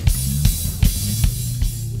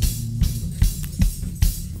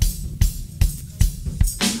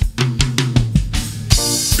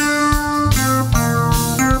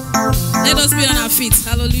 Let us be on our feet.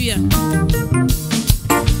 Hallelujah.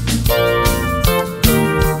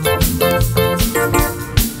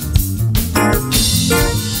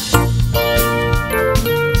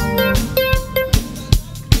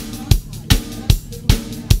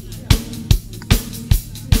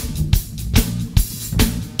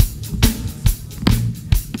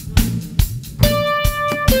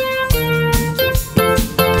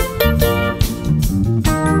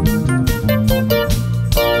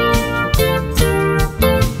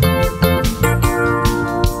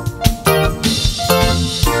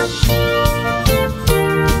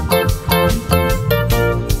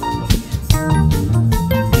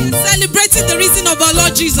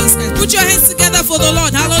 Jesus Christ. Put your hands together for the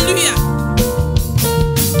Lord. Hallelujah.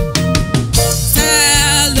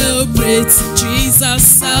 Celebrate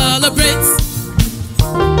Jesus, celebrate.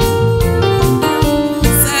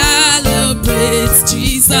 Celebrate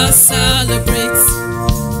Jesus, celebrate.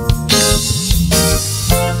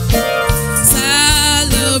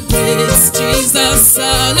 Celebrate Jesus,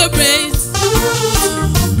 celebrate.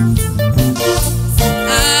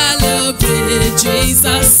 Celebrate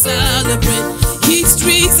Jesus, celebrate. He's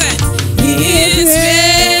risen. He is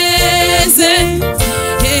risen.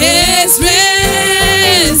 He is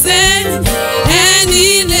risen.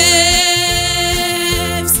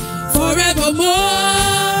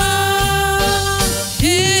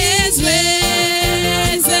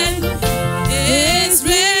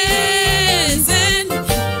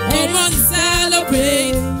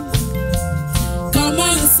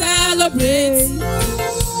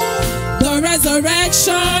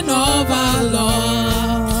 resurrection of our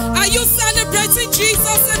Lord. Are you celebrating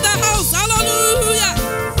Jesus in the house? Hallelujah.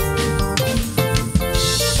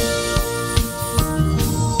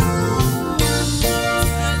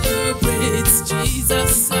 Celebrate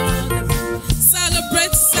Jesus.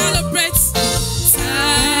 Celebrate, celebrate,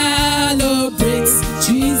 celebrate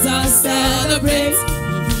Jesus. Celebrate.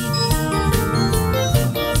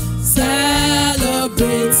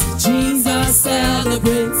 Celebrate Jesus.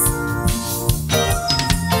 Celebrate.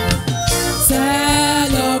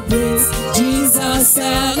 Celebrate Jesus.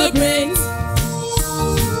 Celebrate.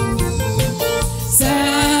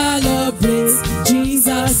 Celebrate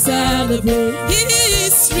Jesus. Celebrate. He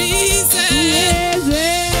is risen. He is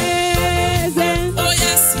risen. Oh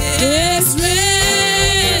yes, He is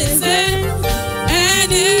risen.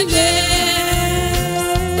 And He lives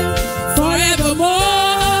forevermore.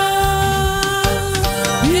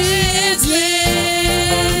 He is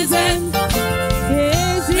risen. He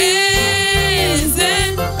is risen.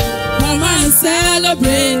 Come on and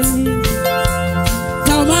celebrate.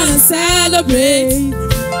 Come on and celebrate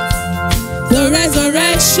the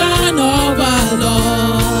resurrection of our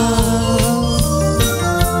Lord.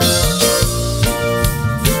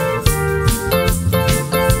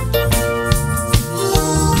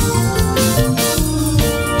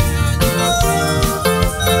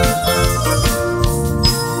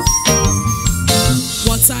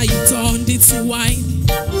 Water you turned into wine.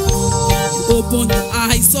 You opened the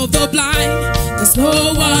eyes of the blind. There's no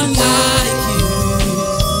one like you.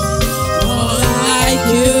 No one like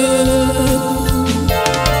you.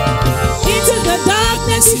 Into the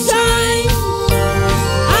darkness you shine.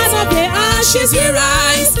 Out of the ashes we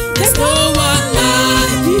rise. There's no one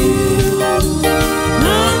like you.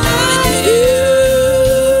 No one like you.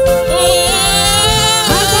 Oh,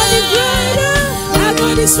 our God is greater. Our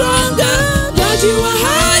God is stronger. God, you are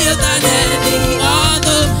higher than any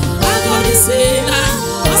other. Our God is healer.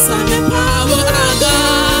 Awesome in power. Our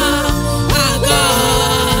God. Our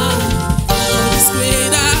God. Our God is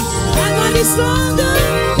greater. Our God is stronger.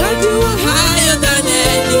 God, you are higher than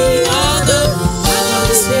any other. Our God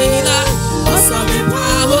is healer. Awesome in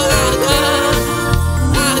power. Our God.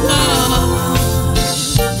 Our God.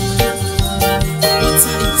 What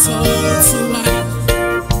are you talking to?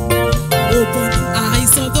 Open the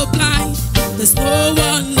eyes of the blind. There's no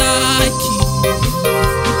one like you.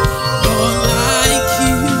 None like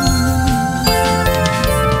you.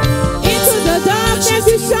 Into the darkness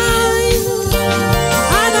we shine.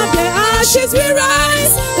 Out of the ashes we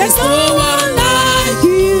rise. There's no one like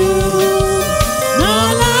you.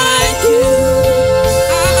 None like you.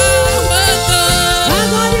 Our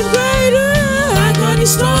God is greater. Our God is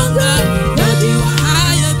stronger. God, you are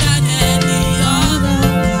higher than any other.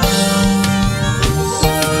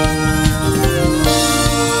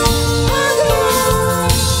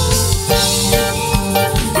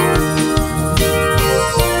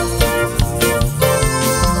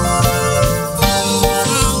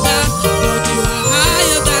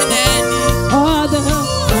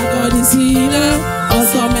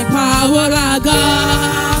 Awesome in power, our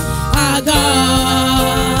God, our God.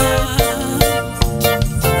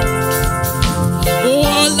 Oh,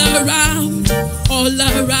 all around, all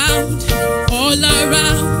around, all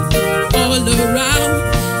around, all around.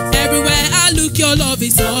 Everywhere I look, your love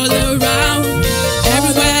is all around.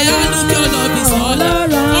 Everywhere I look, your love is all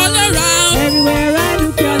around. All around. Everywhere I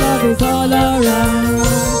look, your love is all around.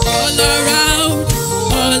 All around,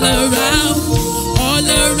 all around, all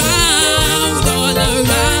around, all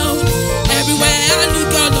around. Everywhere I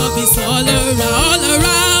look, your love is all around, all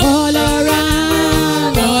around, all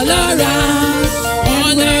around, all around,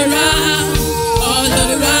 all around, all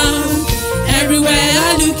around. Everywhere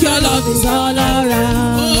I look, your love is all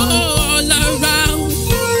around. Oh, all around,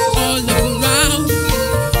 all around,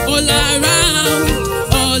 all around,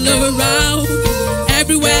 all around.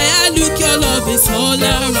 Everywhere I look, your love is all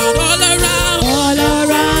around, all around, all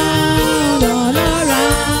around, all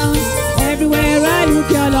around. Everywhere I look,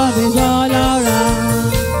 your love is all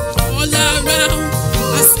around, all around.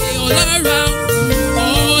 I say all around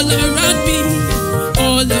me,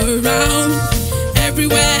 all around.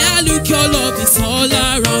 Everywhere I look, your love is all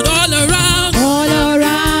around, all around, all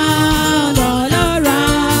around, all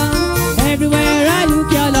around. Everywhere I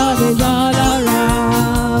look, your love is all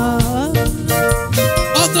around.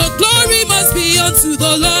 All the glory must be unto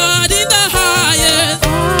the Lord in the house.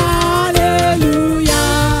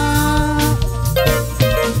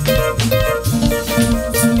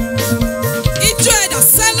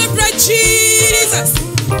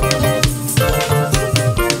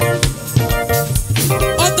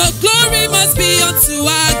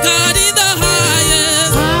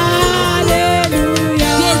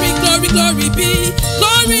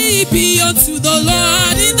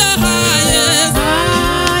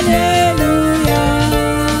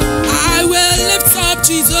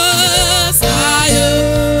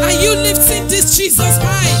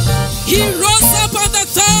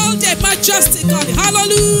 majestically.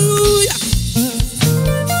 Hallelujah.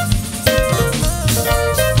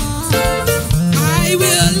 I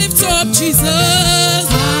will lift up Jesus.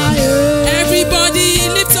 Everybody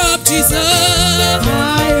lift up Jesus.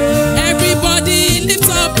 Everybody lift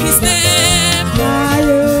up his name.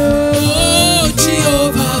 Oh,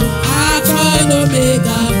 Jehovah, Alpha and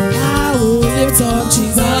Omega. I will lift up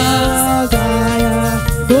Jesus.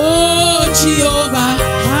 Oh, Jehovah,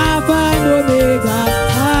 Alpha and Omega.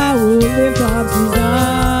 I will lift up Jesus.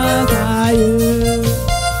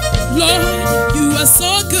 Lord, you are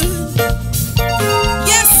so good.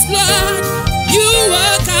 Yes, Lord, you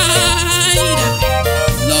are kind.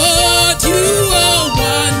 Lord, you are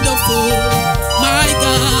wonderful. My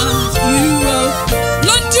God, you are.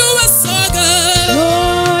 Lord, you are so good.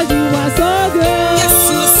 Lord, you are so good. Yes,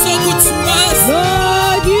 you are so good to us.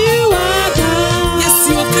 Lord, you are kind. Yes,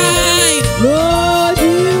 you are kind. Lord,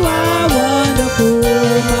 you are wonderful.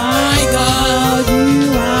 My God,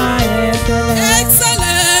 you are excellent.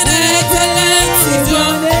 Excellent, excellent is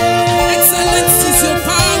your name. Excellent is your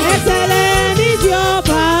power. Excellent is your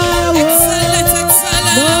power. Excellent,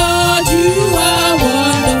 excellent. Lord, you are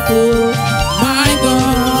wonderful. My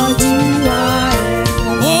God, you are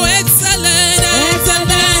excellent. Oh, excellent,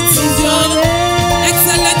 excellent is your name.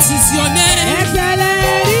 Excellent is your name.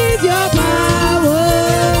 Excellent is your power.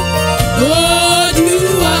 Lord, you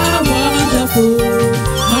are wonderful.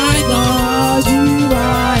 My God, you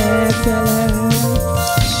are excellent.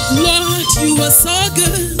 Lord, you are so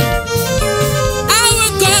good. Our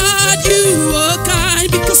God, you are kind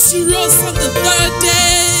because you rose on the third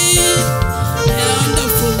day.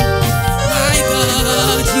 Wonderful. My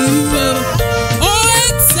God, you are. Oh,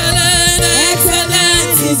 excellent,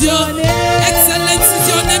 excellent is your name. Excellent is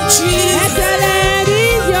your name, Jesus. Excellent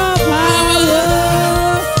is your power.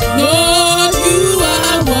 Lord, you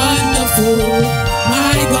are wonderful.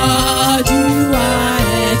 My God, You are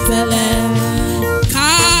excellent.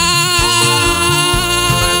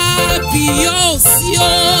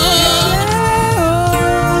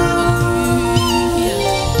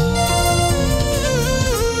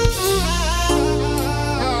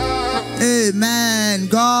 Amen.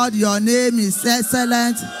 God, your name is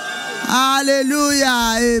excellent.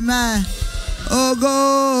 Hallelujah. Amen. Oh,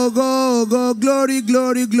 go. Glory,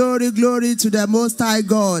 glory, glory, glory to the Most High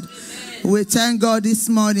God. We thank God this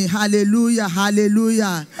morning. Hallelujah.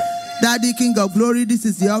 Hallelujah. Daddy, King of glory, this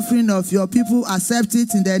is the offering of your people. Accept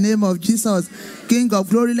it in the name of Jesus. King of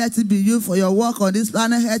glory, let it be you for your work on this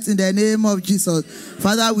planet earth in the name of Jesus.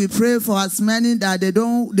 Father, we pray for as many that they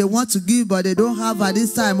want to give, but they don't have at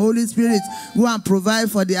this time. Holy Spirit, go and provide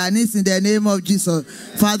for their needs in the name of Jesus.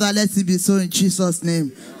 Father, let it be so in Jesus'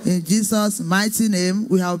 name. In Jesus' mighty name,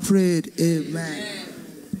 we have prayed. Amen.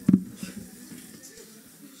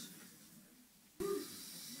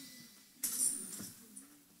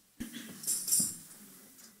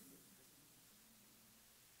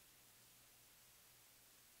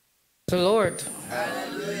 The Lord.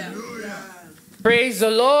 Hallelujah. Praise the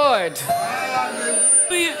Lord.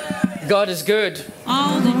 Hallelujah. God is good.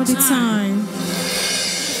 All the time.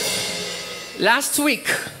 Last week,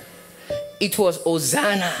 it was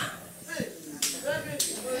Hosanna.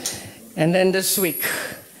 And then this week,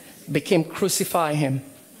 became crucify him.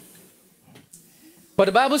 But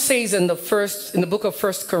the Bible says in the book of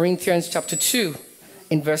 1 Corinthians chapter 2,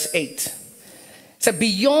 in verse 8, it said,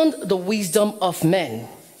 beyond the wisdom of men,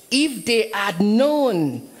 if they had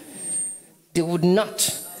known, they would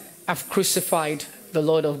not have crucified the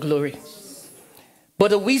Lord of glory. But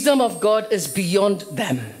the wisdom of God is beyond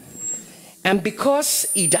them. And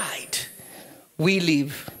because he died, we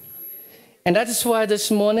live. And that is why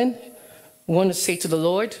this morning, we want to say to the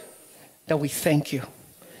Lord that we thank you.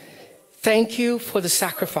 Thank you for the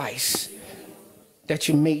sacrifice that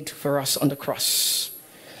you made for us on the cross.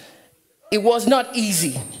 It was not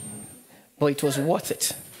easy, but it was worth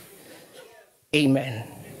it. Amen.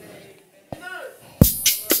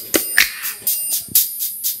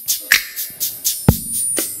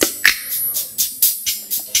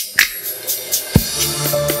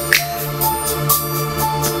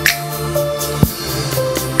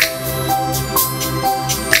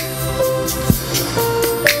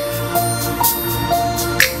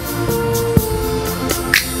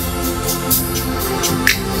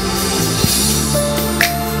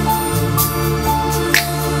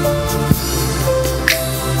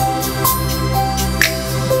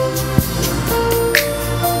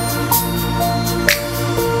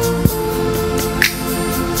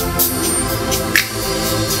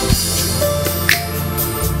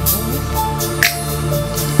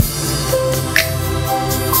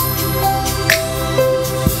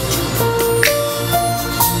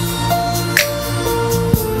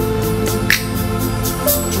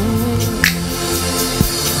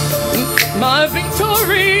 My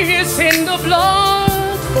victory is in the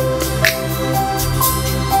blood.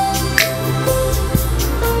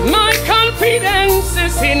 My confidence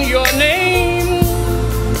is in your name.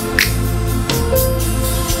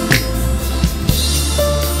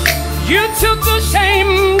 You took the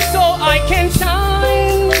shame so I can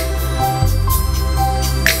shine.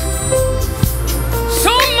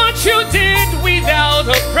 So much you did without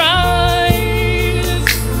a price.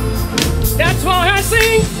 That's why I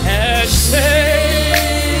sing,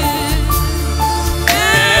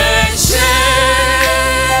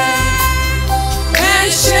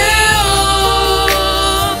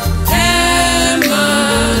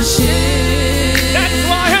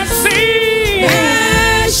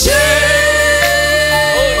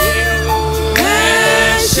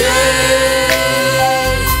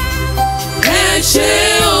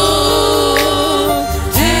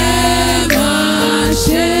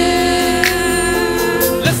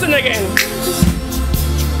 listen again.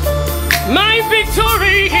 My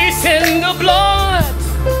victory is in the blood.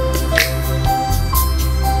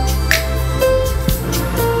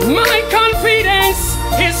 My confidence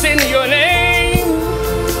is in your name.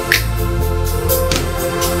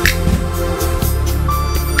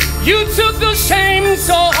 You took the shame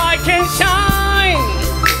so I can shine.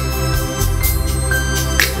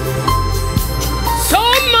 So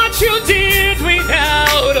much you did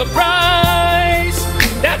without a price.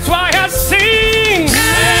 That's why I sing.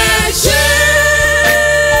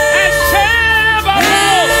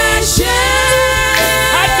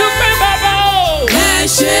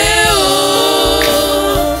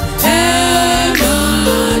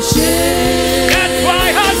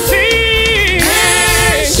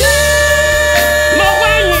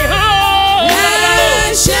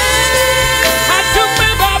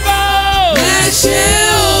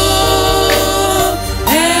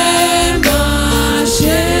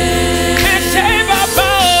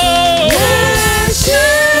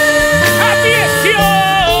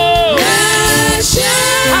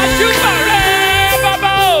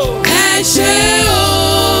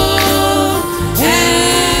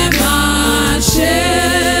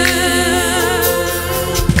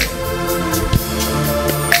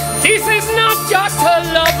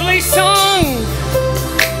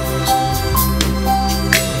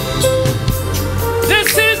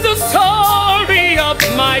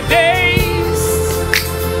 My days,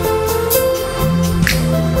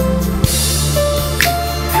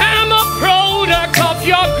 I'm a product of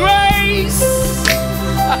your grace.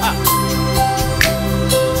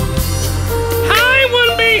 I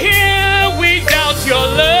wouldn't be here without your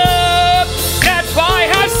love. That's why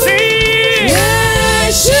I sing.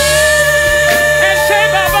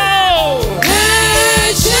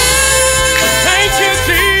 Thank you,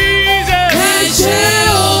 Jesus.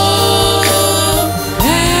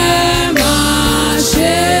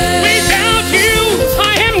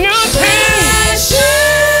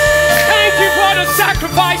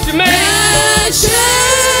 Sacrifice you made.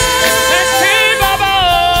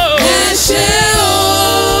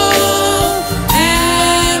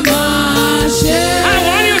 I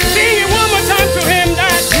want you to sing it one more time to him.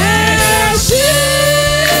 That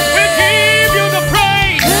we'll give you the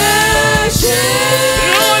praise.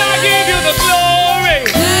 Lord, I give you the glory.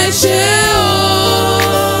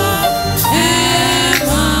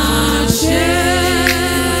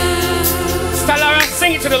 Stella,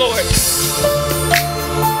 sing it to the Lord.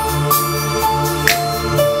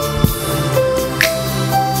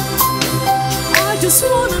 I just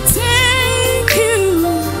wanna thank you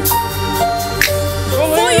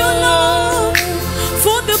for your love,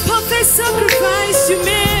 for the perfect sacrifice you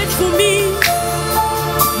made for me.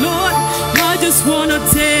 Lord, I just wanna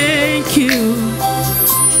thank you.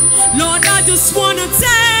 Lord, I just wanna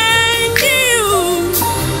thank you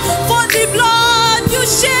for the blood you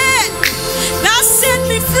shed that set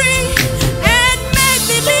me free and made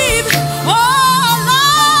me live. Oh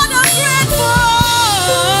Lord, I'm grateful.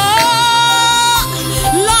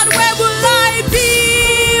 Lord, where will I be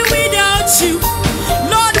without you?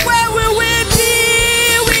 Lord, where will we be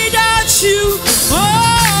without you? Oh,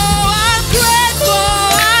 I'm grateful,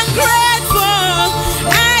 I'm grateful.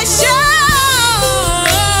 I shall.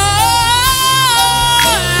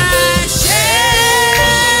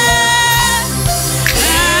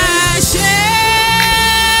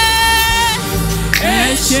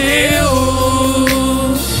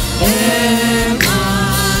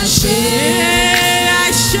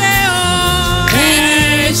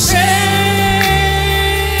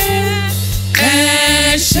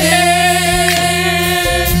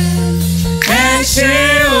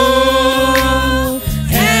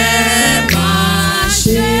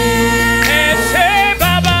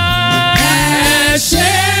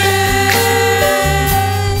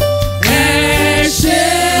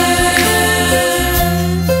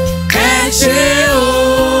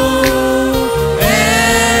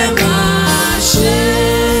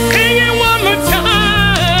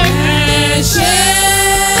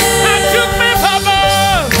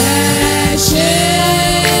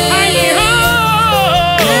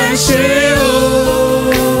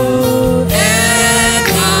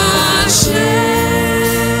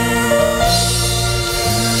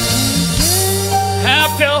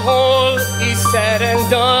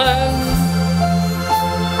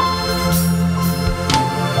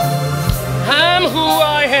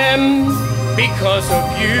 because of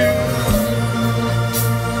you.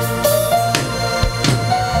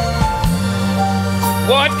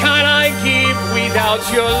 What can I give without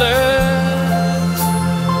your love?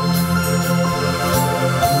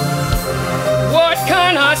 What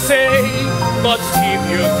can I say but give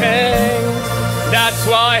you thanks? That's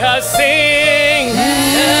why I sing.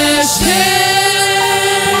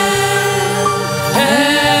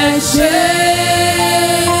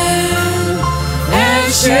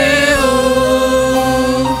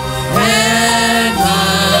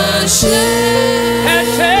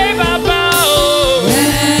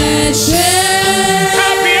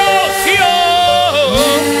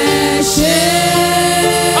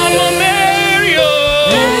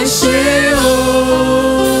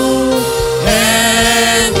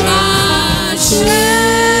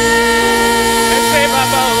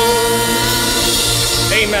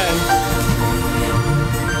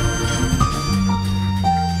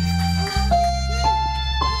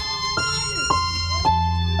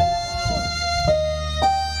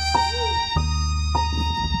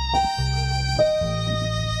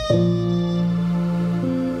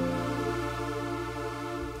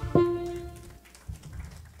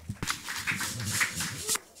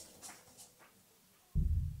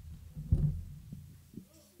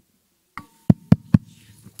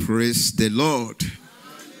 Praise the Lord.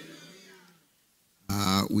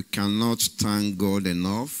 We cannot thank God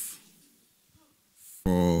enough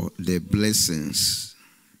for the blessings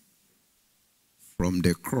from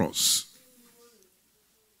the cross,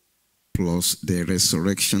 plus the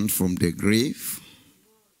resurrection from the grave,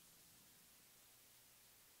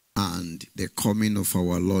 and the coming of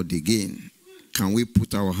our Lord again. Can we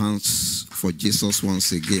put our hands for Jesus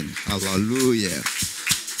once again? Hallelujah.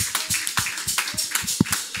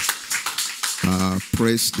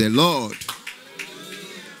 Praise the Lord.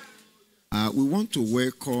 We want to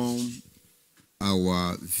welcome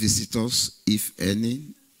our visitors, if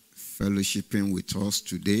any, fellowshipping with us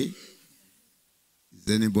today. Is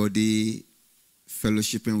anybody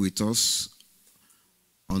fellowshipping with us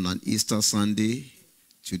on an Easter Sunday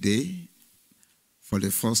today? For the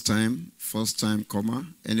first time comer?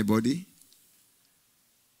 Anybody?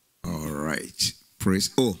 All right. Praise.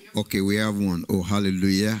 Oh, okay, we have one. Oh,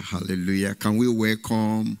 hallelujah, hallelujah. Can we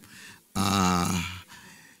welcome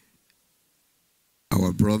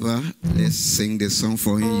our brother? Let's sing the song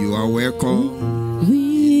for him. You are welcome.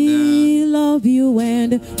 We love you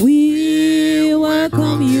and we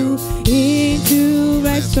welcome you into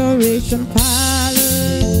Restoration Palace.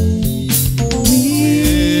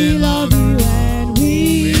 We love you and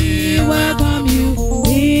we welcome you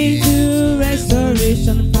into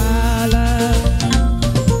Restoration Palace.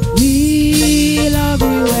 We love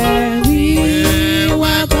you and we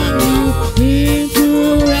welcome you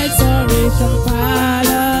into Restoration Palace.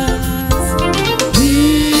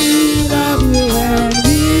 We love you and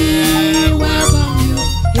we welcome you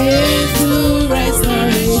into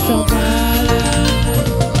Restoration Palace.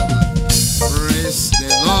 Praise the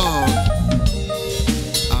Lord.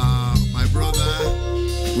 My brother,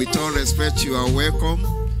 with all respect, you are welcome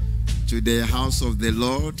to the house of the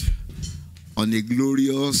Lord on a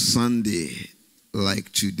glorious Sunday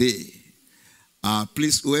like today.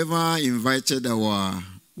 Please, whoever invited our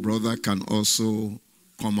brother can also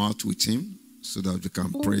come out with him so that we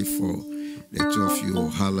can pray for the two of you.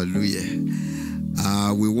 Hallelujah.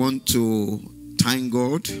 We want to thank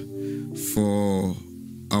God for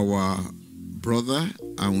our brother,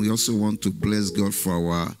 and we also want to bless God for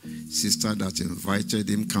our sister that invited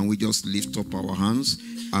him. Can we just lift up our hands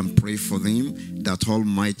and pray for them, that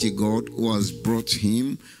Almighty God who has brought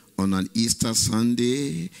him on an Easter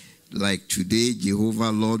Sunday like today,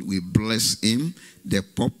 Jehovah Lord, we bless him. The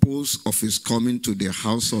purpose of his coming to the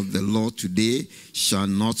house of the Lord today shall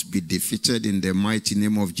not be defeated in the mighty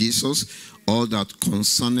name of Jesus. All that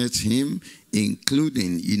concerneth him,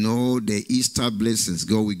 including, the Easter blessings,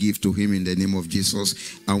 God will give to him in the name of Jesus.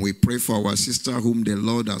 And we pray for our sister whom the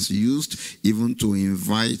Lord has used even to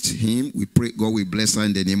invite him. We pray God will bless her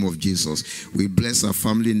in the name of Jesus. We bless her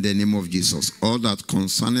family in the name of Jesus. All that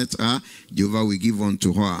concerneth her, Jehovah will give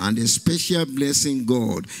unto her. And a special blessing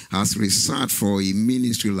God has reserved for a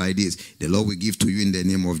ministry like this, the Lord will give to you in the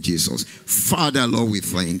name of Jesus. Father, Lord, we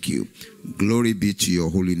thank you. Glory be to your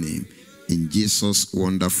holy name. In Jesus'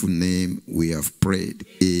 wonderful name we have prayed.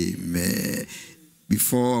 Amen.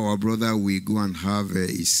 Before our brother we go and have a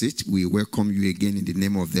seat, we welcome you again in the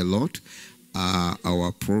name of the Lord.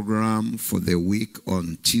 Our program for the week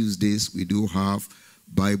on Tuesdays, we do have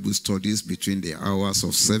Bible studies between the hours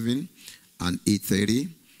of 7 and 8:30.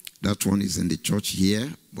 That one is in the church here.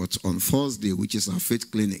 But on Thursday, which is our faith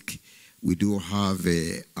clinic, We do have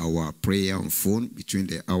our prayer on phone between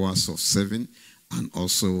the hours of 7 and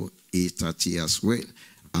also 8:30 as well.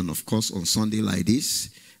 And of course, on Sunday like this,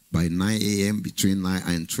 by 9 a.m., between 9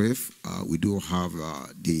 and 12, we do have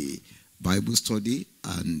the Bible study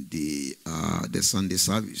and the Sunday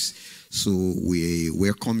service. So we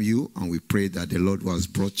welcome you and we pray that the Lord who has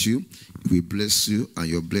brought you, we bless you and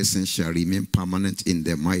your blessings shall remain permanent in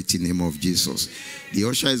the mighty name of Jesus. The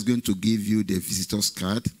usher is going to give you the visitor's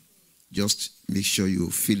card. Just make sure you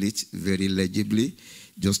fill it very legibly,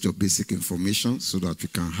 just your basic information so that we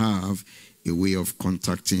can have a way of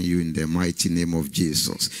contacting you in the mighty name of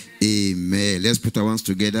Jesus. Amen. Let's put our hands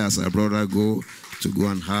together as our brother go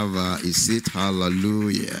and have a seat.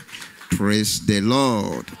 Hallelujah. Praise the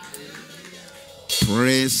Lord.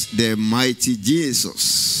 Praise the mighty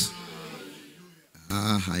Jesus.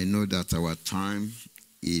 I know that our time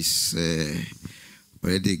is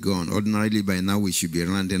already gone. Ordinarily by now we should be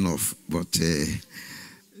rounding off, but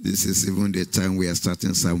this is even the time we are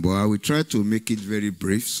starting some. But I will try to make it very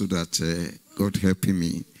brief so that God helping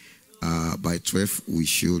me, by 12 we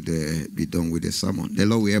should be done with the sermon. The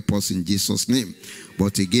Lord will help us in Jesus' name.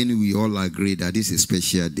 But again, we all agree that this is a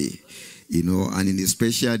special day. You know, and in a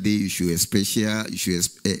special day, you should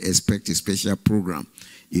expect a special program.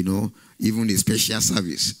 You know, even a special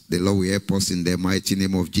service. The Lord will help us in the mighty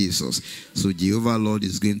name of Jesus. So Jehovah Lord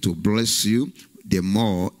is going to bless you the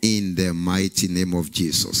more in the mighty name of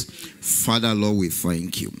Jesus. Father, Lord, we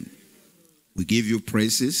thank you. We give you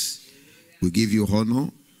praises. We give you honor.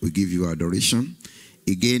 We give you adoration.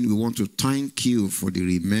 Again, we want to thank you for the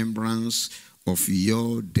remembrance of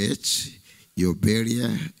your death, your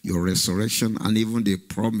burial, your resurrection, and even the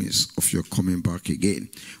promise of your coming back again.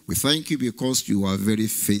 We thank you because you are very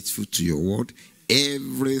faithful to your word.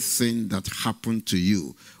 Everything that happened to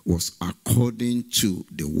you was according to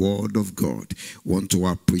the word of God. Want to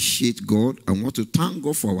appreciate God and want to thank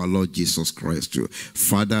God for our Lord Jesus Christ too.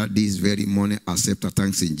 Father, this very morning, accept our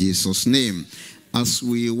thanks in Jesus' name. As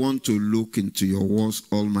we want to look into your words,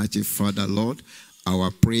 Almighty Father, Lord,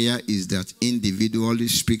 our prayer is that individually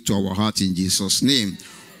speak to our heart in Jesus' name.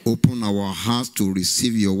 Open our hearts to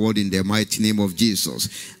receive your word in the mighty name of Jesus.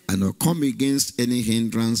 And I'll come against any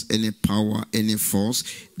hindrance, any power, any force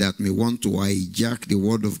that may want to hijack the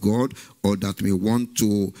word of God, or that may want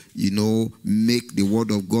to, make the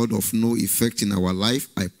word of God of no effect in our life.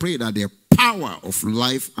 I pray that the power of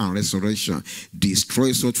life and resurrection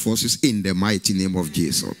destroy such forces in the mighty name of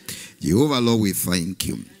Jesus. Jehovah, Lord, we thank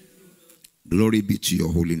you. Glory be to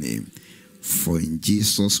your holy name. For in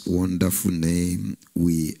Jesus' wonderful name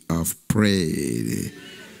we have prayed.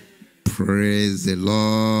 Praise the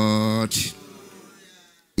Lord.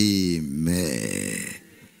 Amen.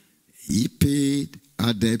 He paid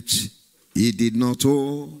a debt he did not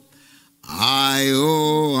owe. I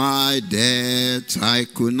owe a debt I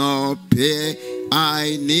could not pay.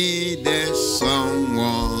 I needed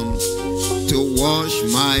someone to wash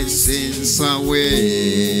my sins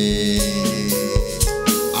away.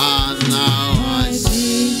 And now I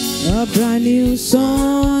sing a brand new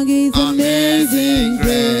song, is amazing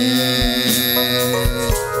grace.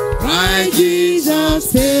 Right,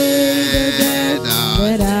 Jesus paid the debt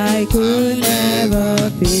that I could never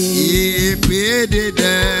pay. He paid the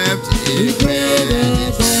debt. He paid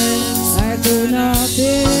the debt I could not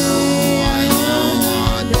pay. I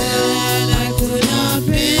owe a debt I could not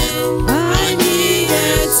pay. I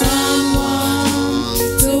needed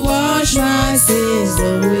someone to wash my sins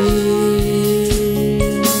away.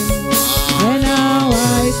 And now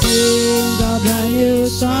I sing a brand new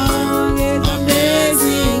song, it's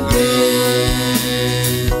amazing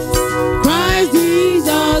grace. Christ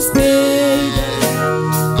Jesus paid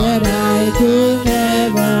that I could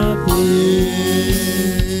never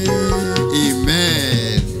pay.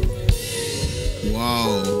 Amen. Wow.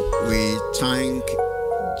 We thank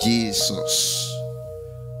Jesus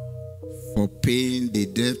for paying the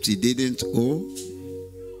debt he didn't owe.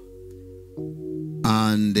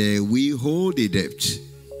 And we hold the debt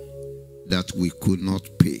that we could not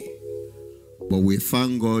pay. But we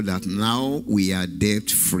thank God that now we are debt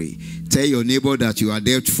free. Tell your neighbor that you are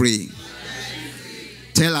debt free.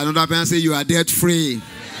 Tell another person, say you are debt free.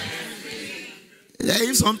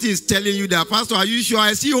 If something is telling you that, Pastor, are you sure?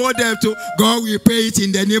 I see hold debt to God will pay it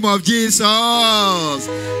in the name of Jesus.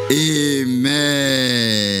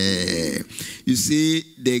 Amen. You see,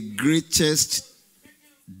 the greatest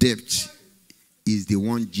debt is the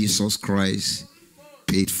one Jesus Christ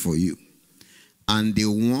paid for you. And the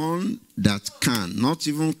one that not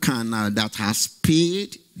even can, that has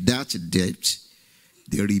paid that debt,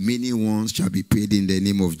 the remaining ones shall be paid in the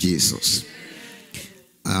name of Jesus.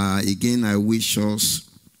 Again, I wish us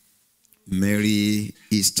Merry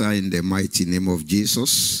Easter in the mighty name of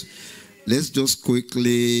Jesus. Let's just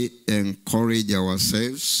quickly encourage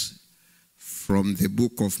ourselves from the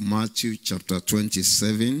book of Matthew chapter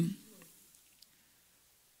 27,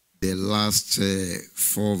 the last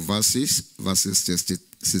 4 verses, verses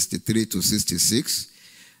 63 to 66,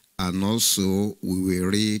 and also we will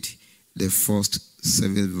read the first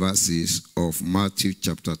 7 verses of Matthew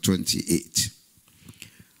chapter 28.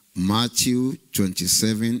 Matthew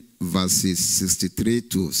 27 verses 63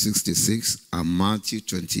 to 66 and Matthew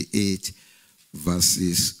 28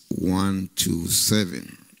 verses 1 to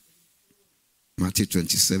 7. Matthew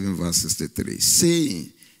 27 verse 63,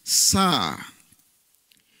 saying, Sir,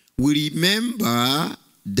 we remember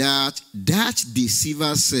that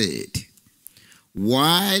deceiver said,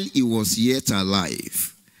 while he was yet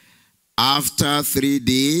alive, after 3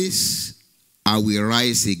 days, I will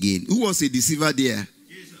rise again. Who was a deceiver there?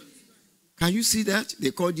 Jesus. Can you see that?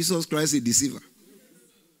 They call Jesus Christ a deceiver.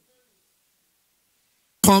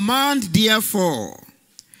 Command, therefore,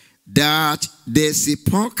 that the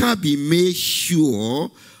sepulchre be made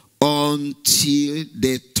sure until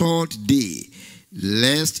the 3rd day,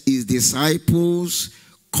 lest his disciples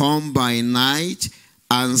come by night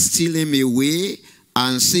and steal him away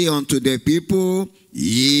and say unto the people,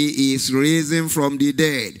 he is risen from the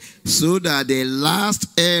dead, so that the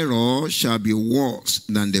last error shall be worse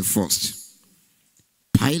than the first.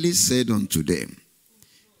 Pilate said unto them,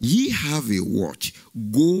 ye have a watch,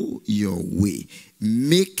 go your way,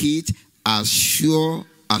 make it as sure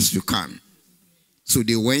as you can. So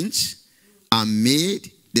they went and made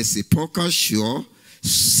the sepulchre sure,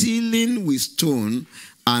 sealing with stone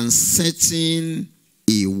and setting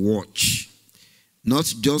a watch.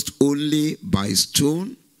 Not just only by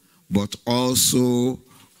stone, but also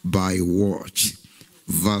by watch.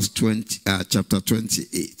 Verse 20, chapter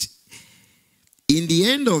 28. In the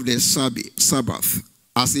end of the Sabbath,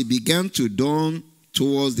 as it began to dawn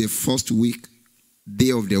towards the first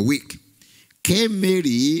day of the week, came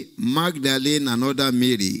Mary Magdalene and other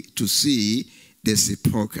Mary to see the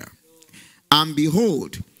sepulchre. And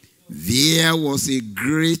behold, there was a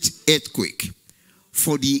great earthquake,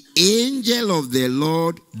 for the angel of the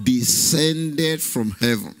Lord descended from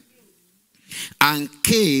heaven and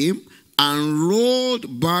came and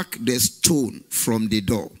rolled back the stone from the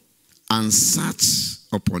door and sat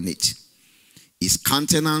upon it. His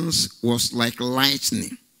countenance was like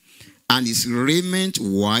lightning, and his raiment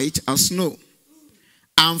white as snow.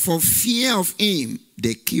 And for fear of him,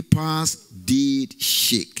 the keepers did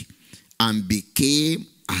shake and became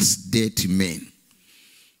as dead men.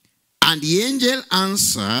 And the angel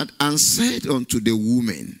answered and said unto the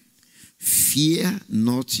woman, fear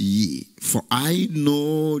not ye, for I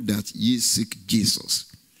know that ye seek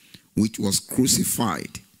Jesus, which was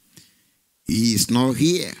crucified. He is not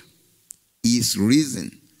here. He is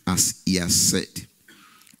risen, as he has said.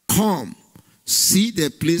 Come, see the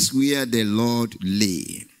place where the Lord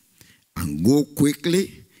lay, and go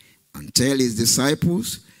quickly and tell his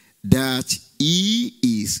disciples that he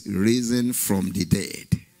is risen from the dead.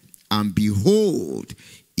 And behold,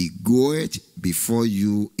 he goeth before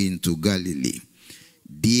you into Galilee.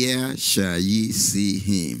 There shall ye see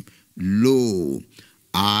him. Lo,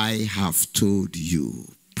 I have told you.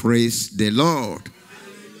 Praise the Lord.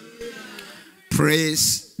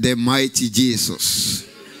 Praise the mighty Jesus.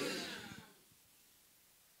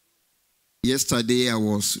 Yesterday I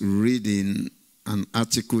was reading an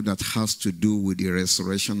article that has to do with the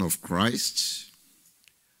resurrection of Christ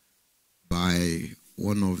by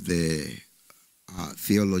one of the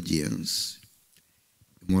theologians,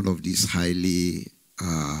 one of these highly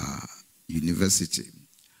university.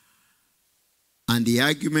 And the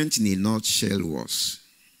argument in a nutshell was,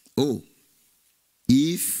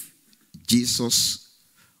 if Jesus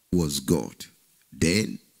was God,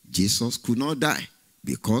 then Jesus could not die,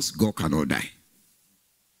 because God cannot die.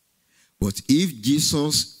 But if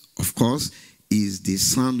Jesus, of course, is the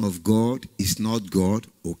Son of God, is not God,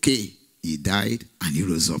 okay, he died and he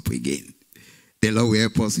rose up again. The Lord will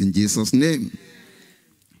help us in Jesus' name.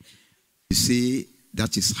 You see,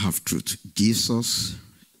 that is half truth. Jesus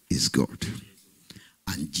is God.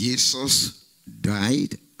 And Jesus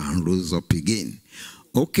died and rose up again.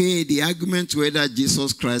 Okay, the argument whether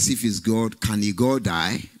Jesus Christ, if he's God, can he God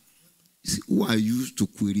die? You see, who are you to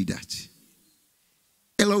query that?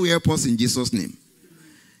 The Lord will help us in Jesus' name.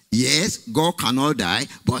 Yes, God cannot die,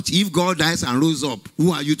 but if God dies and rose up,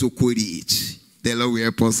 who are you to query it? The Lord will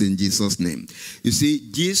help us in Jesus' name. You see,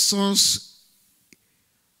 Jesus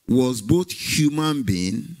was both human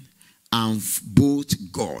being and both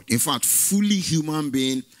God. In fact, fully human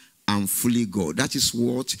being and fully God. That is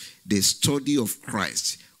what the study of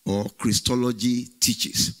Christ or Christology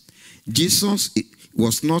teaches. Jesus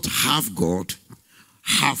was not half God,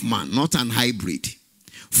 half man, not an hybrid.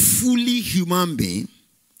 Fully human being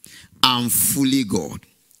and fully God.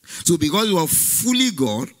 So because he was fully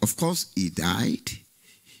God, of course, he died,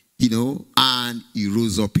 and he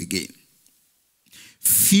rose up again.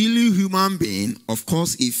 Fully human being, of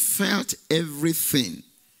course, he felt everything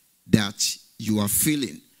that you are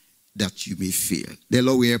feeling, that you may feel. The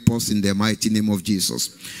Lord will help us in the mighty name of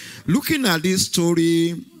Jesus. Looking at this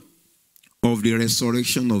story of the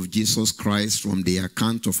resurrection of Jesus Christ from the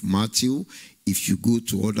account of Matthew, if you go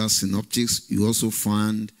to other synoptics, you also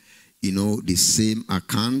find, the same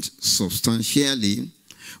account substantially.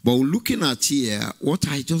 But looking at here, what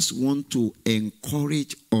I just want to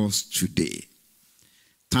encourage us today.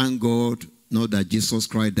 Thank God, not that Jesus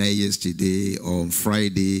Christ died yesterday or on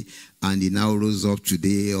Friday and he now rose up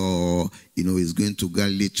today, or, he's going to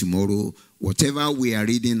Galilee tomorrow. Whatever we are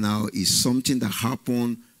reading now is something that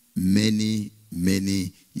happened many,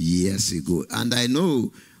 many years ago. And I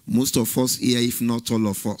know most of us here, if not all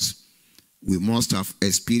of us, we must have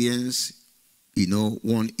experienced,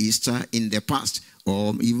 one Easter in the past,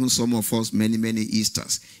 or even some of us many, many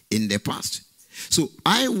Easters in the past. So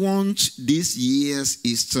I want this year's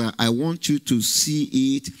Easter, I want you to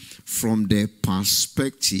see it from the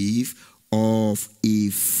perspective of a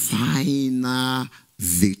final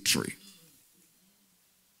victory.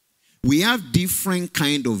 We have different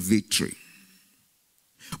kind of victory,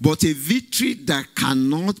 but a victory that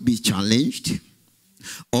cannot be challenged,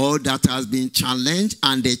 or that has been challenged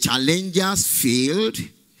and the challengers failed,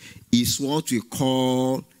 is what we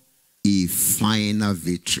call a final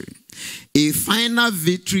victory. A final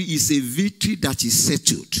victory is a victory that is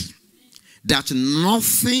settled, that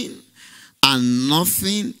nothing and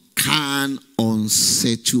nothing can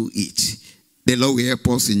unsettle it. The Lord will help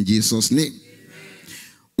us in Jesus' name.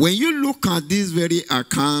 When you look at this very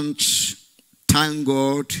account, thank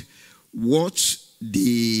God, what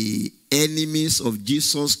the enemies of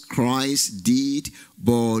Jesus Christ did,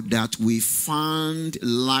 but that we found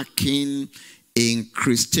lacking in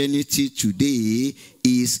Christianity today,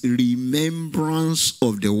 is remembrance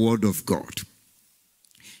of the word of God.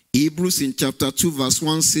 Hebrews in chapter 2 verse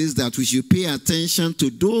 1 says that we should pay attention to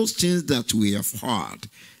those things that we have heard,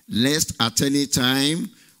 lest at any time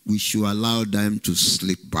we should allow them to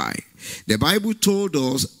slip by. The Bible told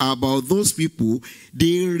us about those people.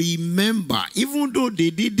 They remember, even though they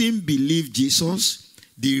didn't believe Jesus,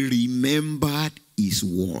 they remembered his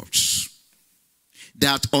words.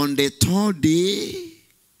 That on the third day,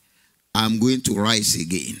 I'm going to rise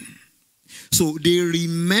again. So they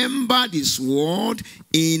remembered his word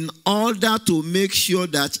in order to make sure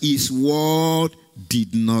that his word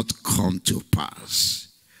did not come to pass.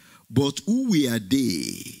 But who were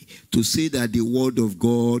they to say that the word of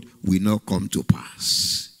God will not come to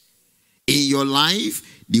pass? In your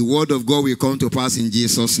life, the word of God will come to pass in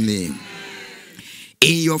Jesus' name.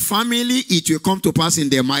 In your family, it will come to pass in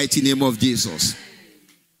the mighty name of Jesus.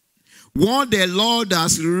 What the Lord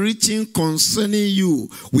has written concerning you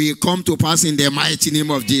will come to pass in the mighty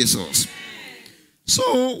name of Jesus.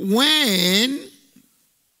 So when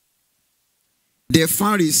the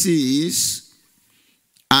Pharisees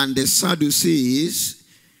and the Sadducees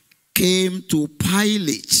came to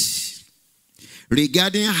Pilate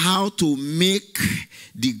regarding how to make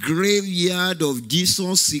the graveyard of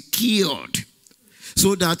Jesus secured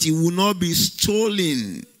so that he will not be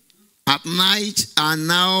stolen at night, and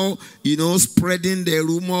now, spreading the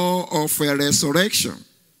rumor of a resurrection,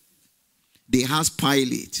 they asked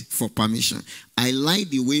Pilate for permission. I like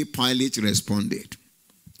the way Pilate responded.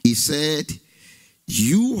 He said,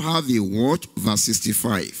 you have a watch, verse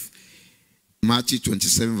 65. Matthew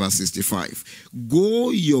 27, verse 65. Go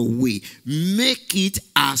your way. Make it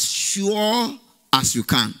as sure as you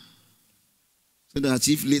can. So that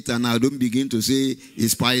if later now, don't begin to say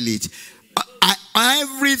it's Pilate.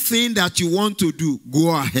 Everything that you want to do,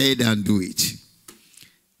 go ahead and do it.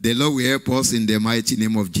 The Lord will help us in the mighty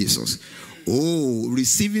name of Jesus. Oh,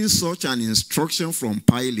 receiving such an instruction from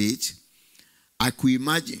Pilate, I could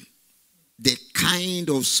imagine the kind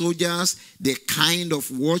of soldiers, the kind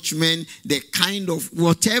of watchmen, the kind of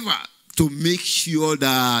whatever to make sure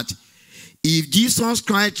that if Jesus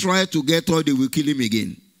Christ tried to get out, they will kill him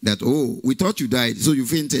again. That, oh, we thought you died, so you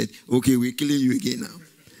fainted. Okay, we're killing you again now.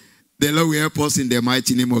 The Lord will help us in the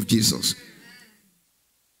mighty name of Jesus.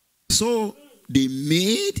 So they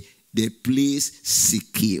made the place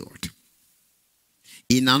secured.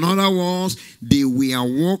 In other words, they were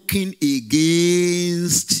walking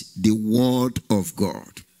against the word of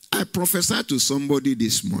God. I prophesied to somebody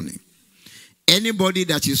this morning. Anybody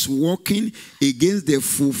that is walking against the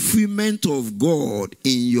fulfillment of God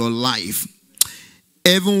in your life,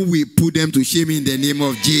 heaven will put them to shame in the name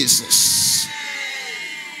of Jesus.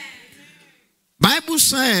 Bible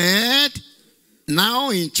said now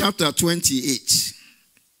in chapter 28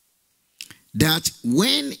 that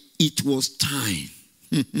when it was time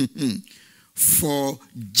for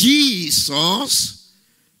Jesus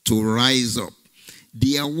to rise up,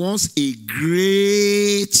 there was a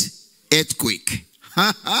great earthquake.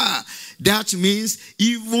 That means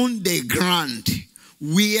even the ground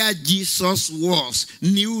where Jesus was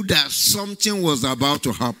knew that something was about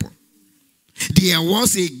to happen. There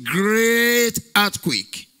was a great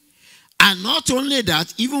earthquake. And not only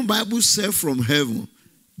that, even Bible said from heaven,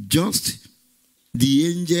 just the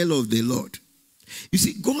angel of the Lord. You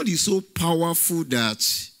see, God is so powerful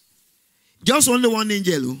that just only one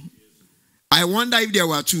angel. I wonder if there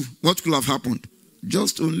were two, what could have happened?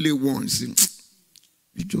 Just only one. See,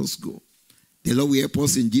 you just go. The Lord will help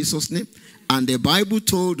us in Jesus' name. And the Bible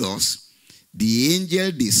told us the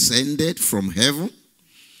angel descended from heaven,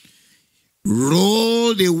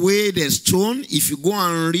 rolled away the stone. If you go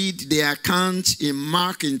and read the account in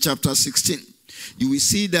Mark in chapter 16, you will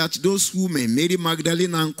see that those women, Mary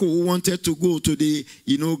Magdalene and co, who wanted to go to the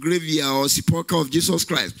graveyard or sepulchre of Jesus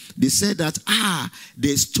Christ, they said that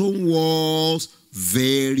the stone was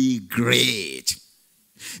very great.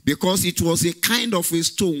 Because it was a kind of a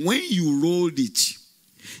stone. When you rolled it,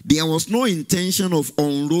 there was no intention of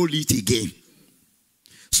unroll it again.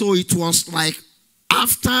 So it was like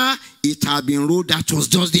after it had been rolled, that was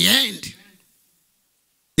just the end.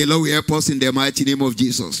 The Lord will help us in the mighty name of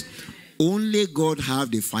Jesus. Only God has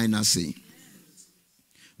the final say.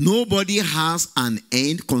 Nobody has an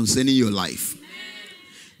end concerning your life.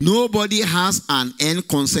 Nobody has an end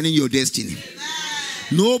concerning your destiny.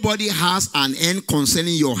 Nobody has an end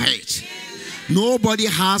concerning your health. Nobody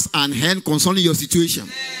has an end concerning your situation.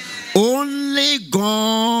 Only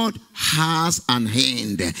God has an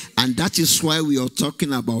end. And that is why we are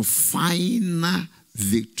talking about final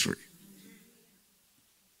victory.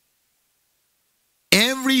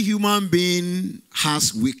 Every human being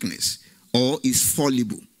has weakness or is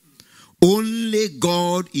fallible. Only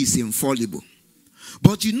God is infallible.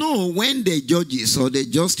 But you know, when the judges or the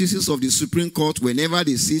justices of the Supreme Court, whenever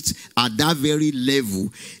they sit at that very level,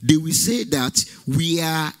 they will say that we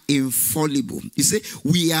are infallible. You say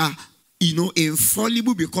we are,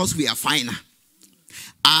 infallible because we are final.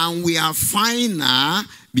 And we are final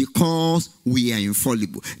because we are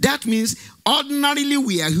infallible. That means ordinarily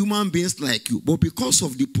we are human beings like you, but because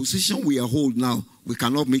of the position we are hold now, we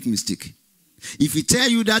cannot make mistake. If we tell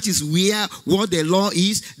you that is where what the law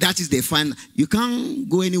is, that is the final. You can't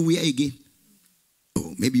go anywhere again.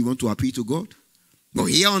 Oh, maybe you want to appeal to God. But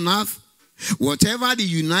here on earth, whatever the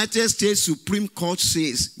United States Supreme Court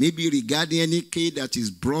says, maybe regarding any case that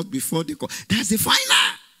is brought before the court, that's the final.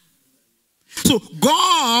 So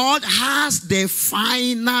God has the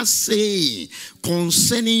final say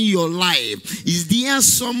concerning your life. Is there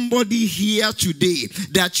somebody here today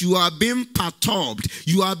that you are being perturbed,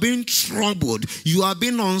 you are being troubled, you are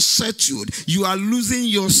being unsettled, you are losing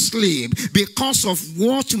your sleep because of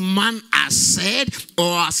what man has said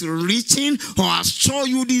or has written or has told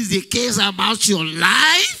you this is the case about your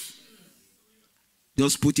life?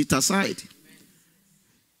 Just put it aside.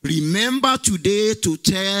 Remember today to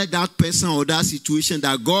tell that person or that situation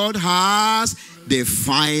that God has the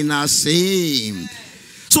final say.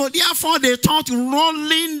 So therefore they thought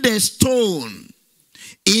rolling the stone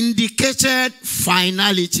indicated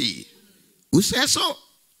finality. Who says so?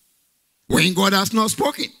 When God has not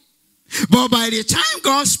spoken. But by the time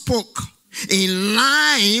God spoke, in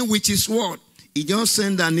line with his word, he just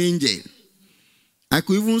sent an angel. I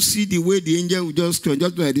could even see the way the angel would just like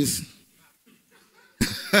this.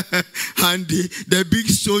 And the big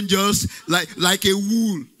stone just like a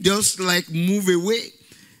wool, just like move away.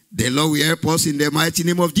 The Lord will help us in the mighty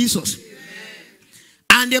name of Jesus.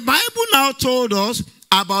 And the Bible now told us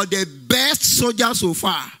about the best soldier so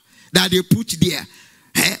far that they put there.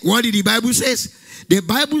 What did the Bible say? The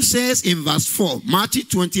Bible says in verse 4, Matthew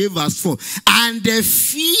 28 verse 4, and the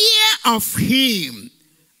fear of him.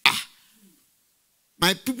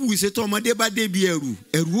 My people will say,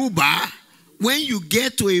 when you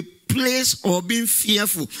get to a place of being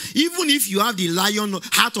fearful, even if you have the lion,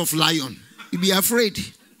 heart of lion, you'll be afraid.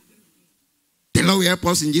 The Lord will help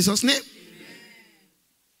us in Jesus' name.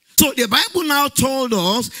 So the Bible now told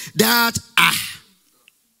us that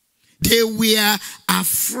they were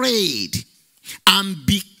afraid and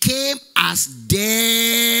became as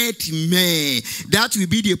dead men. That will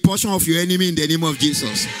be the portion of your enemy in the name of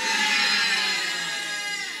Jesus.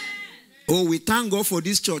 Oh, we thank God for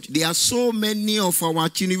this church. There are so many of our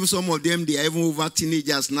children, some of them, they are even over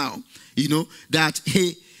teenagers now. You know, that,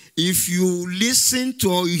 hey, if you listen to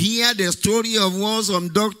or hear the story of what some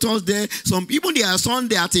doctors there, some people, they are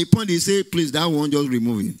Sunday at a point, they say, please, that one, just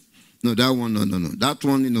remove it. No, that one, no. That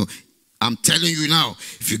one, you know, I'm telling you now,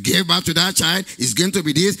 if you give birth to that child, it's going to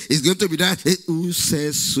be this, it's going to be that. Who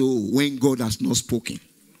says so when God has not spoken?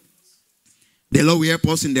 The Lord will help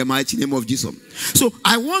us in the mighty name of Jesus. So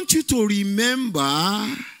I want you to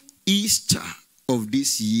remember Easter of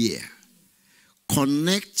this year.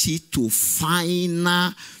 Connect it to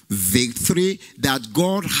final victory, that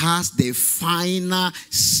God has the final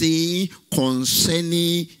say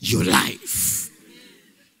concerning your life.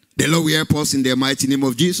 The Lord will help us in the mighty name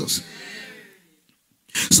of Jesus.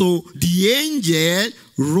 So the angel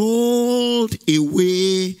rolled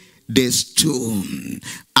away the stone.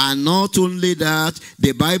 And not only that,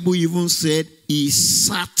 the Bible even said he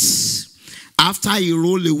sat. After he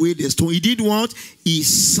rolled away the stone, he did what? He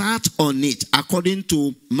sat on it, according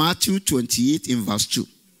to Matthew 28 in verse 2.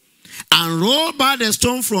 And rolled back the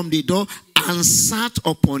stone from the door and sat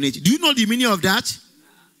upon it. Do you know the meaning of that?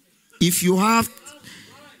 If you have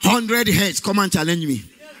 100 heads, come and challenge me.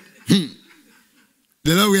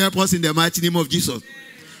 The Lord will help us in the mighty name of Jesus.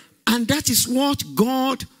 And that is what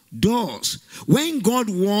God does. When God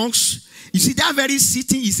walks, you see, that very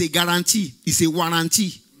sitting is a guarantee, it's a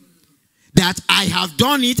warranty that I have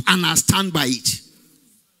done it and I stand by it.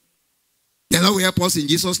 The Lord will help us in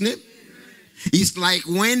Jesus' name. It's like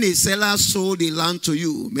when a seller sold a land to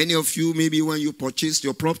you. Many of you, maybe when you purchased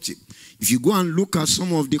your property, if you go and look at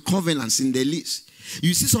some of the covenants in the list,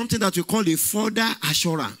 you see something that we call a further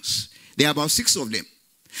assurance. There are about 6 of them.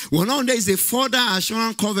 Well, now there is a further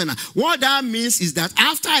assurance covenant. What that means is that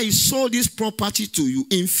after I sold this property to you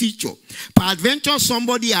in future, peradventure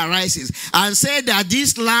somebody arises and says that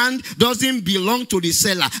this land doesn't belong to the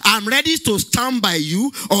seller. I'm ready to stand by you,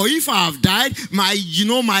 or if I have died, my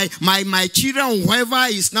children, whoever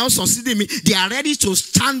is now succeeding me, they are ready to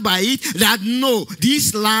stand by it, that no,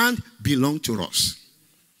 this land belongs to us.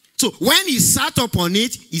 So when he sat upon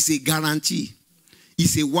it, it's a guarantee.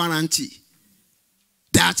 It's a warranty.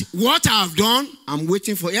 That what I have done, I'm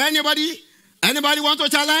waiting for. Anybody want to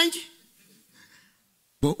challenge?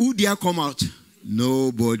 But who dare come out?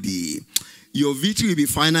 Nobody. Your victory will be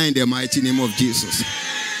final in the mighty name of Jesus.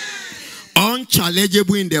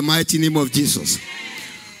 Unchallengeable in the mighty name of Jesus.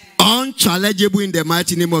 Unchallengeable in the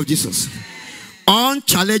mighty name of Jesus.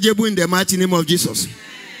 Unchallengeable in the mighty name of Jesus.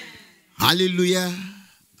 Hallelujah.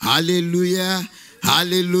 Hallelujah.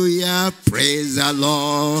 Hallelujah. Praise the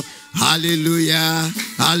Lord. Hallelujah.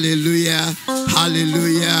 Hallelujah.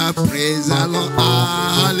 Hallelujah. Praise the Lord.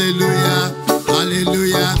 Hallelujah.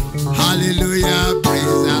 Hallelujah. Hallelujah.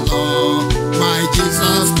 Praise the Lord. My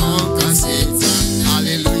Jesus conquers Satan.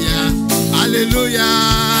 Hallelujah. Hallelujah.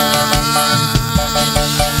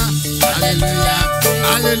 Hallelujah.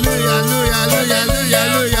 Hallelujah. Hallelujah.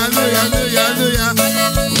 Hallelujah. Hallelujah.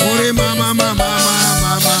 Ore mama mama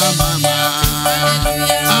mama mama.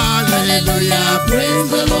 Hallelujah, praise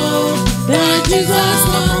the Lord. My Jesus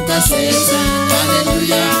conquers Satan.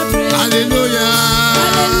 Hallelujah, hallelujah,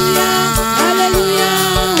 hallelujah,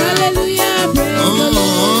 hallelujah, praise the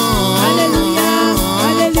Lord. Hallelujah,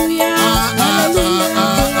 hallelujah,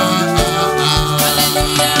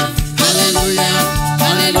 hallelujah,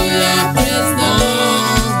 hallelujah, praise the Lord.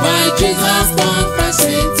 My Jesus conquers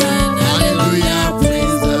Satan. Hallelujah,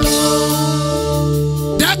 praise the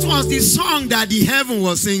Lord. That was the song that the heaven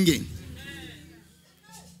was singing.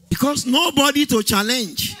 Because nobody to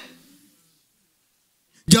challenge.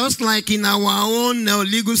 Just like in our own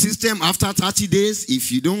legal system, after 30 days,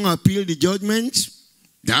 if you don't appeal the judgment,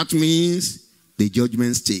 that means the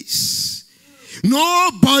judgment stays.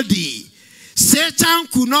 Nobody. Satan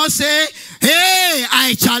could not say, hey,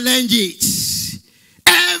 I challenge it.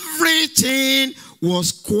 Everything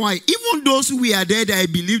was quiet. Even those who were dead, I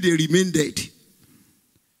believe they remained dead.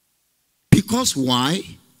 Because why?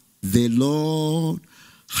 The Lord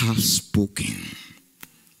has spoken.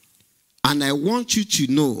 And I want you to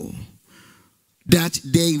know that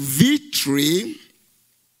the victory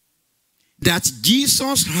that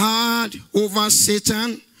Jesus had over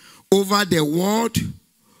Satan, over the world,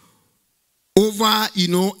 over,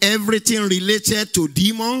 everything related to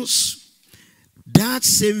demons, that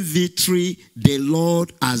same victory the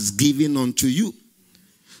Lord has given unto you.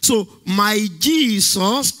 So, my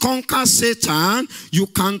Jesus conquer Satan. You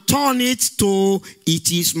can turn it to,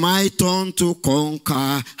 it is my turn to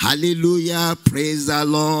conquer. Hallelujah, praise the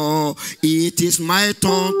Lord. It is my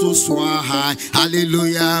turn to soar high.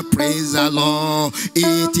 Hallelujah, praise the Lord.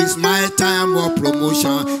 It is my time of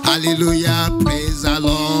promotion. Hallelujah, praise the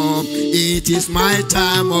Lord. It is my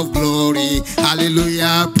time of glory.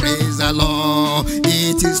 Hallelujah, praise the Lord.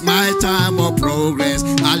 It is my time of progress.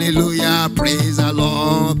 Hallelujah, praise the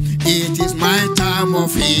Lord. It is my time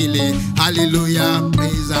of healing. Hallelujah,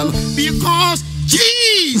 praise the Lord. Because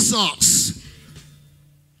Jesus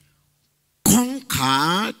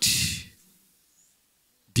conquered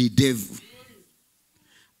the devil.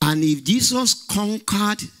 And if Jesus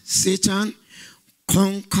conquered Satan,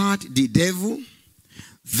 conquered the devil,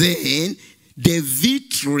 then the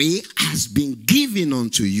victory has been given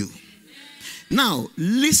unto you. Now,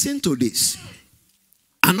 listen to this.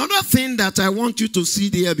 Another thing that I want you to see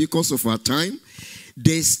there because of our time,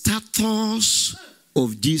 the status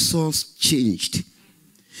of Jesus changed.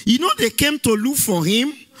 You know, they came to look for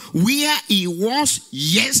him where he was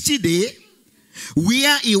yesterday,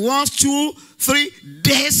 where he was 2-3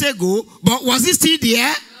 days ago, but was he still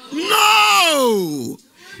there? No!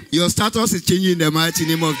 Your status is changing in the mighty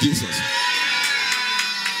name of Jesus.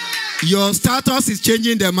 Your status is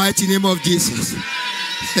changing in the mighty name of Jesus.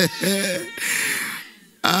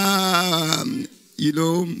 You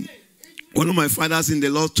know, one of my fathers in the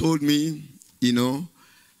Lord told me, you know,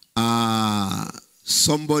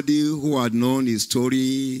 somebody who had known his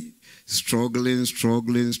story, struggling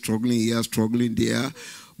here, struggling there,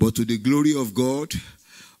 but to the glory of God,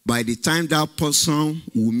 by the time that person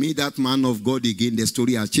will meet that man of God again, the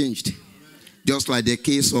story has changed. Just like the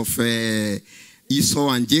case of Esau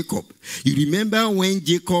and Jacob. You remember when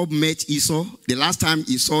Jacob met Esau? The last time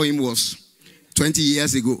he saw him was 20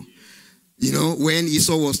 years ago. You know, when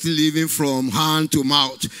Esau was still living from hand to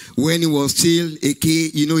mouth. When he was still a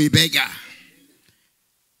beggar.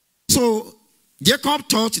 So, Jacob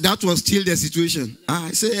thought that was still the situation.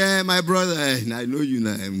 I say, my brother, I know you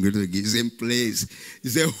now. I'm going to give the same place. He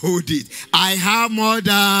said, hold it. I have more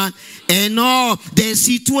than enough. The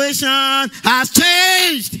situation has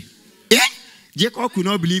changed. Yeah? Jacob could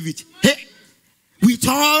not believe it. Hey, with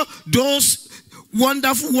all those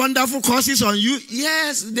wonderful curses on you,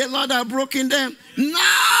 yes, the Lord has broken them.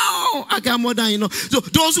 Now I got more than enough. So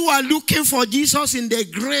those who are looking for Jesus in the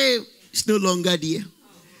grave, it's no longer there.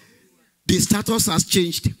 The status has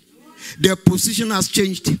changed. The position has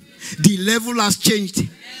changed. The level has changed.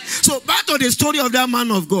 So back to the story of that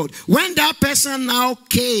man of God. When that person now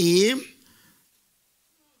came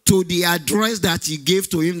to the address that he gave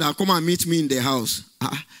to him, that come and meet me in the house.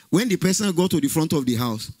 When the person got to the front of the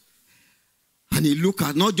house, and he looked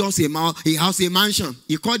at not just a house, a mansion.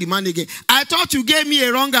 He called the man again. I thought you gave me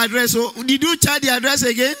a wrong address. So did you check the address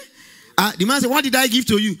again? The man said, what did I give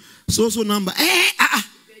to you? So number.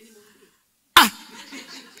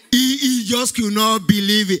 He just could not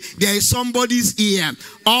believe it. There is somebody's ear.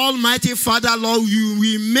 Almighty Father, Lord, you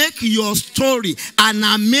will make your story an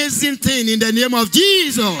amazing thing in the name of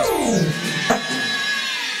Jesus.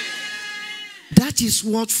 That is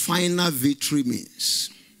what final victory means.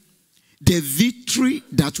 The victory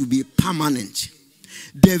that will be permanent.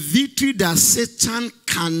 The victory that Satan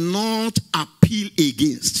cannot appeal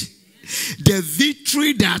against. The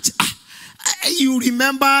victory that, you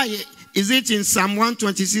remember, is it in Psalm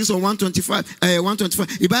 126 or 125?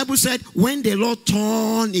 125. The Bible said, when the Lord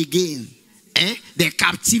turned again, the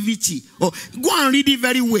captivity. Go and read it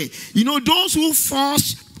very well. You know, those who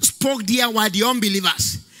first spoke there were the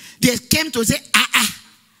unbelievers. They came to say,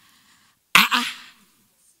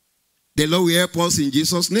 The Lord will help us in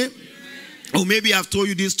Jesus' name. Or maybe I've told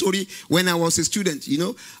you this story when I was a student, you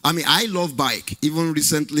know. I mean, I love bike. Even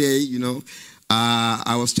recently, you know,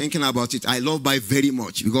 I was thinking about it. I love bike very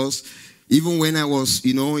much because even when I was,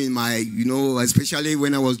 you know, in my, you know, especially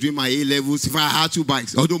when I was doing my A-levels, if I had two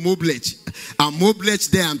bikes, although Moblet. And Moblet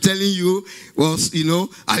there, I'm telling you, was, you know,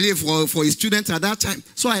 I live for a student at that time.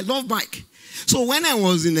 So I love bike. So when I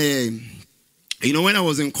was in when I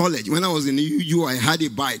was in college, when I was in UU, I had a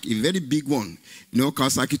bike, a very big one, you know,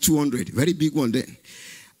 Kawasaki 200, very big one then.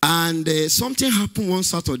 And something happened one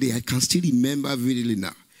Saturday, I can still remember vividly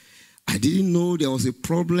now. I didn't know there was a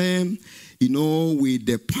problem, you know, with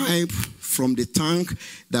the pipe from the tank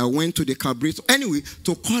that went to the carburetor. Anyway,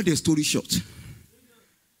 to cut the story short,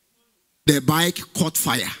 the bike caught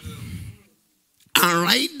fire. And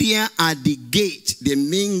right there at the gate, the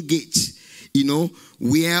main gate, you know,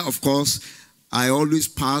 where, of course, I always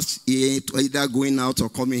passed either going out or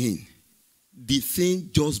coming in. The thing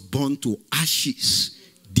just burned to ashes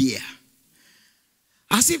there.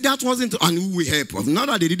 As if that wasn't, and who will help? Now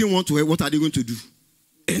that they didn't want to help, what are they going to do?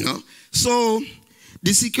 You know? So,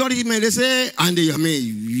 the security men, they say, and they,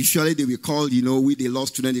 usually they will call, with the law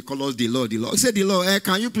student, they call us the law. I said, the law,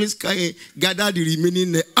 can you please gather the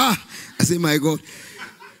remaining? I say, my God.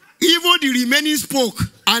 Even the remaining spoke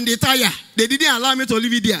and the tire, they didn't allow me to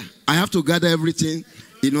leave it there. I have to gather everything,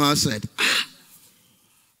 outside.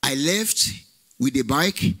 I left with the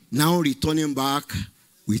bike, now returning back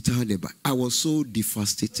without the bike. I was so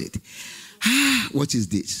devastated. What is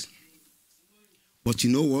this? But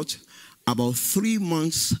you know what? About 3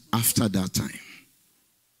 months after that time,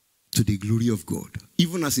 to the glory of God,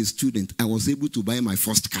 even as a student, I was able to buy my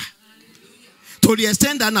first car. To the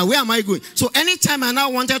extent that now, where am I going? So anytime I now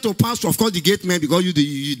wanted to pass, of course, the gate men, because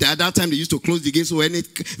at that time they used to close the gate, so any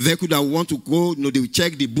vehicle that want to go, they will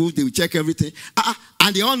check the booth, they will check everything.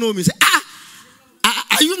 And they all know me, say,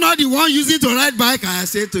 are you not the one using to ride bike? I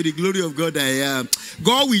said, to the glory of God, I am.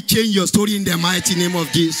 God will change your story in the mighty name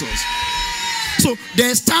of Jesus. So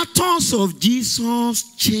the status of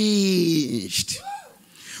Jesus changed.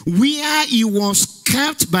 Where he was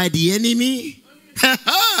kept by the enemy,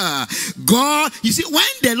 God, you see, when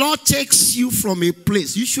the Lord takes you from a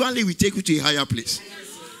place, usually we take you to a higher place.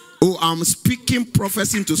 Oh, I'm speaking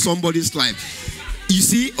prophecy to somebody's life. You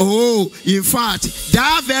see, in fact,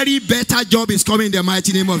 that very better job is coming in the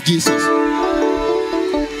mighty name of Jesus.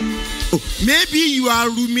 Maybe you are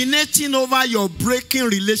ruminating over your breaking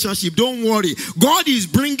relationship. Don't worry. God is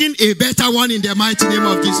bringing a better one in the mighty name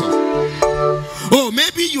of Jesus.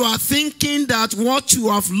 Maybe you are thinking that what you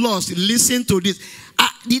have lost, listen to this.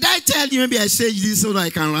 Did I tell you, maybe I said this so that I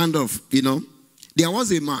can round off, There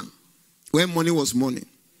was a man, when money was money.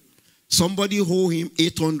 Somebody owed him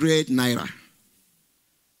 800 naira.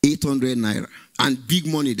 800 naira. And big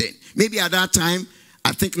money then. Maybe at that time,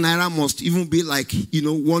 I think naira must even be like,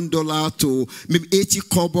 $1 to maybe 80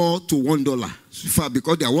 kobo to $1.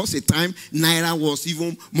 Because there was a time naira was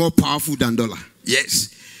even more powerful than dollar. Yes.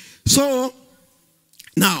 So,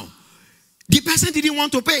 now, the person didn't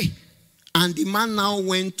want to pay. And the man now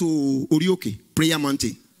went to Orioke, Prayer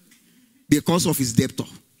Mountain, because of his debtor.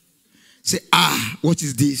 Say, what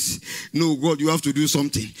is this? No, God, you have to do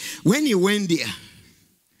something. When he went there,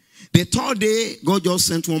 the third day, God just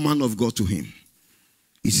sent one man of God to him.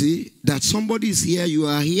 You see, that somebody is here, you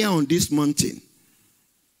are here on this mountain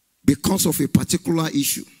because of a particular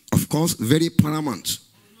issue. Of course, very paramount,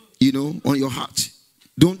 on your heart.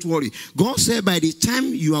 Don't worry. God said by the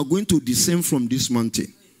time you are going to descend from this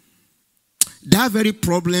mountain, that very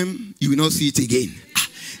problem, you will not see it again.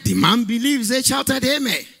 The man believes, they shouted,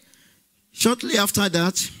 amen. Shortly after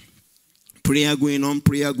that, prayer going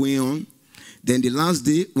on. Then the last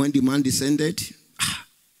day, when the man descended,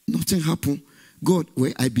 nothing happened. God,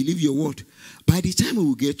 well, I believe your word. By the time we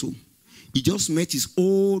will get home, he just met his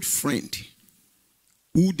old friend,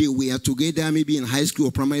 who they were together maybe in high school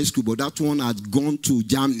or primary school, but that one had gone to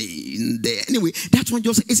Germany in there. Anyway, that one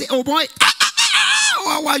just, he said, oh boy,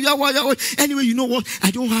 anyway, you know what? I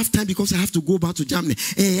don't have time because I have to go back to Germany.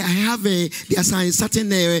 I have there's a certain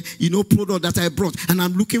product that I brought, and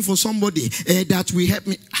I'm looking for somebody that will help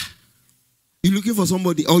me. You looking for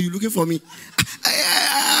somebody, or you looking for me?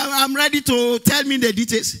 I'm ready to tell me the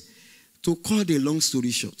details. To cut a long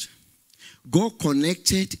story short, God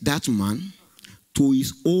connected that man to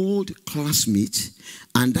his old classmate,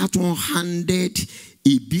 and that one handed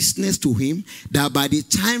a business to him that by the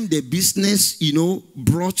time the business,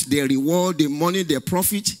 brought the reward, the money, the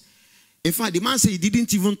profit. In fact, the man said he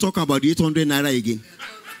didn't even talk about the 800 naira again.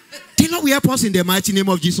 The Lord will help us in the mighty name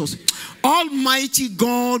of Jesus. Almighty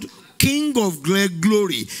God, King of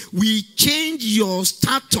glory, we change your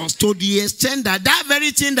status to the extent that that very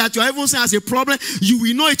thing that you are even saying as a problem, you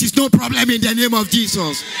will know it is no problem in the name of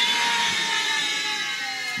Jesus.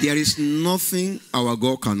 There is nothing our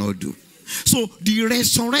God cannot do. So the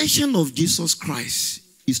resurrection of Jesus Christ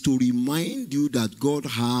is to remind you that God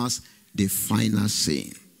has the final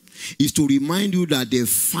say. Is to remind you that the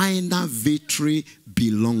final victory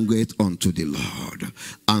belongeth unto the Lord.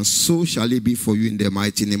 And so shall it be for you in the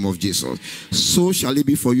mighty name of Jesus. So shall it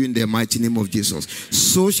be for you in the mighty name of Jesus.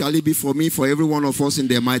 So shall it be for me, for every one of us in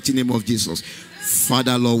the mighty name of Jesus.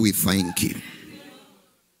 Father, Lord, we thank you.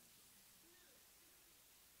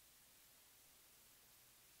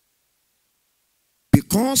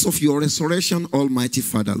 Because of your resurrection, Almighty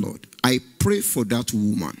Father, Lord, I pray for that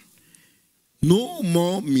woman. No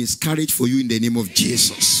more miscarriage for you in the name of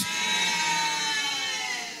Jesus.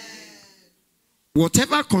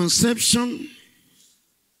 Whatever conception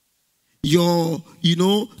your,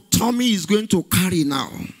 tummy is going to carry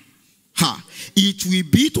now, it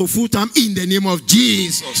will be to full term in the name of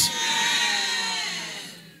Jesus.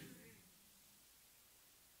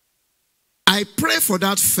 I pray for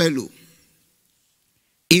that fellow.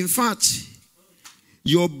 In fact,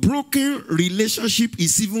 your broken relationship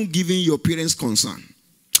is even giving your parents concern.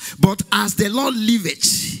 But as the Lord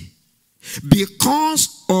liveth,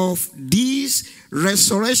 because of this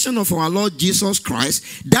resurrection of our Lord Jesus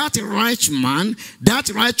Christ, that right man, that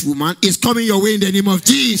right woman is coming your way in the name of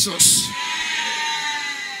Jesus.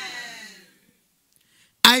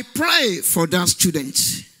 I pray for that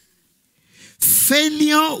student.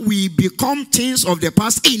 Failure will become things of the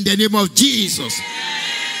past in the name of Jesus.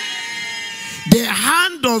 The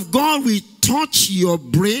hand of God will touch your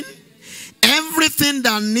brain. Everything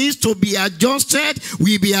that needs to be adjusted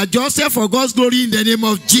will be adjusted for God's glory in the name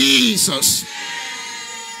of Jesus.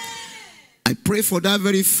 I pray for that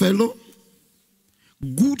very fellow.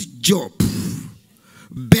 Good job,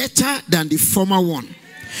 better than the former one,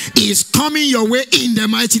 is coming your way in the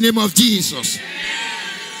mighty name of Jesus.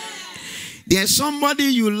 There's somebody,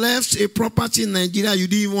 you left a property in Nigeria, you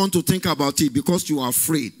didn't want to think about it because you are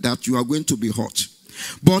afraid that you are going to be hurt.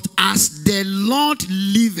 But as the Lord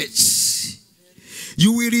liveth,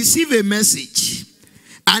 you will receive a message,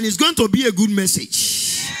 and it's going to be a good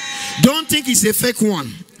message. Don't think it's a fake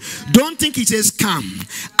one. Don't think it's a scam.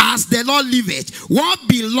 As the Lord liveth, what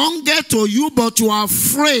belongeth to you, but you are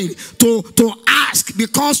afraid to ask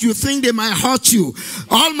because you think they might hurt you.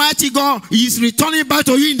 Almighty God is returning back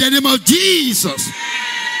to you in the name of Jesus.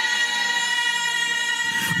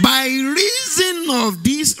 By reason of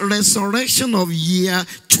this resurrection of year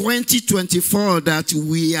 2024 that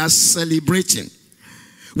we are celebrating,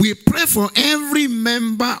 we pray for every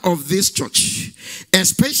member of this church,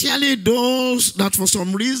 especially those that for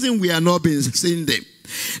some reason we are not been seeing them.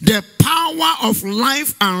 The power of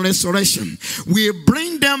life and resurrection will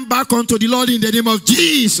bring them back unto the Lord in the name of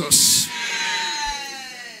Jesus.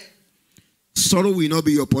 Sorrow will not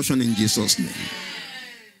be your portion in Jesus' name.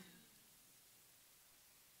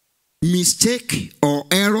 Mistake or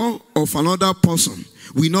error of another person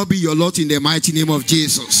will not be your lot in the mighty name of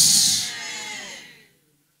Jesus.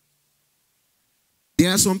 There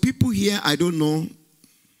are some people here, I don't know.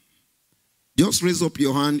 Just raise up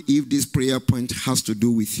your hand if this prayer point has to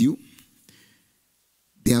do with you.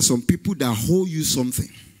 There are some people that hold you something.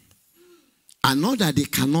 And not that they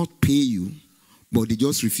cannot pay you, but they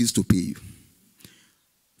just refuse to pay you.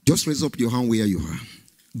 Just raise up your hand where you are.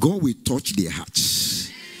 God will touch their hearts.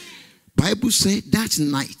 Bible said that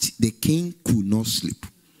night the king could not sleep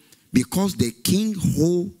because the king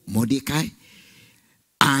hold Mordecai,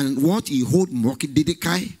 and what he hold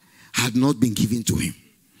Mordecai had not been given to him.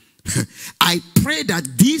 I pray that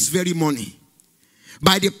this very morning,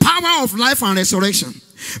 by the power of life and resurrection,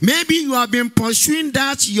 maybe you have been pursuing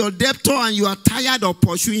that your debtor and you are tired of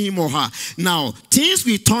pursuing him or her. Now, things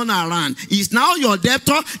will turn around. It's now your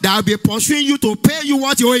debtor that will be pursuing you to pay you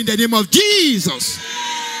what you owe in the name of Jesus.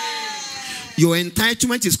 Your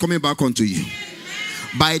entitlement is coming back onto you.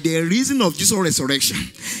 By the reason of Jesus' resurrection,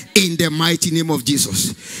 in the mighty name of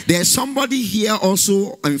Jesus. There's somebody here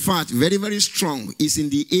also, in fact, very, very strong, is in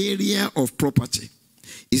the area of property.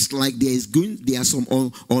 It's like there are some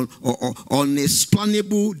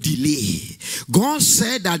unexplainable delay. God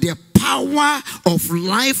said that the power of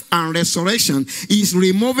life and resurrection is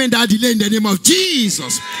removing that delay in the name of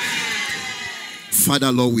Jesus.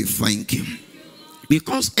 Father, Lord, we thank you.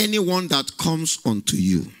 Because anyone that comes unto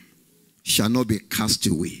you shall not be cast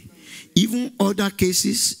away. Even other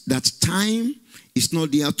cases that time is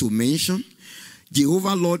not there to mention,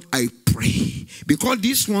 Jehovah Lord, I pray, because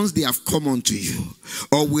these ones they have come unto you,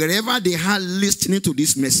 or wherever they are listening to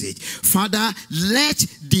this message, Father, let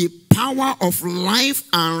the power of life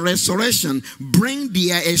and resurrection bring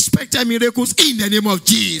their expected miracles in the name of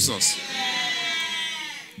Jesus.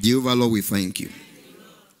 Jehovah Lord, we thank you.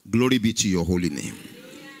 Glory be to your holy name.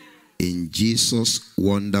 In Jesus'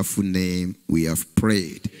 wonderful name we have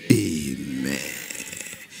prayed. Amen.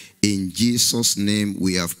 In Jesus' name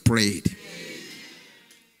we have prayed.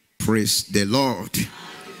 Praise the Lord.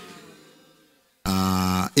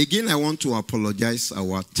 Again, I want to apologize.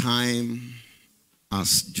 Our time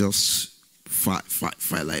has just felt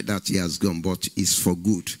like that. He has gone, but it's for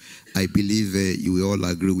good. I believe you will all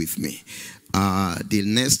agree with me. The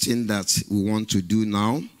next thing that we want to do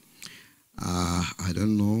now, I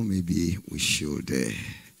don't know, maybe we should.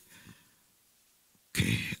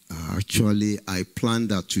 Okay. Actually, I planned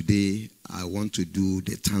that today I want to do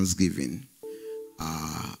the Thanksgiving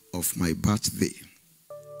of my birthday.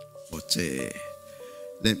 But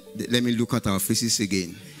let me look at our faces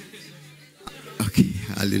again. Okay,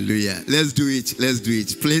 hallelujah. Let's do it. Let's do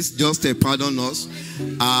it. Please just pardon us.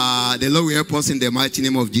 The Lord will help us in the mighty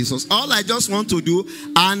name of Jesus. All I just want to do,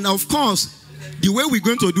 and of course, The way we're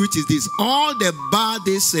going to do it is this. All the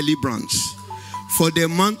birthday celebrants for the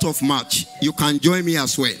month of March, you can join me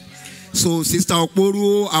as well. So, Sister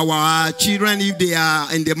Okporu, our children, if they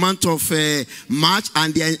are in the month of March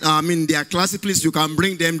and they are classy, please, you can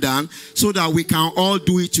bring them down so that we can all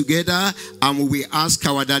do it together, and we ask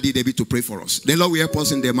our Daddy David to pray for us. The Lord will help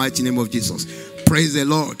us in the mighty name of Jesus. Praise the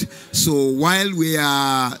Lord. So while we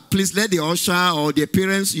are, please let the usher or the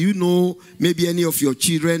parents, maybe any of your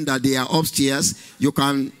children that they are upstairs, you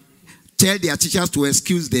can tell their teachers to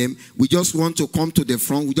excuse them. We just want to come to the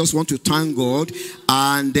front. We just want to thank God.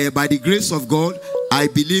 And by the grace of God, I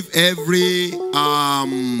believe we'll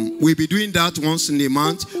be doing that once in a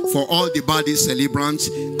month for all the birthday celebrants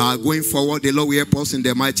going forward. The Lord will help us in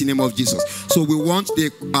the mighty name of Jesus. So we want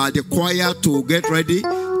the choir to get ready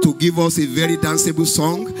to give us a very danceable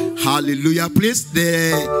song. Hallelujah. Please,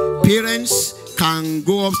 the parents can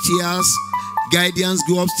go upstairs. Guardians,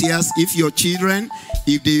 go upstairs. If your children,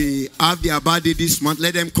 if they have their birthday this month,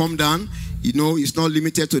 let them come down. It's not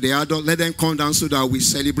limited to the adult. Let them come down so that we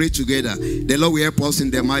celebrate together. The Lord will help us in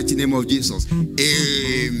the mighty name of Jesus.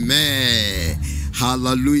 Amen.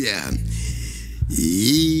 Hallelujah.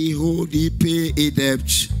 He who did pay a debt,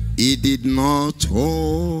 he did not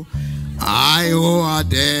owe. I owe a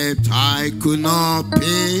debt I could not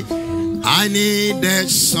pay. I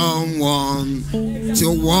needed someone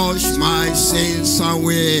to wash my sins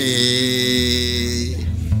away.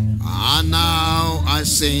 And now I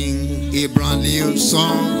sing a brand new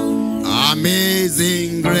song,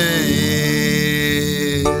 Amazing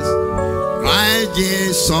Grace. Christ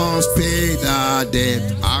Jesus paid a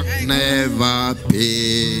debt I could never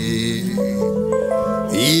pay.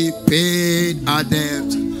 He paid a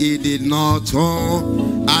debt he did not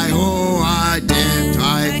owe. I owe a debt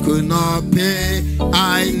I could not pay.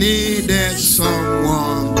 I needed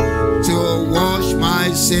someone to wash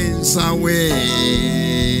my sins away.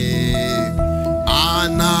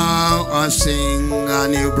 And now I sing a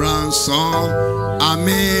new brand song,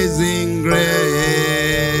 Amazing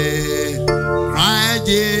Grace. Christ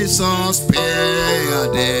Jesus paid a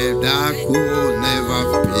debt I could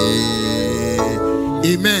never pay.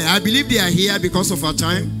 Amen. I believe they are here because of our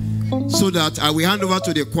time. So that I will hand over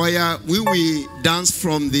to the choir. We will dance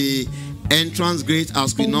from the entrance gate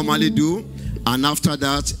as we normally do. And after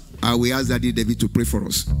that, I will ask Daddy David to pray for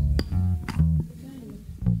us.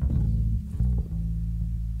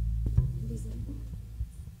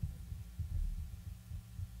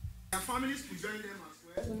 Their families will join them as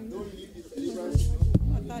well. Don't leave the celebrants.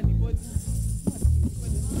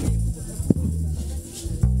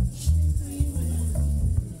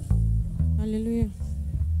 Hallelujah.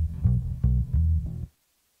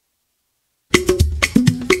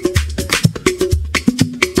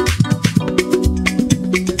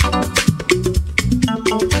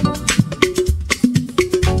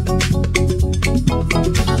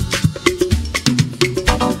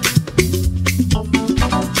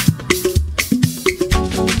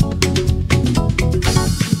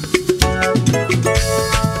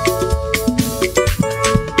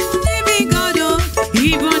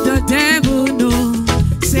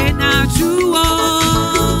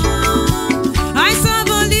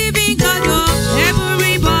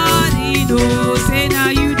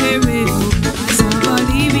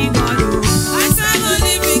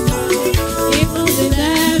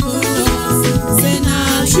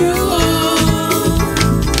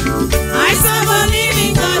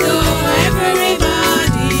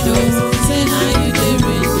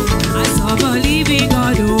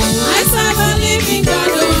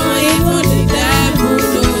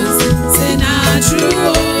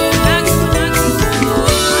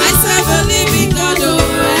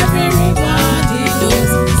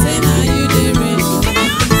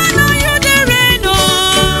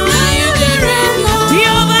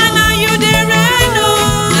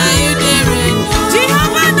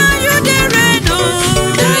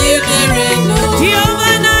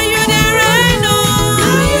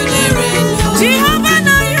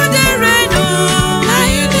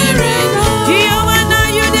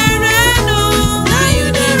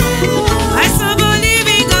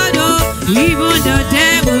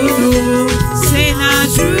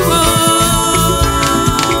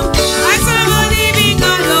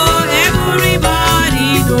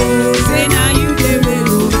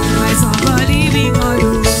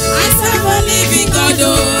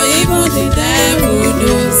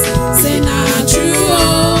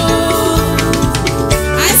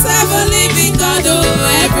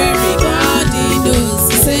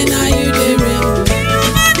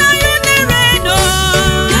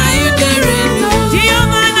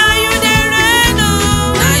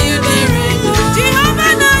 Now you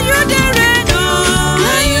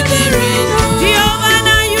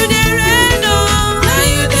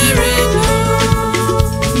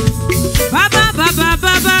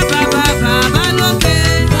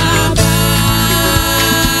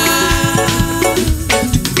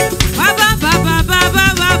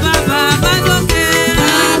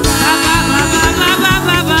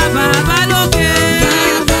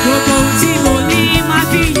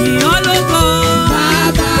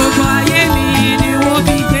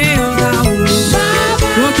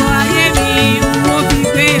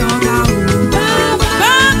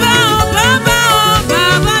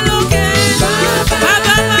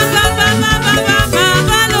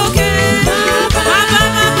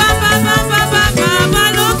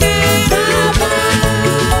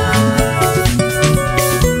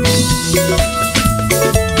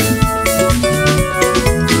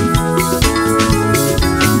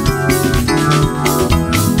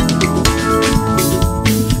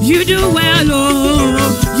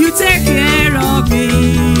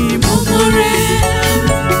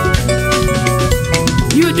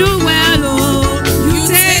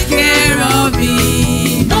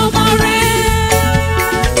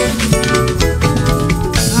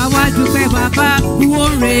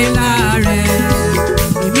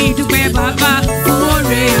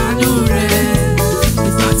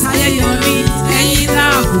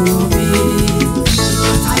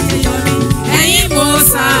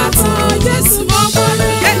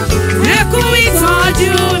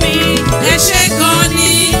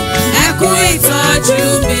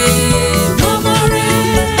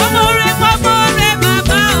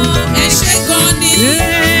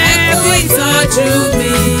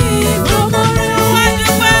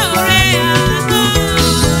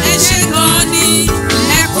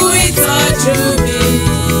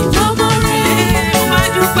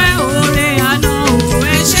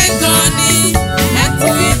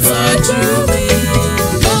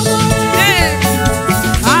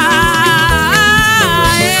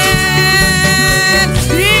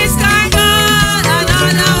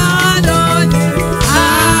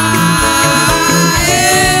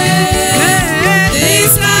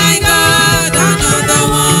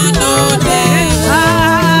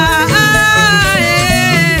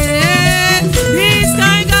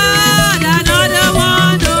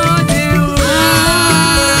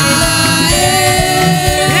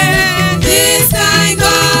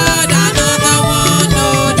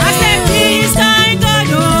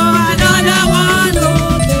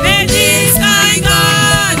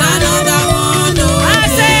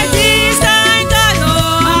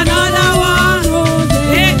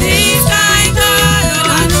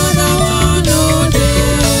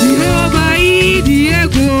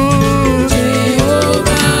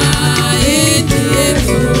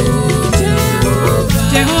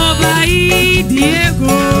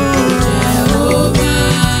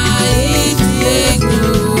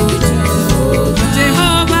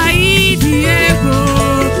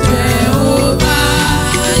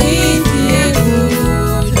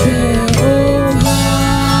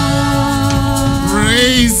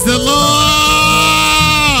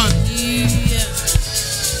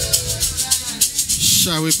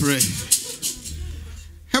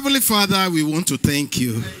Father, we want to thank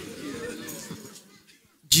you.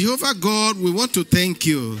 Jehovah God, we want to thank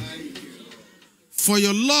you for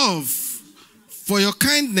your love, for your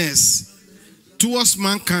kindness towards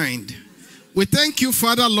mankind. We thank you,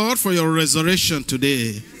 Father, Lord, for your resurrection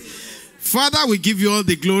today. Father, we give you all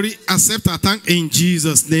the glory, accept our thanks in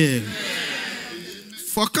Jesus' name.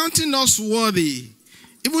 For counting us worthy,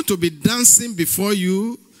 even to be dancing before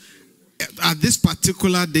you at this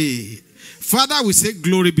particular day. Father, we say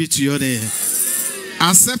glory be to your name.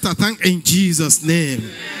 Accept our thanks in Jesus' name.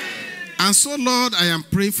 And so, Lord, I am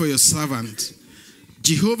praying for your servant,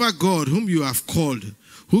 Jehovah God, whom you have called,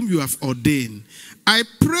 whom you have ordained. I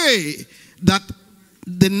pray that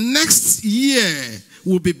the next year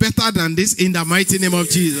will be better than this in the mighty name of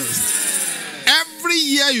Jesus. Every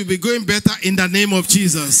year you'll be going better in the name of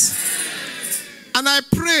Jesus. And I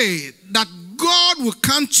pray that God will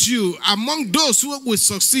count you among those who will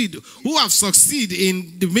succeed, who have succeeded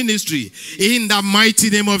in the ministry, in the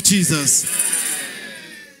mighty name of Jesus.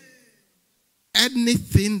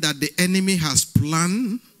 Anything that the enemy has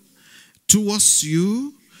planned towards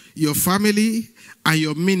you, your family, and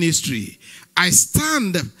your ministry, I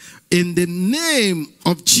stand in the name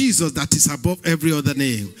of Jesus that is above every other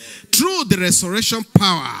name. Through the resurrection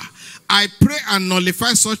power, I pray and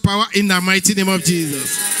nullify such power in the mighty name of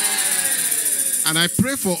Jesus. And I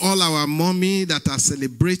pray for all our mommy that are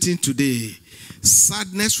celebrating today.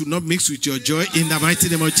 Sadness will not mix with your joy in the mighty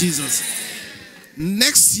name of Jesus.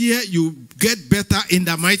 Next year, you get better in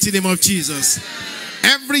the mighty name of Jesus.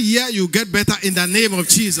 Every year, you get better in the name of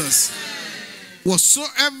Jesus.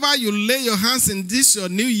 Whatsoever you lay your hands in this your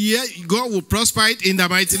new year, God will prosper it in the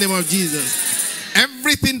mighty name of Jesus.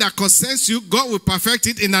 Everything that concerns you, God will perfect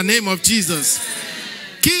it in the name of Jesus.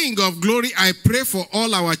 King of glory, I pray for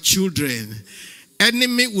all our children.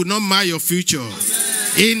 Enemy will not mar your future.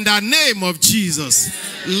 In the name of Jesus.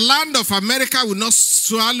 Land of America will not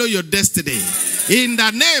swallow your destiny. In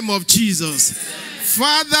the name of Jesus.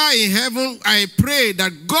 Father in heaven, I pray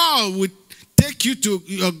that God will take you to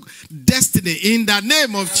your destiny in the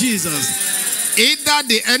name of Jesus. Either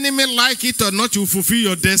the enemy like it or not, you fulfill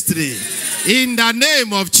your destiny. In the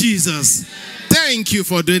name of Jesus. Thank you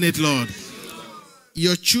for doing it, Lord.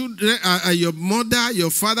 Your children, your mother,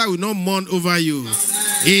 your father will not mourn over you.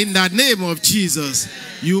 In the name of Jesus.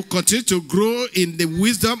 You continue to grow in the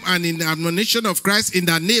wisdom and in the admonition of Christ in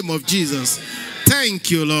the name of Jesus. Thank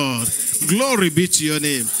you, Lord. Glory be to your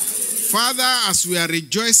name. Father, as we are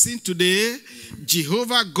rejoicing today,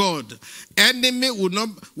 Jehovah God, enemy will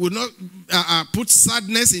not put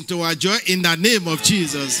sadness into our joy in the name of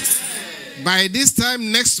Jesus. By this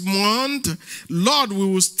time next month, Lord, we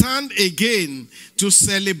will stand again to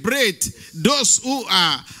celebrate those who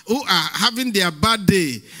are having their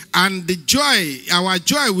birthday, and the joy, our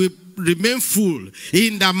joy will remain full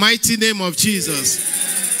in the mighty name of Jesus.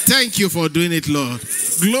 Thank you for doing it, Lord.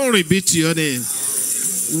 Glory be to your name.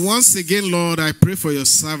 Once again, Lord, I pray for your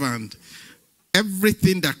servant.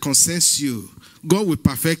 Everything that concerns you, God will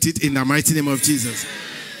perfect it in the mighty name of Jesus.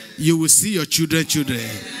 You will see your children.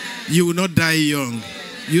 You will not die young.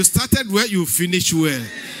 You started well, you will finish well.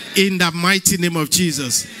 In the mighty name of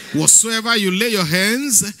Jesus. Whatsoever you lay your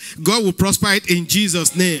hands, God will prosper it in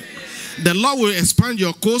Jesus' name. The Lord will expand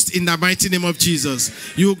your coast in the mighty name of Jesus.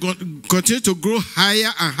 You will continue to grow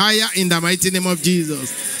higher and higher in the mighty name of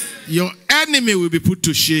Jesus. Your enemy will be put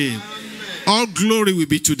to shame. All glory will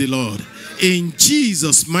be to the Lord. In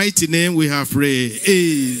Jesus' mighty name we have prayed.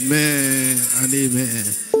 Amen and amen.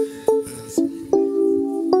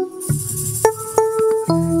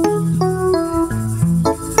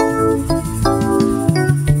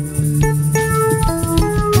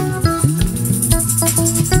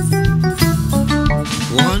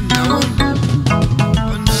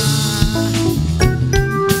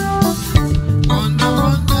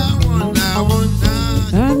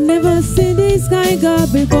 I've never seen this kind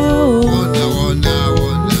God before.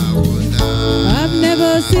 I've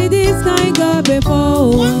never seen this kind God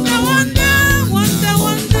before.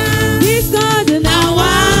 This God now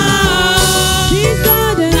wow. This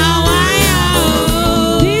God now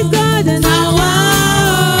wow. This God now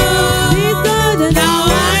wow. This God now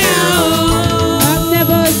wow. I've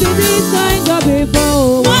never seen this kind God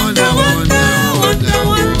before.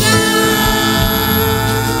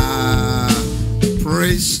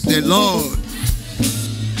 Praise the Lord.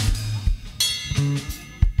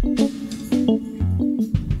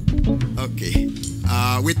 Okay.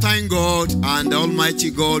 We thank God, and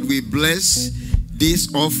Almighty God, we bless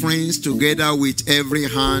these offerings together with every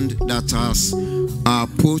hand that has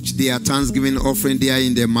put their thanksgiving offering there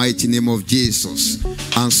in the mighty name of Jesus.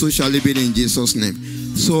 And so shall it be in Jesus' name.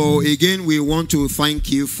 So again, we want to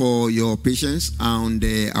thank you for your patience, and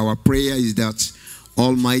our prayer is that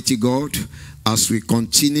Almighty God, as we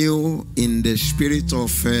continue in the spirit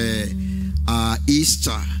of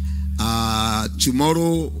Easter,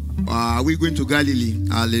 tomorrow we're going to Galilee.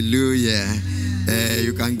 Hallelujah.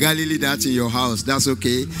 You can Galilee that in your house. That's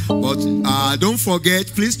okay. But don't forget,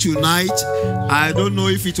 please, tonight, I don't know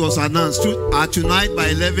if it was announced, tonight by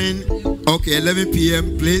 11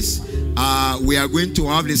 p.m., please, we are going to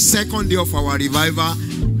have the second day of our revival.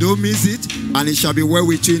 Don't miss it, and it shall be well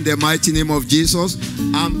with you in the mighty name of Jesus.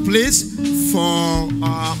 And please, for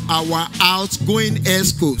our outgoing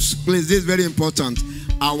escorts, please, this is very important.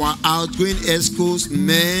 Our outgoing escorts,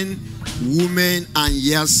 men, women, and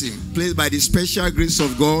Yasim, please, by the special grace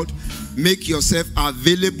of God, make yourself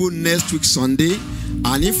available next week Sunday.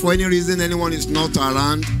 And if for any reason anyone is not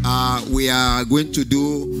around, we are going to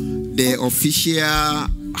do the official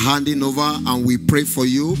handing over, and we pray for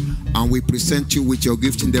you, and we present you with your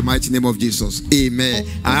gift in the mighty name of Jesus. Amen.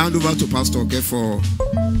 I hand over to Pastor Oke for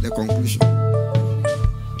the conclusion.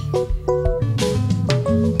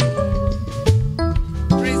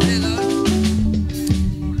 Praise the Lord.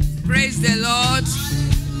 Praise the Lord.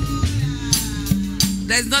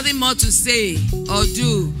 There's nothing more to say or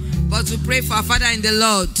do but to pray for our Father in the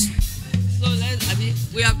Lord. So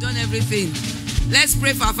we have done everything. Let's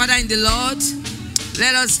pray for our Father in the Lord.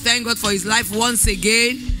 Let us thank God for his life once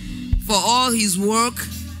again, for all his work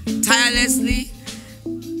tirelessly.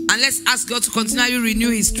 And let's ask God to continually renew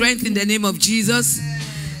his strength in the name of Jesus.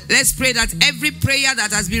 Let's pray that every prayer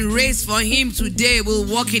that has been raised for him today will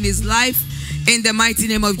work in his life in the mighty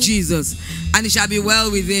name of Jesus. And it shall be well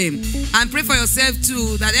with him. And pray for yourself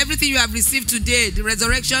too, that everything you have received today, the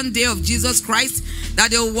resurrection day of Jesus Christ, that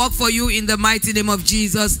they will work for you in the mighty name of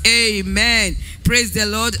Jesus. Amen. Praise the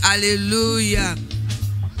Lord. Hallelujah.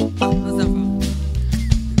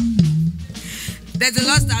 There's a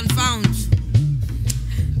lost and found.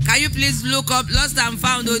 Can you please look up lost and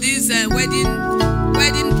found, or this wedding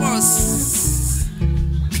purse?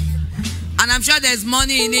 And I'm sure there's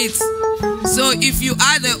money in it. So if you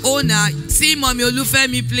are the owner, see Mommy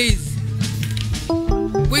Olufemi, please,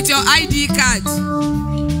 with your ID card.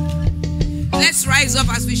 Let's rise up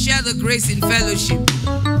as we share the grace in fellowship.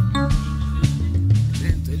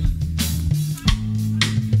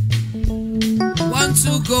 1,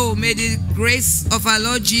 2, go. May the grace of our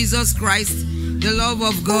Lord Jesus Christ, the love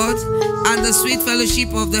of God, and the sweet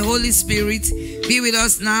fellowship of the Holy Spirit be with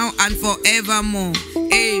us now and forevermore.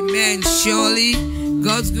 Amen. Surely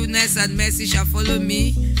God's goodness and mercy shall follow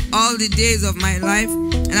me all the days of my life,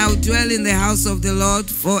 and I will dwell in the house of the Lord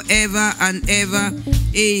forever and ever.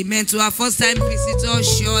 Amen. To our first time visitors,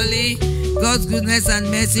 surely God's goodness and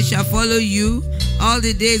mercy shall follow you all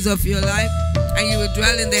the days of your life, and you will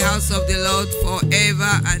dwell in the house of the Lord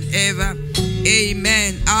forever and ever.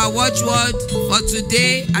 Amen. Our watchword for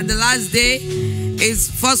today and the last day is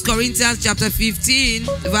 1 Corinthians chapter 15,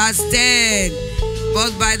 verse 10.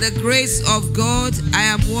 But by the grace of God, I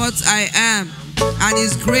am what I am, and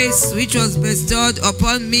his grace which was bestowed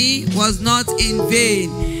upon me was not in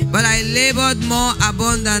vain, but I labored more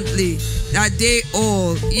abundantly that they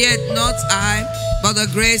all, yet not I, but the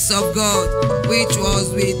grace of God which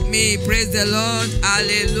was with me. Praise the Lord.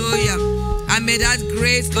 Hallelujah. And may that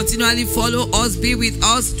grace continually follow us, be with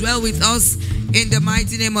us, dwell with us in the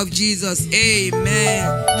mighty name of Jesus. Amen.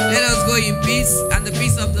 Let us go in peace, and the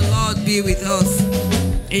peace of the Lord be with us.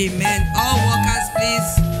 Amen. All workers,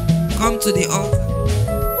 please come to the altar.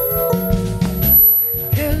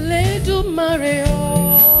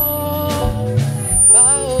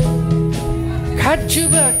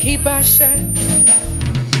 Kajuba kibasha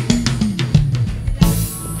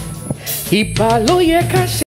Ibaloye kashe